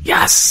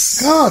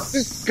 Yes. God,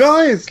 this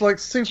guy is like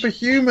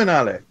superhuman,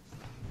 Alex.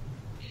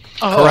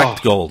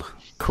 Correct gold.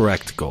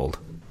 Correct gold.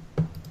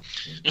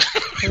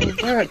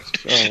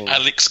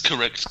 Alyx,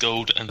 correct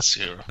gold, and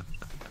Ancira.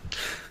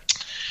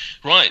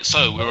 Right,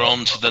 so we're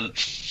on to the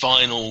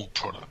final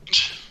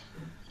product.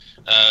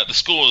 The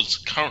scores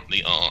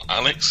currently are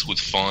Alyx with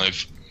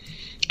 5,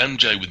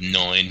 MJ with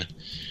 9,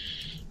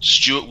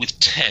 Stuart with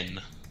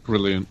 10.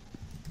 Brilliant.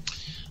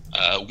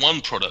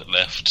 1 product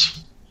left.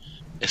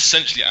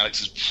 Essentially, Alyx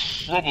has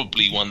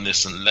probably won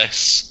this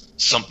unless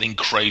something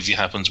crazy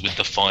happens with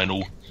the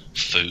final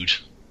food.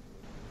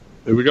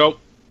 Here we go.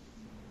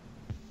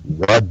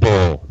 Red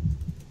Bull.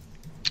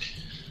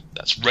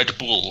 That's Red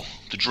Bull,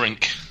 the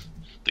drink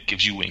that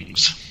gives you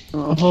wings.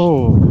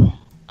 Oh.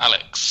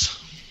 Alyx.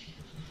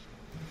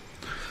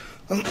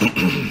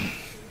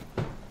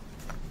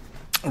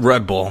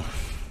 Red Bull.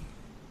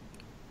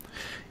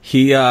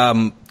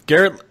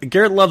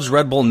 Garrett loves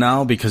Red Bull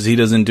now because he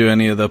doesn't do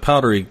any of the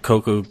powdery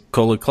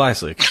Coca-Cola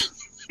classics.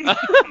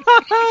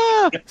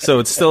 So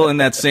it's still in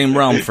that same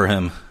realm for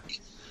him.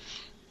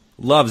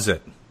 Loves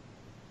it.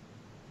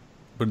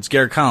 But it's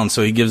Garrett Collins,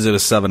 so he gives it a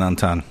 7 on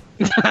 10.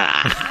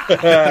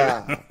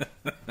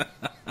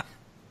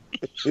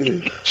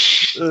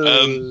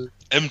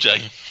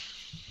 MJ.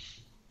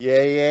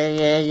 Yeah.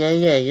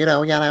 You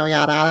know, 8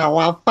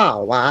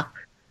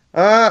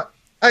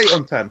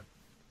 on 10.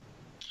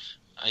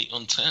 8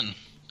 on 10.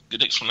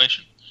 Good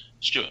explanation.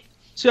 Stuart.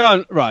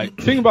 So, right,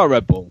 thing about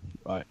Red Bull,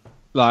 right?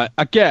 Like,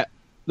 I get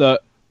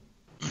that.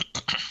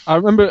 I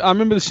remember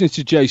listening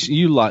to Jason.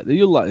 You like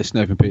this,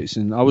 Nathan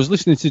Peterson. I was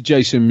listening to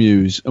Jason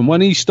Mewes, and when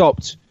he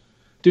stopped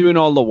doing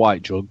all the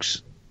white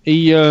drugs,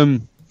 he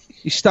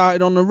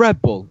started on the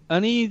Red Bull,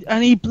 and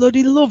he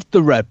bloody loved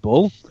the Red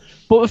Bull.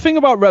 But the thing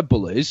about Red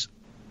Bull is,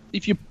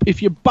 if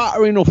you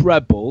batter enough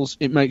Red Bulls,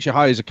 it makes you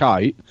high as a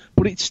kite,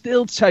 but it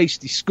still tastes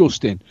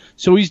disgusting.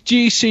 So is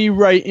GC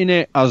rating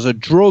it as a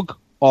drug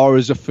or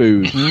as a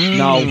food?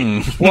 Now,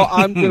 what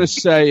I'm going to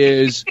say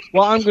is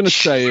that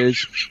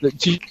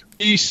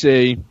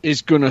GC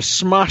is going to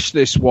smash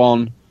this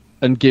one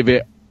and give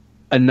it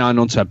a 9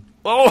 on 10.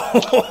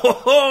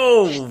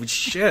 Oh,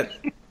 shit.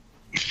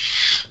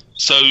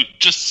 So,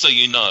 just so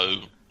you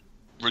know,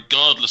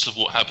 regardless of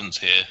what happens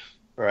here,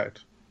 Correct.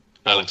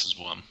 Alyx has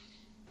won.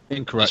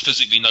 Incorrect. There's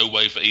physically no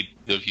way for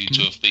either of you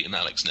to have beaten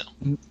Alyx now.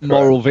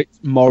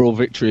 Moral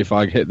victory if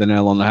I hit the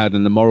nail on the head,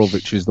 and the moral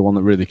victory is the one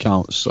that really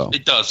counts. So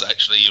It does,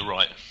 actually, you're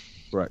right.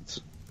 right.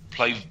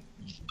 Play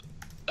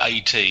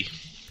AT.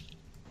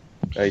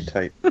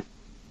 A-tape.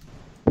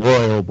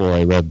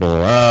 Boy, Red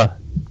Bull.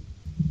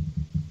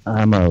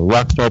 I'm a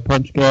Rockstar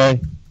Punch guy.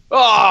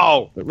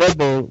 Oh, But Red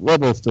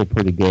Bull's still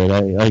pretty good.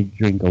 I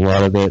drink a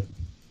lot of it,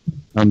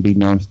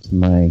 unbeknownst to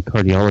my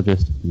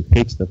cardiologist, who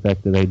hates the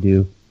fact that I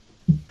do.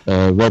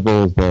 Red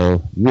Bull,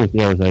 though, you work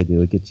the hours I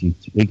do, it gets you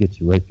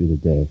right through the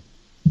day.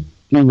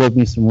 Do love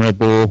me some Red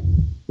Bull.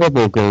 Red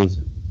Bull goes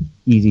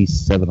easy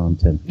 7 on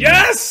 10.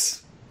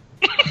 Yes!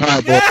 All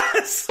right,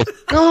 Yes!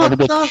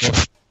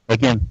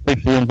 Again,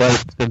 thanks for the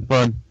invite. It's been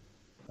fun.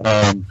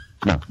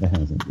 No, it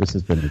hasn't. This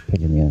has been a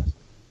pig in the ass.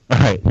 All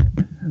right.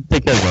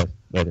 Take care, guys.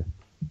 Later.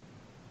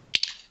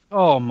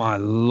 Oh, my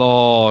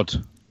Lord.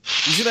 You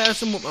should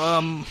ask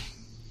him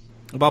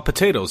about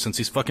potatoes since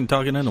he's fucking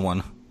talking into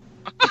one.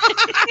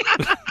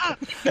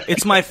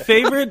 It's my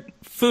favorite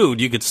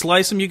food. You could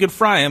slice them, you could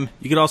fry them,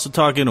 you could also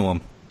talk into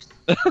them.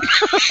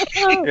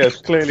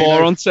 Yes, clearly.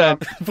 4 on 10.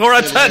 4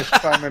 on 10.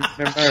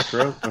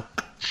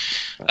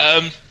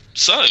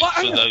 So, Well,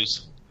 for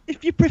those...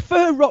 If you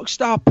prefer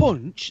Rockstar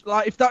Punch,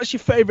 like if that's your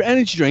favourite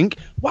energy drink,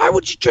 why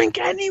would you drink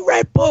any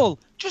Red Bull?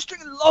 Just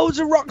drink loads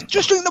of Rock.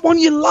 Just drink the one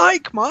you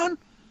like, man.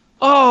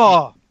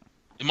 Oh.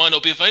 It might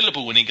not be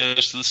available when he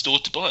goes to the store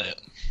to buy it.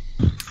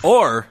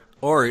 Or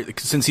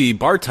since he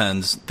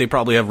bartends, they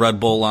probably have Red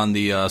Bull on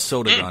the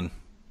soda gun.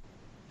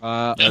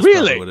 That's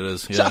really? what it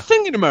is. Yeah. Is that a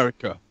thing in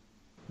America?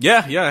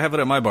 Yeah, I have it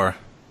at my bar.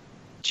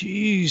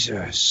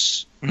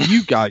 Jesus.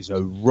 You guys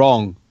are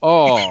wrong.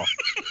 Oh.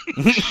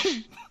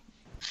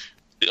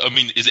 I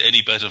mean, is it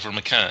any better from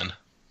a can?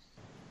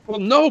 Well,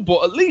 no,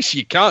 but at least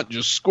you can't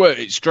just squirt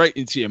it straight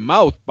into your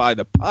mouth by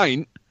the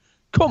pint.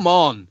 Come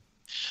on.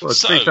 Well,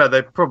 to be fair,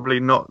 they probably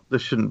not. They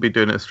shouldn't be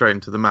doing it straight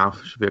into the mouth.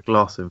 There should be a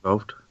glass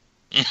involved.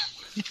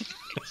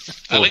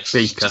 Alex,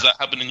 does that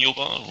happen in your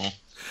bar? Or?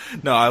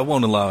 No, I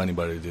won't allow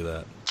anybody to do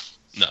that.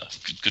 No,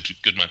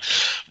 good man.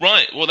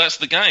 Right, well, that's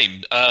the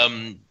game.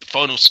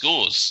 Final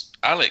scores.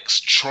 Alex,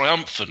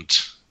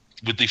 triumphant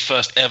with the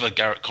first ever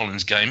Garrett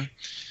Collins game.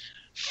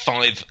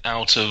 5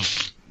 out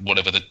of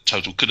whatever the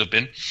total could have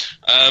been.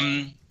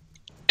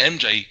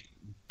 MJ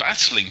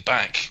battling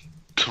back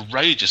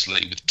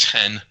courageously with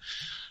 10.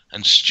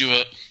 And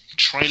Stuart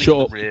trailing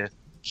the rear.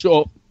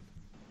 Shut up.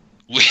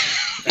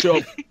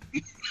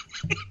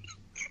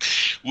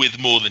 With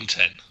more than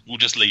 10. We'll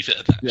just leave it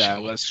at that. Yeah,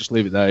 let's just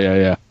leave it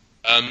there. Yeah.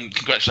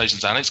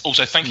 Congratulations, Alex.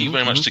 Also, thank you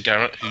very much to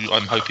Garrett, who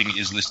I'm hoping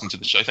is listening to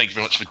the show. Thank you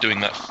very much for doing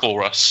that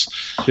for us.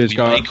 Cheers,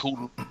 Garrett. We may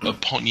call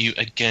upon you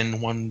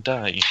again one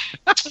day.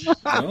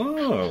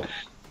 Oh,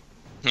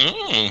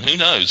 who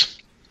knows?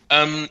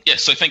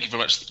 So thank you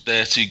very much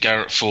there to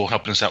Garrett for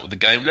helping us out with the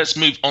game. Let's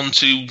move on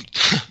to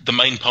the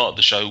main part of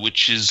the show,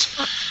 which is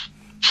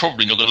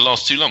probably not going to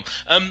last too long.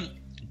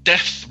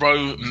 Death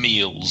row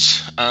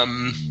meals.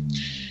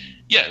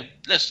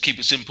 Let's keep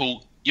it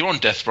simple. You're on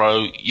death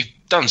row. You've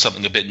done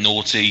something a bit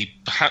naughty.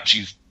 Perhaps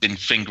you've been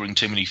fingering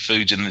too many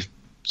foods in the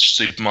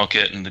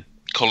supermarket and the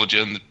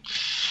collagen,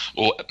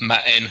 or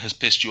Matt N has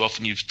pissed you off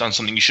and you've done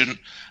something you shouldn't.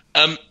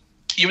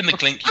 You're in the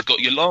clink. You've got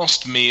your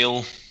last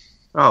meal.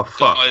 Oh,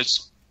 fuck.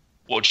 Guys,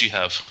 what do you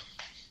have?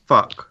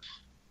 Fuck.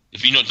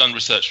 Have you not done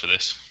research for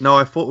this? No,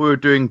 I thought we were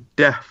doing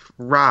death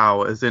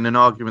row, as in an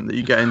argument that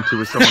you get into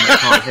with someone that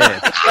can't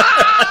hear.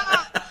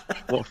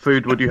 What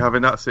food would you have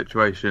in that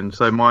situation?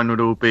 So mine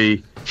would all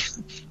be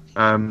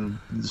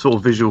sort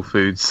of visual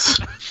foods.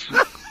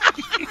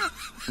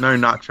 No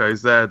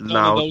nachos, they're None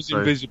loud. of those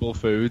invisible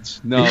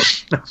foods. No.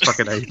 That's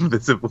fucking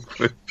invisible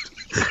food.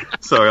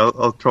 Sorry,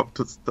 I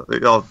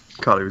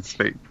can't even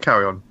speak.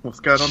 Carry on. What's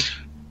going on?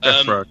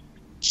 Death row.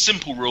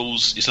 Simple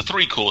rules. It's a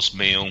 3-course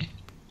meal.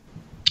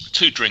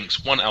 2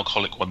 drinks, 1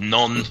 alcoholic, 1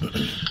 non.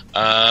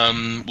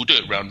 We'll do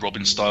it round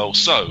robin style.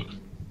 So,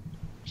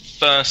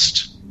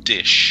 first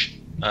dish.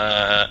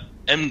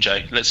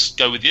 MJ, let's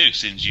go with you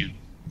since you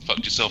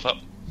fucked yourself up.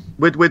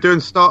 We're doing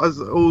starters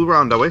all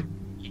around, are we?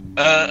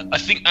 I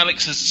think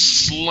Alex has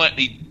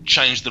slightly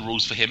changed the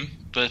rules for him,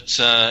 but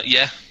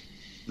yeah.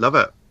 Love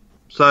it.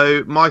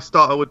 So my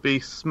starter would be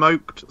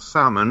smoked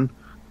salmon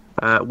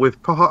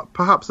with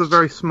perhaps a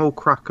very small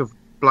crack of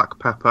black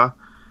pepper.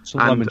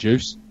 Some lemon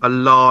juice. A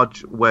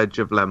large wedge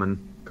of lemon.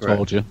 Correct.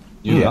 Told you.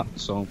 Knew that,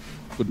 so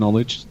good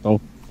knowledge. So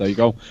there you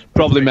go.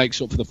 Probably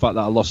makes up for the fact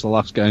that I lost the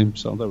last game,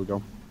 so there we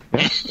go.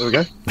 Yeah, there we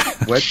go.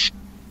 Wedge.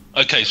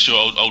 Okay,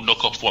 sure, I'll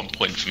knock off 1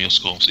 point from your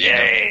score. So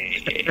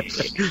yay!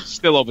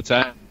 Still over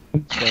 10.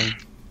 So.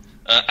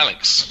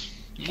 Alex,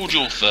 what would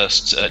your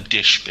first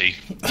dish be?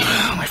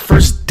 My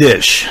first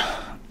dish.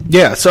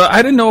 Yeah, so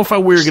I didn't know if we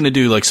were going to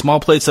do like small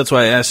plates. That's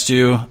why I asked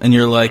you, and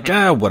you're like,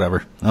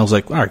 whatever. I was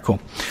like, all right, cool.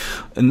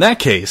 In that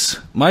case,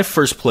 my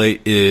first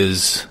plate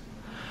is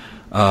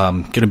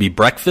going to be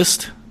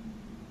breakfast.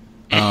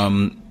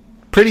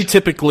 Pretty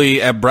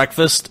typically at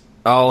breakfast,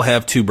 I'll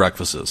have 2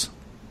 breakfasts.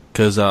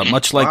 Because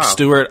much like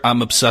Stuart,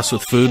 I'm obsessed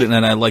with food, and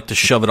then I like to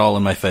shove it all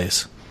in my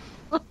face.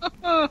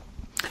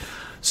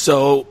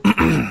 So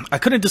I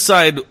couldn't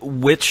decide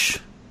which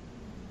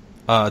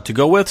to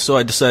go with, so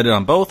I decided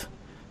on both.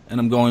 And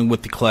I'm going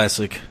with the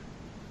classic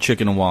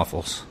chicken and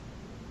waffles.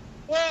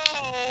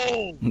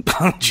 Whoa!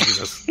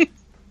 Jesus.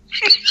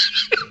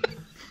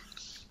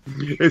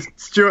 Is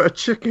Stuart a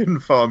chicken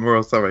farmer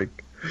or something?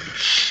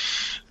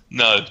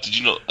 No, did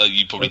you not?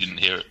 You probably didn't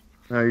hear it.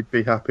 No, you'd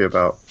be happy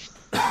about.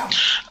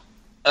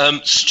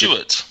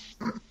 Stuart.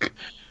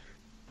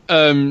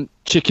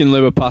 Chicken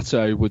liver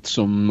pate with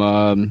some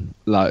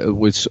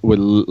with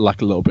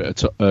like a little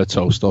bit of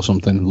toast or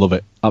something. Love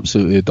it.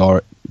 Absolutely adore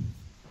it.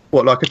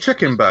 What, like a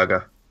chicken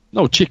burger?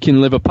 No,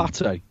 chicken liver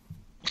pate.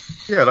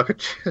 Yeah, like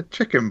a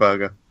chicken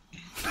burger.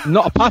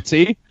 Not a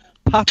patty.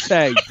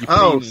 Pate.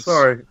 Oh,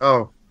 sorry.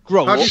 Oh,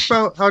 Grow How up. do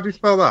you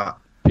spell that?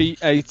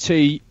 Pate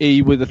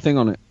with a thing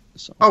on it.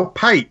 So. Oh,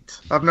 pate.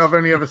 I've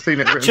only ever seen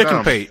it written Chicken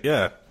down. pate,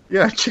 yeah.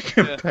 Yeah,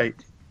 chicken pate.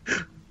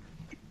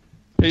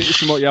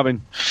 Peterson, what you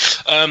having?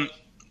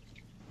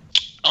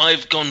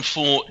 I've gone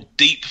for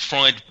deep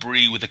fried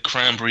brie with a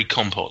cranberry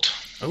compote.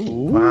 Oh,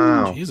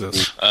 wow.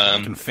 Jesus.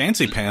 Fucking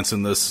fancy pants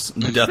in this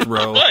death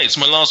row. Hey, it's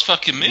my last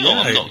fucking meal.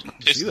 Yeah, I'm not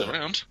I see pissing that.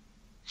 around.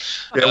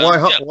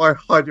 Yeah, why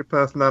hide your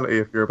personality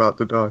if you're about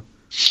to die?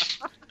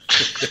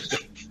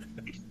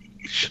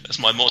 That's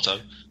my motto.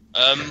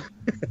 Yeah,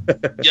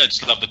 I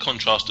just love the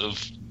contrast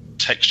of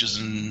textures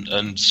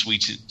and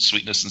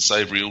sweetness and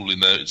savoury all in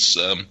there. It's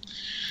I'm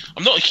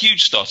not a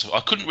huge starter. I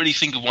couldn't really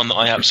think of one that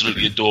I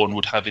absolutely adore and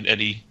would have in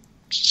any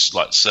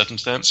slight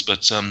circumstance,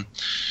 but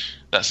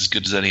that's as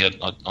good as any.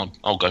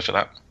 I'll go for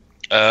that.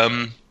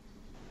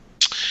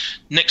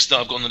 Next that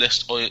I've got on the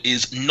list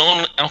is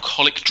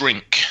non-alcoholic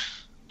drink.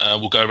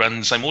 We'll go around in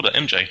the same order.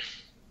 MJ.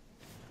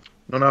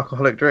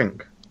 Non-alcoholic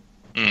drink?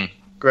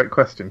 Great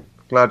question.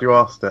 Glad you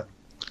asked it.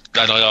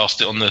 Glad I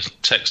asked it on the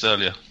text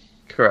earlier.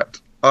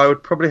 Correct. I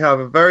would probably have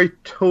a very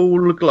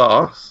tall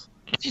glass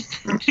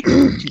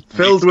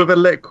filled with a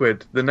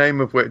liquid, the name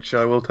of which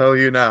I will tell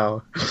you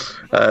now.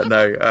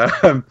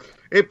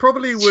 It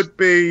probably would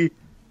be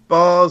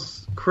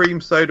Bar's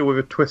cream soda with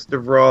a twist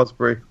of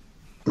raspberry.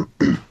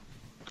 Cool.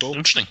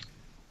 Interesting.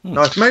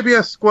 Nice. Maybe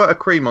a squirt of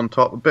cream on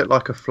top, a bit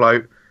like a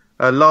float,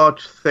 a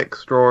large, thick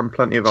straw and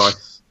plenty of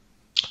ice.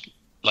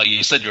 Like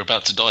you said, you're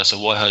about to die, so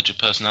why hurt your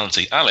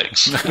personality?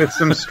 Alex?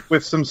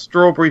 with some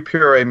strawberry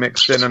puree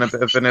mixed in and a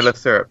bit of vanilla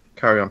syrup.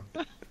 Carry on.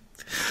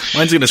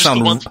 Mine's gonna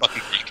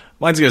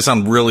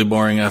sound really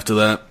boring after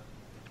that.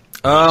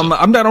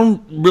 I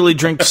don't really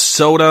drink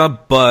soda,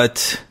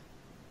 but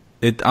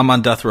I'm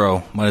on death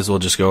row. Might as well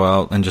just go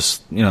out and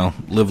just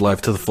live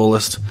life to the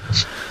fullest.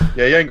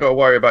 Yeah, you ain't got to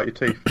worry about your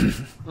teeth.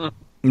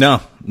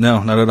 No,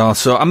 not at all.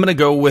 So I'm gonna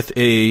go with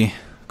a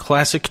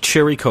classic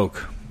cherry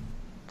Coke.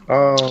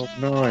 Oh,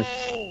 nice.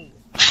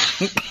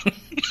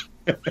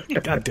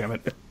 God damn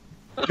it.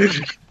 You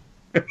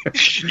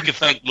can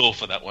thank Law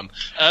for that one.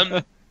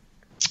 I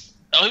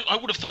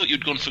would have thought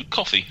you'd gone for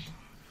coffee.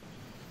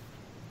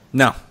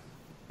 No.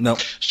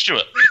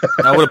 Stuart.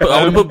 I would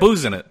have put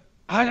booze in it.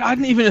 I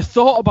hadn't even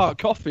thought about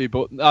coffee,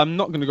 but I'm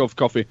not going to go for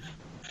coffee.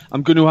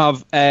 I'm going to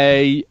have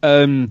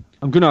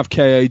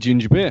KA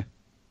ginger beer.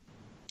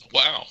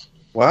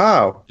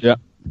 Wow. Yeah.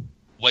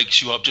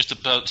 Wakes you up just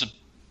about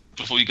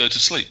before you go to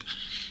sleep.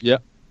 Yeah.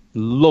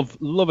 Love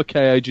a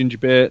KA ginger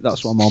beer.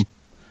 That's what I'm on.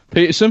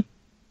 Peterson?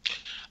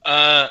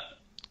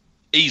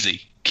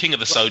 Easy. King of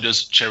the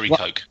sodas, cherry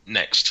Coke.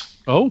 Next.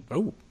 Oh.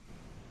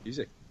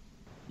 Easy.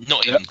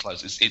 Not even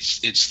close. It's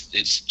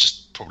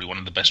just probably one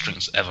of the best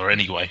drinks ever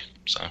anyway.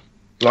 So.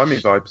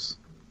 Blimey vibes.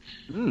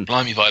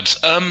 Blimey vibes.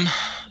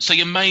 So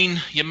your main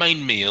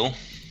meal,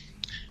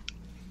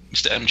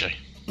 Mr. MJ.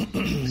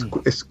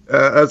 It's,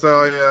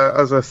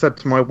 as I said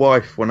to my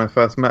wife when I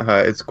first met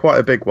her, it's quite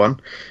a big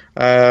one.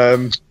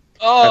 And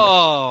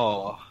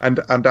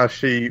as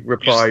she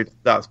replied,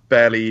 that's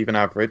barely even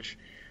average.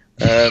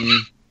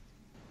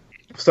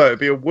 So it'd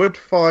be a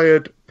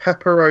wood-fired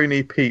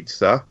pepperoni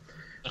pizza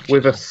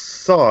with a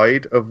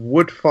side of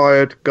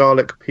wood-fired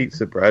garlic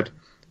pizza bread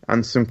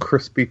and some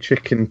crispy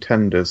chicken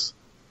tenders.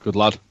 Good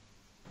lad.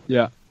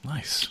 Yeah.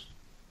 Nice.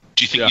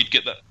 Do you think you'd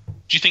get that? Do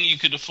you think you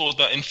could afford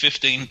that in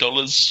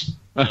 $15?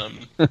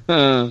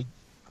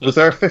 Was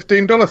there a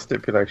 $15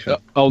 stipulation?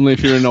 Only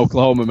if you're in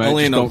Oklahoma, mate.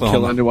 Only in Don't Oklahoma.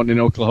 kill anyone in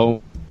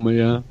Oklahoma,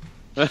 yeah.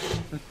 They're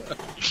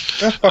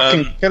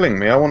fucking killing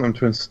me. I want them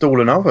to install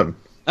an oven.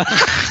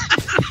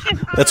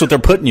 That's what they're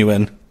putting you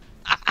in.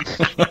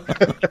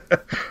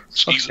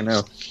 Fucking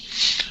hell.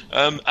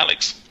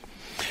 Alex.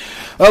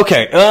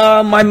 Okay,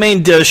 my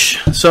main dish.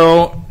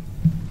 So,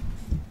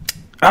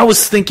 I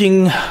was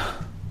thinking,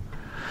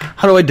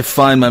 how do I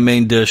define my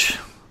main dish?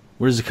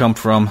 Where does it come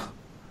from?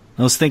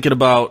 I was thinking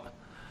about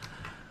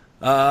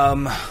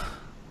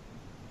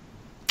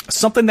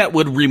something that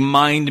would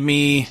remind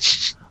me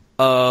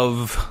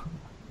of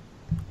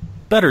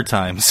better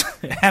times,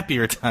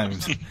 happier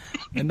times,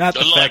 and not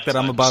the fact that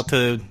I'm about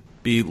to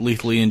be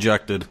lethally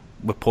injected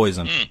with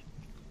poison.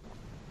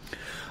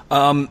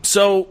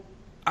 So,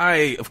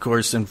 I, of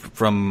course, am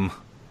from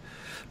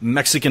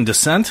Mexican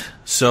descent,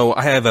 so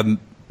I have a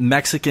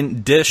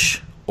Mexican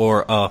dish,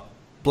 or a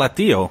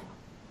platillo,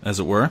 as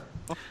it were,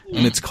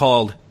 and it's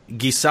called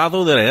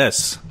guisado de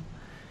res.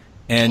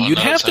 And you'd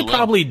have to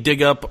probably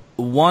dig up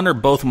one or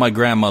both of my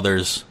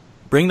grandmothers,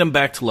 bring them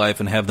back to life,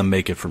 and have them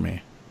make it for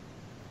me.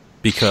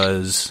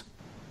 Because,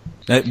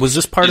 was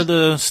this part of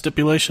the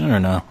stipulation, or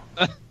no?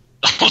 I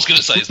was going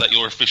to say, is that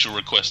your official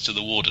request to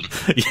the warden?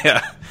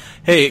 Yeah.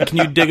 Hey, can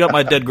you dig up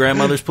my dead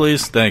grandmothers,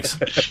 please? Thanks.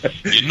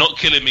 You're not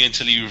killing me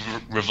until you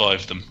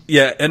revive them.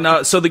 Yeah,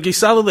 and so the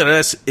guisado de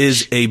res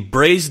is a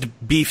braised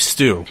beef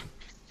stew.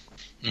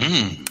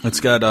 It's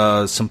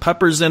got some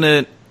peppers in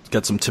it. It's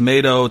got some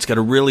tomato. It's got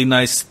a really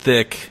nice,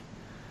 thick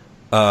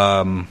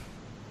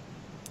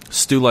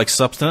stew-like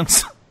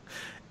substance.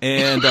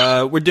 And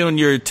we're doing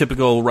your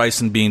typical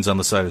rice and beans on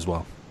the side as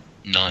well.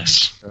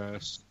 Nice.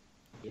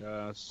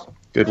 Yes.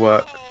 Good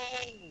work.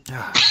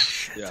 Yeah,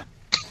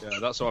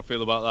 that's how I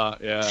feel about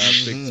that. Yeah,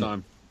 big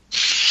time.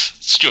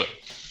 Stuart.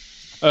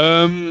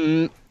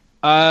 In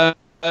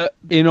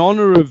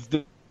honour of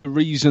the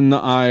reason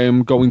that I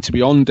am going to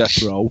be on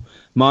death row,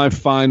 my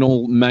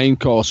final main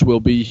course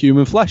will be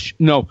human flesh.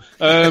 No,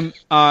 I'm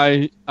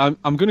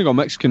going to go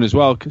Mexican as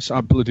well because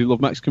I bloody love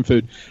Mexican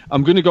food.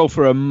 I'm going to go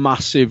for a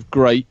massive,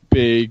 great,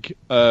 big,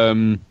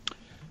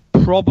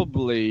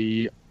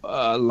 probably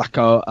like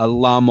a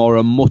lamb or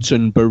a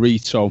mutton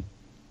burrito.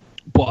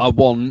 But I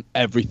want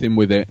everything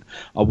with it.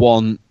 I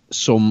want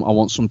some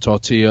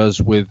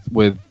tortillas with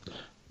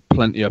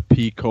plenty of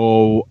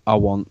pico. I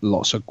want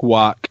lots of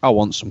guac. I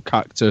want some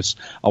cactus.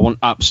 I want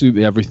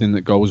absolutely everything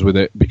that goes with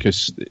it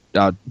because,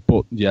 that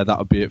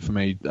would be it for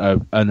me.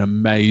 An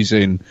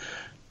amazing,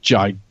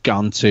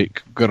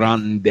 gigantic,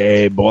 grande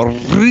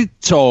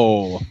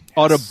burrito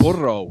or a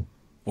burro.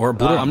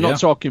 I'm not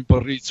talking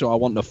burrito. I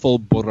want the full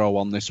burro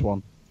on this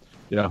one.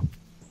 Yeah.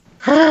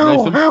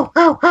 How?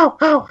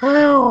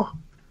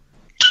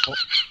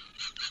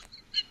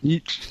 You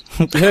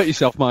hurt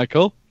yourself,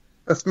 Michael.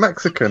 That's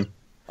Mexican.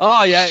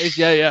 Oh, yeah, it is.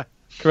 Yeah.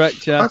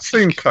 Correct, yeah. I've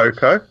seen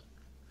Coco.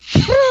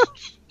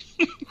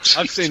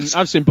 I've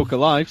seen Book of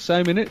Life,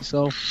 same in it,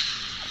 so...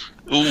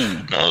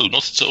 Ooh, no,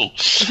 not at all.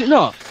 Is it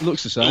not? It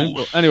looks the same.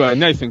 But anyway,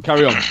 Nathan,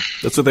 carry on.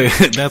 That's what they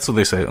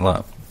say a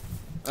lot.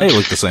 They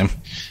look the same.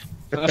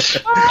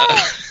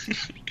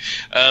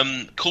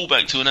 Call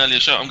back to an earlier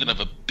show. I'm going to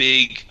have a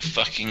big,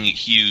 fucking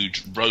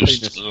huge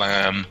roast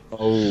lamb.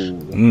 Oh.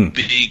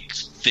 Big,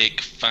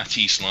 thick,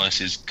 fatty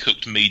slices,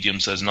 cooked medium,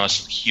 so there's a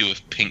nice hue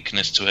of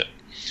pinkness to it.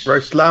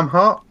 Roast lamb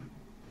heart?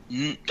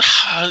 I'm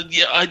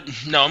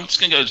just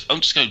going to go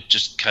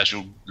just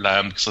casual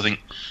lamb because I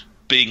think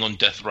being on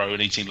death row and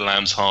eating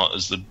lamb's heart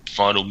as the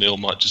final meal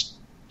might just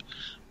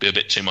be a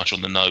bit too much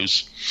on the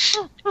nose.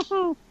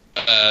 All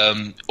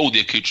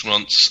the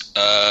accoutrements,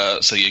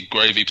 so your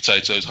gravy,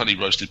 potatoes, honey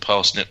roasted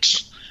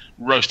parsnips,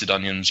 roasted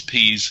onions,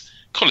 peas,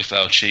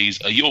 cauliflower cheese,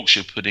 a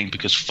Yorkshire pudding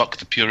because fuck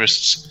the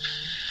purists,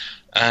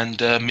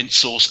 and mint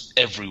sauce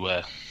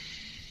everywhere.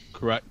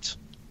 Correct.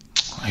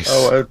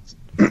 Nice.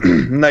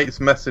 Nate's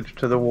message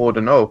to the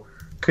warden. Oh,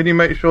 can you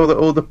make sure that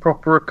all the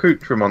proper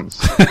accoutrements?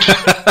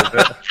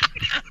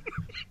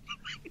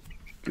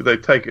 They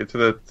take it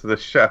to the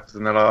chefs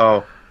and they're like,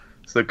 oh,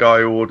 it's the guy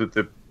who ordered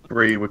the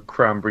brie with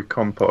cranberry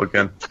compote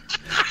again.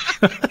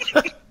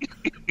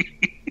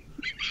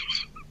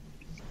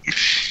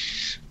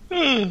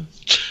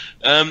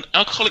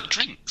 Alcoholic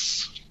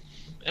drinks,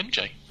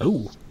 MJ.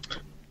 Oh,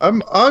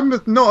 I'm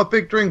not a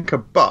big drinker,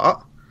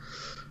 but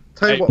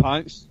tell you 8 what,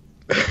 pints.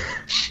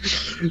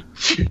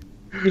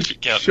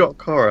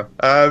 shock horror.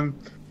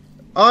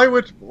 I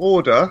would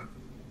order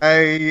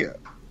a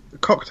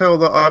cocktail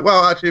that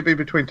actually it'd be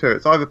between two.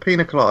 It's either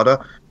pina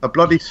colada, a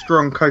bloody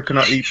strong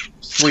coconutty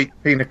sweet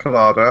pina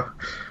colada,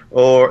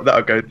 or that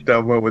would go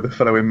down well with the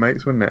fellow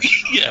inmates, wouldn't it?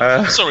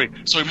 Yeah. Sorry,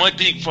 my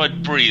deep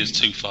fried brie is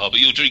too far, but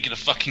you're drinking a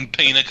fucking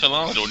pina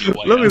colada on your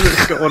way. As long as out.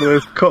 it's got one of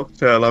those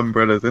cocktail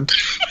umbrellas in.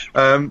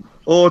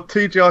 Or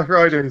TGI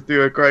Fridays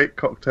do a great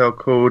cocktail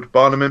called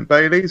Barnum and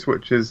Bailey's,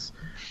 which is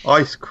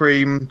ice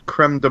cream,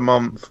 creme de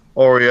menthe,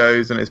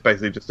 Oreos, and it's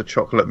basically just a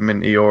chocolate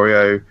minty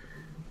Oreo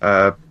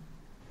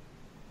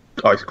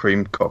ice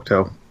cream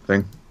cocktail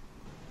thing.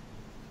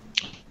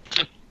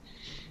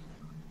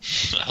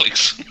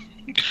 Alex,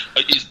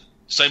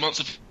 same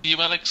answer for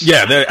you, Alex?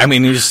 yeah.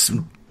 You just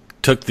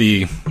took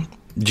the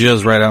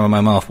jizz right out of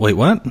my mouth. Wait,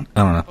 what?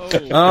 I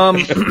don't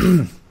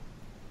know.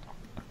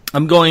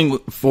 I'm going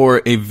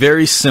for a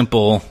very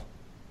simple,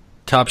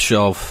 top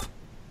shelf,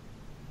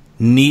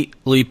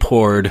 neatly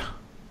poured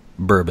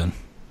bourbon.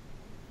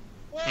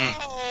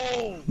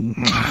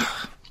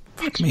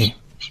 Fuck me.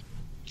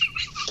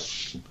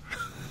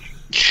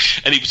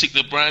 Any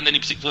particular brand? Any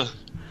particular?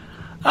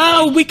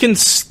 We can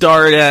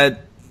start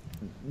at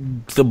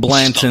the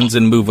Blantons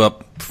and move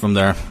up from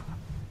there.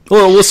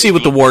 Well, we'll see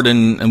what the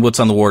warden and what's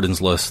on the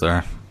warden's list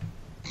there.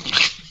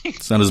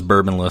 It's on his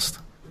bourbon list.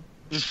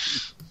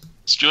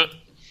 Stuart?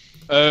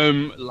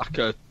 Like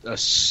a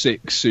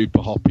 6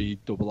 super hoppy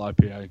double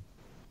IPA.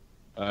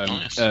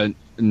 Nice.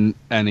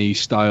 Any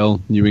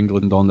style, New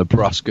England or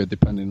Nebraska,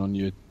 depending on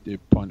your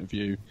point of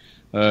view.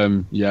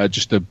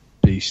 Just a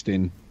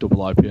beasting double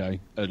IPA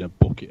and a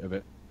bucket of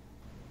it.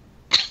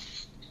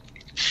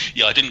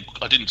 Yeah, I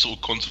didn't sort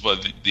of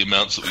quantify the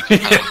amounts that we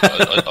could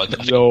have. I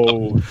think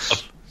No.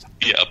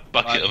 a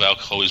bucket of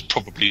alcohol is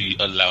probably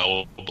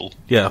allowable.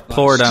 Yeah,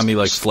 pour it on me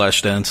like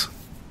flash dance.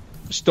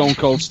 Stone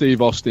Cold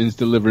Steve Austin's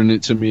delivering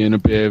it to me in a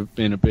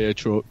beer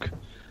truck,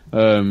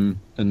 and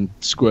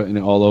squirting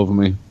it all over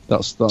me.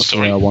 That's the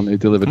way I want it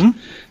delivered.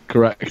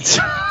 Correct.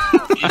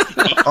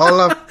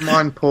 I'll have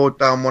mine poured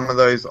down one of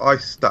those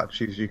ice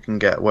statues you can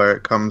get where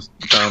it comes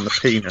down the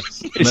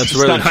penis. It's That's a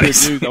really statue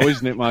nice. of you, though,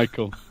 isn't it,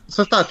 Michael? It's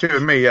a statue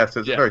of me, yes.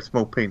 It's Yeah. a very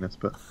small penis,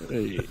 but...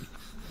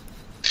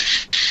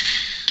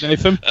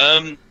 Nathan?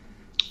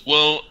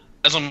 Well,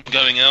 as I'm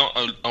going out,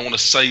 I want to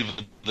save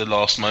the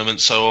last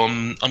moment, so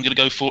I'm going to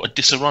go for a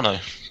Disaronno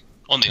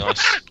on the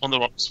ice, on the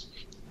rocks.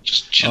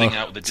 Just chilling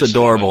out with the It's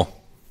adorable.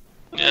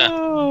 Yeah.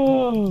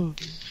 Oh.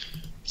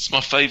 It's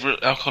my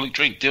favourite alcoholic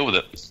drink. Deal with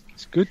it.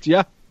 It's good,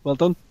 yeah. Well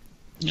done.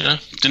 Yeah,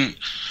 didn't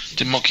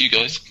mock you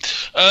guys.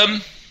 Now,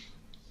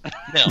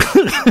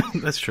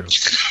 That's true.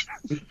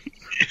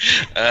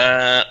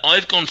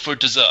 I've gone for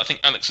dessert. I think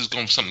Alex has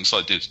gone for something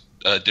slightly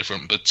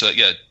different, but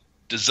yeah,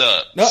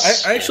 dessert. No,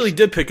 I actually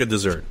did pick a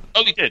dessert.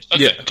 Oh, you did?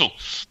 Okay, Yeah. cool.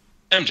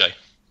 MJ,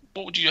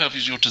 what would you have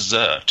as your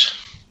dessert?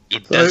 Your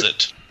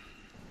dessert?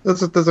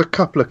 There's a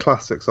couple of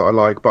classics that I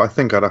like, but I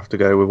think I'd have to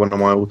go with one of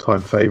my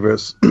all-time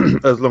favourites,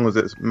 as long as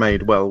it's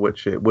made well,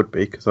 which it would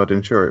be, because I'd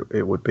ensure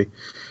it would be.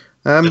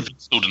 They've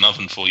installed an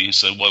oven for you,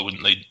 so why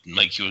wouldn't they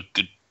make you a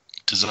good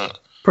dessert?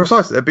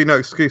 Precisely, there'd be no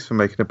excuse for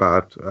making a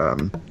bad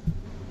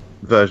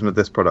version of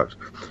this product.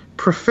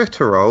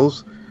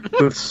 Profiteroles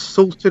with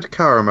salted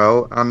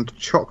caramel and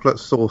chocolate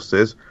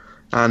sauces,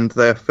 and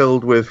they're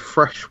filled with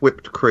fresh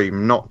whipped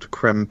cream, not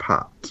creme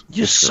pat.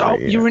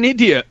 You're an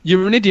idiot.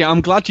 You're an idiot.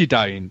 I'm glad you're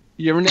dying.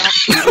 You're an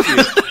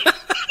absolute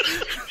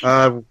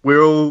idiot.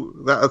 We're all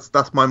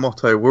that's my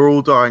motto. We're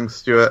all dying,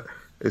 Stuart.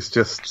 It's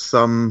just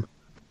some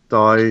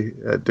die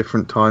at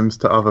different times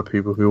to other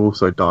people who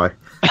also die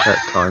at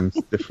times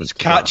different. It's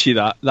catchy,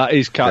 that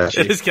is catchy.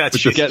 Yeah. It is catchy. We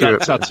should get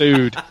that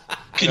tattooed.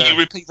 Can you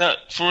repeat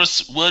that for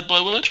us word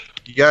by word?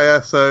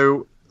 Yeah.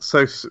 So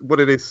what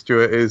it is,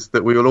 Stuart, is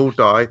that we will all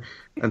die,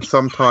 and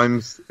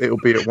sometimes it'll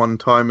be at one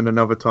time, and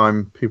another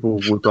time people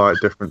will die at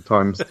different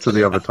times to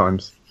the other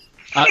times.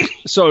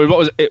 Sorry, what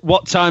was it?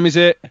 What time is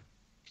it?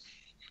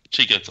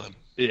 Chico time.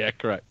 Yeah,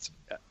 correct.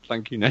 Yeah,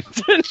 thank you,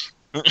 Nathan.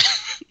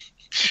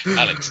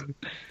 Alex.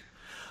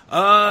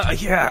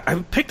 Yeah,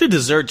 I picked a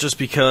dessert just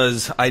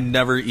because I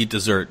never eat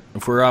dessert.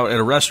 If we're out at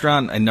a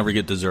restaurant, I never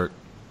get dessert.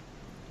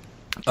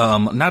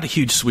 I'm not a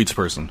huge sweets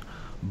person,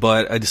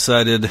 but I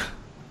decided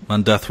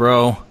on death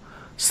row,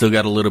 still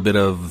got a little bit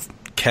of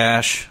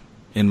cash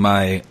in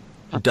my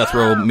death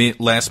row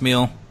last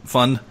meal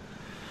fund,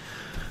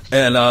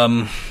 and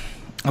I'm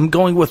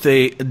going with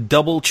a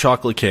double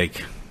chocolate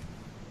cake.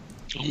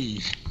 Ooh.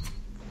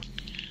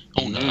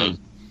 Oh no.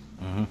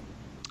 Mm-hmm.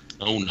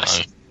 Oh no.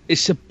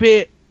 It's a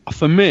bit,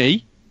 for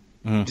me,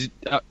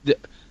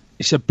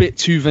 it's a bit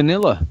too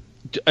vanilla.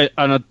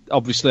 And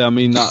obviously I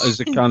mean that as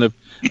a kind of,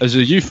 as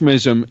a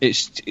euphemism.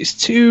 It's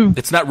too...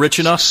 It's not rich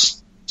enough?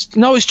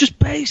 No, it's just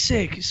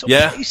basic. It's so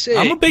basic.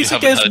 I'm a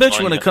basic-ass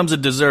bitch when it comes to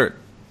dessert.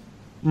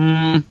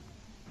 Yeah,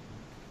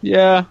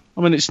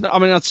 I mean, it's not. I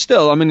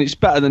mean, it's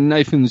better than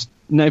Nathan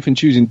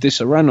choosing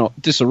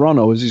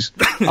Disaronno as his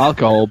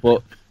alcohol,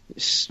 but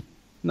it's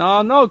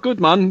no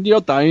good, man.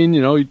 You're dying,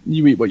 you know.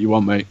 You eat what you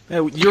want, mate.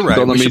 Yeah, you're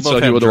right. We should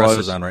both have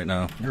dresses on right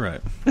now. You're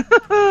right.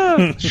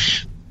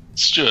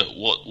 Stuart,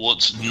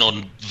 what's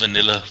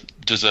non-vanilla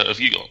dessert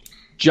have you got?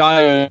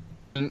 Giant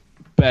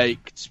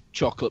baked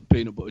chocolate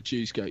peanut butter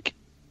cheesecake.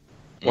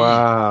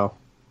 Wow.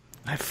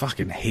 I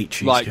fucking hate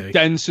cheesecake. Like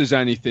dense as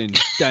anything.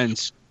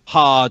 Dense.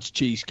 Hard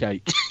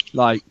cheesecake.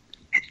 Like,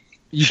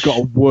 you've got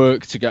to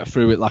work to get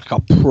through it like a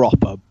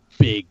proper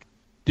big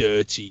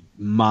dirty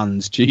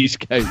man's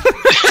cheesecake.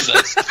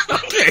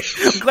 Okay,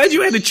 I'm glad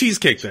you had a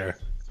cheesecake there.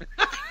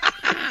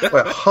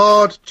 Wait,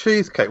 hard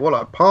cheesecake? What,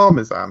 like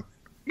Parmesan?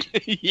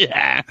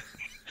 Yeah.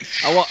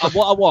 What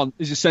I want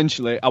is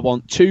essentially, I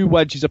want 2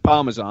 wedges of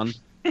Parmesan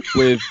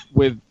with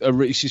a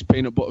Reese's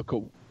peanut butter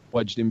cup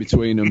wedged in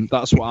between them.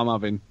 That's what I'm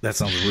having. That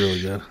sounds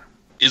really good.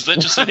 Is that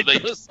just so that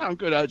It does sound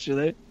good,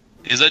 actually.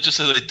 Is that just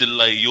so they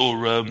delay your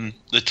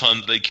the time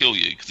that they kill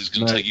you? Because it's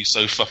going to take you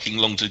so fucking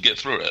long to get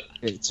through it.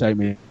 It'd take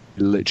me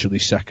literally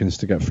seconds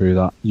to get through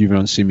that. You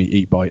haven't seen me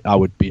eat bite. I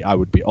would be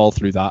all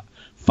through that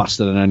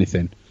faster than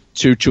anything.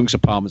 2 chunks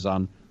of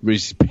Parmesan,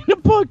 Reese's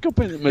peanut butter cup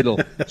in the middle,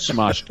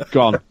 smashed,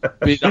 gone.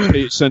 Beat that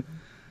Peterson.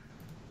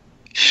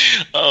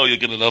 Oh, you're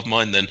going to love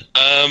mine then.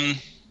 A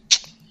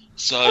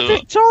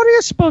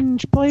Victoria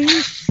sponge,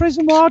 please,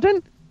 prison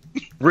warden.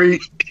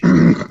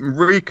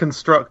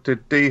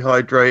 Reconstructed,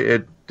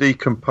 dehydrated,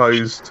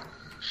 decomposed,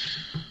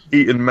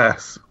 eaten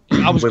mess.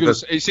 I was going to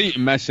say, it's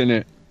eating mess,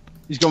 innit?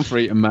 He's gone for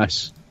eating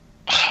mess.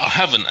 I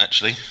haven't,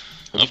 actually.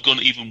 I've gone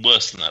even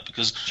worse than that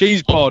because...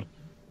 Cheese pod.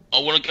 I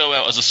want to go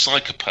out as a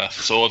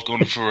psychopath, so I've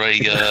gone for a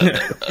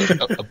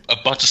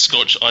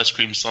butterscotch ice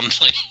cream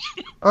sundae.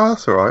 Oh,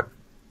 that's all right.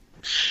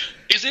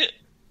 Is it?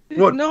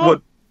 What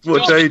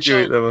day do you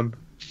eat them on?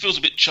 Feels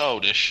a bit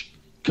childish.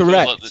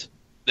 Correct. Like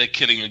they're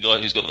killing a guy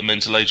who's got the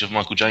mental age of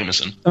Michael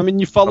Jameson. I mean,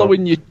 you're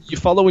following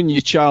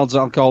your child's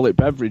alcoholic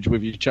beverage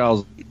with your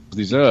child's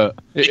dessert.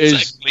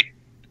 Exactly.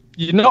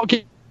 You're not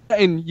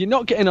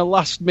getting a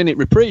last minute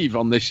reprieve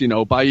on this, you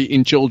know, by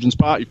eating children's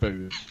party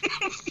food.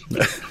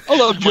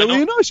 I'll have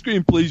jelly and ice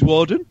cream, please,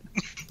 warden.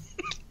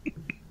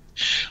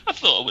 I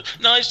thought I would.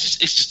 No,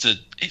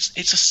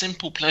 it's a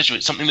simple pleasure.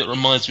 It's something that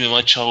reminds me of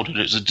my childhood.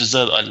 It's a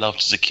dessert that I loved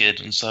as a kid,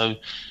 and so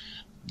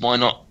why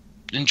not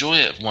enjoy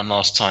it one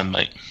last time,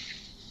 mate?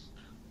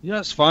 Yeah,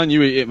 it's fine.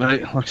 You eat it,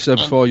 mate. Like I said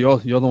before, you're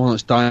the one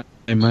that's dying,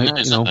 mate. Yeah,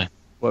 exactly. You know,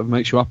 whatever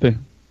makes you happy.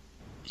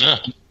 Yeah,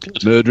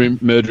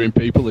 good. Murdering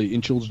people,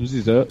 eating children's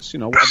desserts. You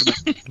know, whatever.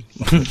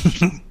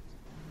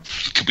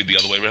 Could be the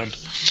other way around.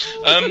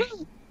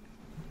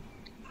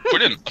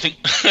 Brilliant. I think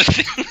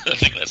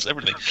that's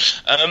everything.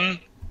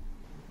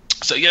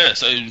 So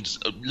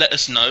let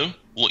us know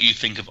what you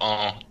think of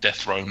our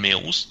death row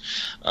meals.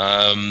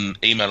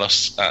 Email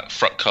us at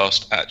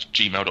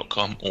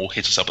frukcast@gmail.com or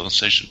hit us up on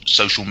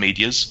social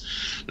medias.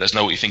 Let us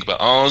know what you think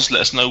about ours.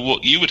 Let us know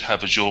what you would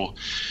have as your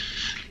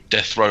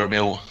death row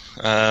meal.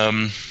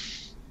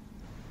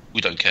 We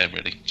don't care,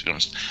 really, to be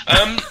honest.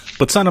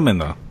 But send them in,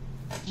 though.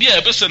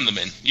 Yeah, but send them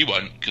in. You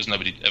won't, because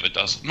nobody ever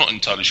does. I'm not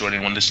entirely sure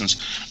anyone listens.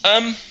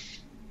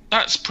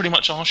 That's pretty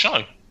much our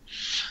show.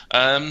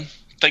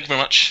 Thank you very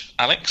much,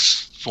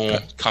 Alyx, for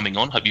coming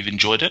on. Hope you've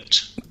enjoyed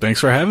it. Thanks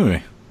for having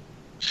me.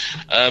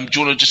 Do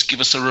you want to just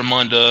give us a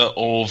reminder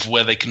of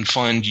where they can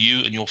find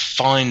you and your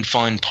fine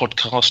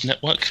podcast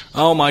network?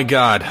 Oh, my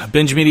God.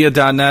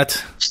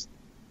 BingeMedia.net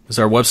is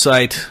our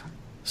website.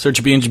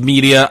 Search Binge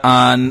Media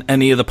on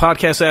any of the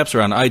podcast apps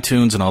or on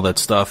iTunes and all that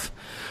stuff.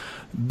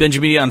 Binge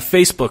Media on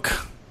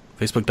Facebook.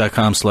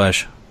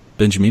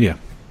 Facebook.com/Binge Media.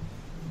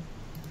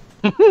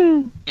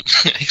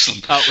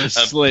 Excellent. That was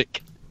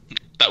slick.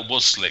 That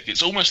was slick.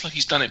 It's almost like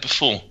he's done it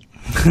before.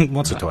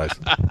 Once or twice.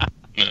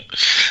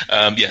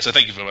 So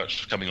thank you very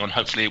much for coming on.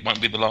 Hopefully it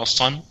won't be the last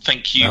time.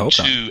 Thank you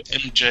to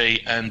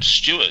MJ and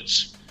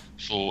Stuart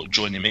for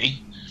joining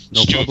me.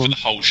 No Stuart problem. for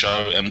the whole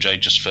show, MJ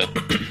just for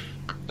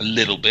a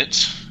little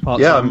bit.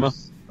 I'm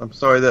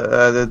sorry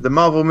that the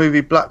Marvel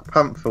movie Black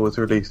Panther was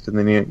released in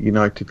the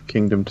United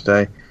Kingdom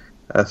today.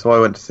 So I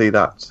went to see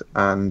that,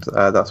 and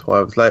that's why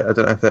I was late. I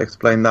don't know if they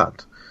explained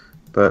that,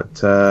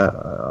 but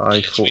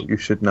I thought you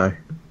should know.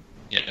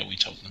 Yeah, we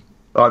told them.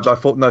 I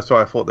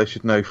thought they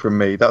should know from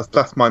me.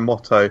 That's my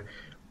motto.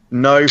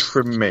 Know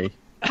from me.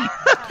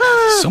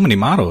 So many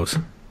mottos.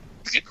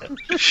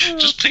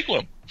 Just pick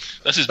one.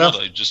 That's his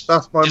motto.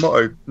 That's my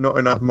motto. Not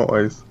enough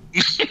mottos.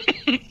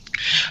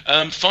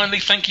 Finally,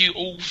 thank you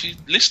all for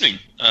listening.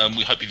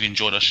 We hope you've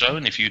enjoyed our show,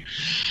 and if you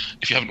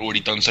haven't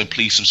already done so,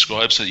 please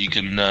subscribe so that you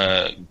can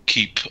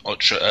keep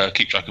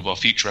track of our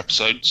future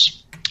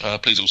episodes.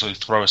 Please also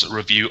throw us a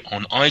review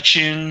on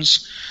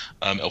iTunes.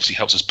 It obviously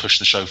helps us push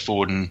the show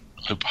forward and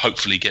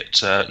hopefully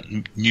get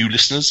new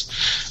listeners.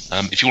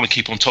 If you want to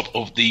keep on top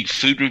of the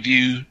food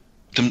reviews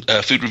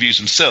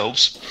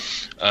themselves,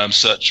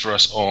 search for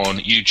us on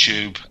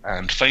YouTube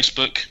and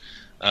Facebook,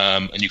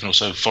 and you can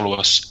also follow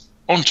us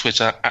on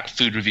Twitter at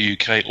Food Review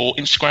UK or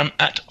Instagram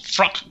at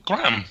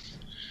FRUKgram.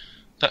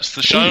 That's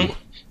the show. Ooh.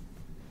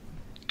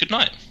 Good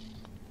night.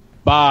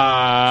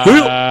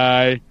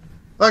 Bye.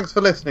 Thanks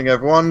for listening,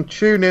 everyone.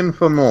 Tune in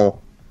for more.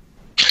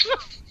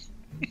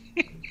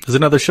 Is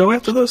another show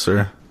after this,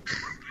 or?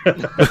 Yeah,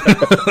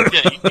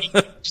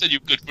 you said you're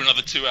good for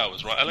another 2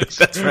 hours, right, Alyx?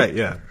 That's right,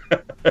 yeah.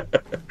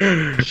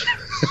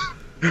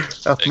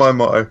 That's my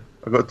motto.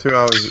 I've got 2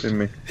 hours in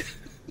me.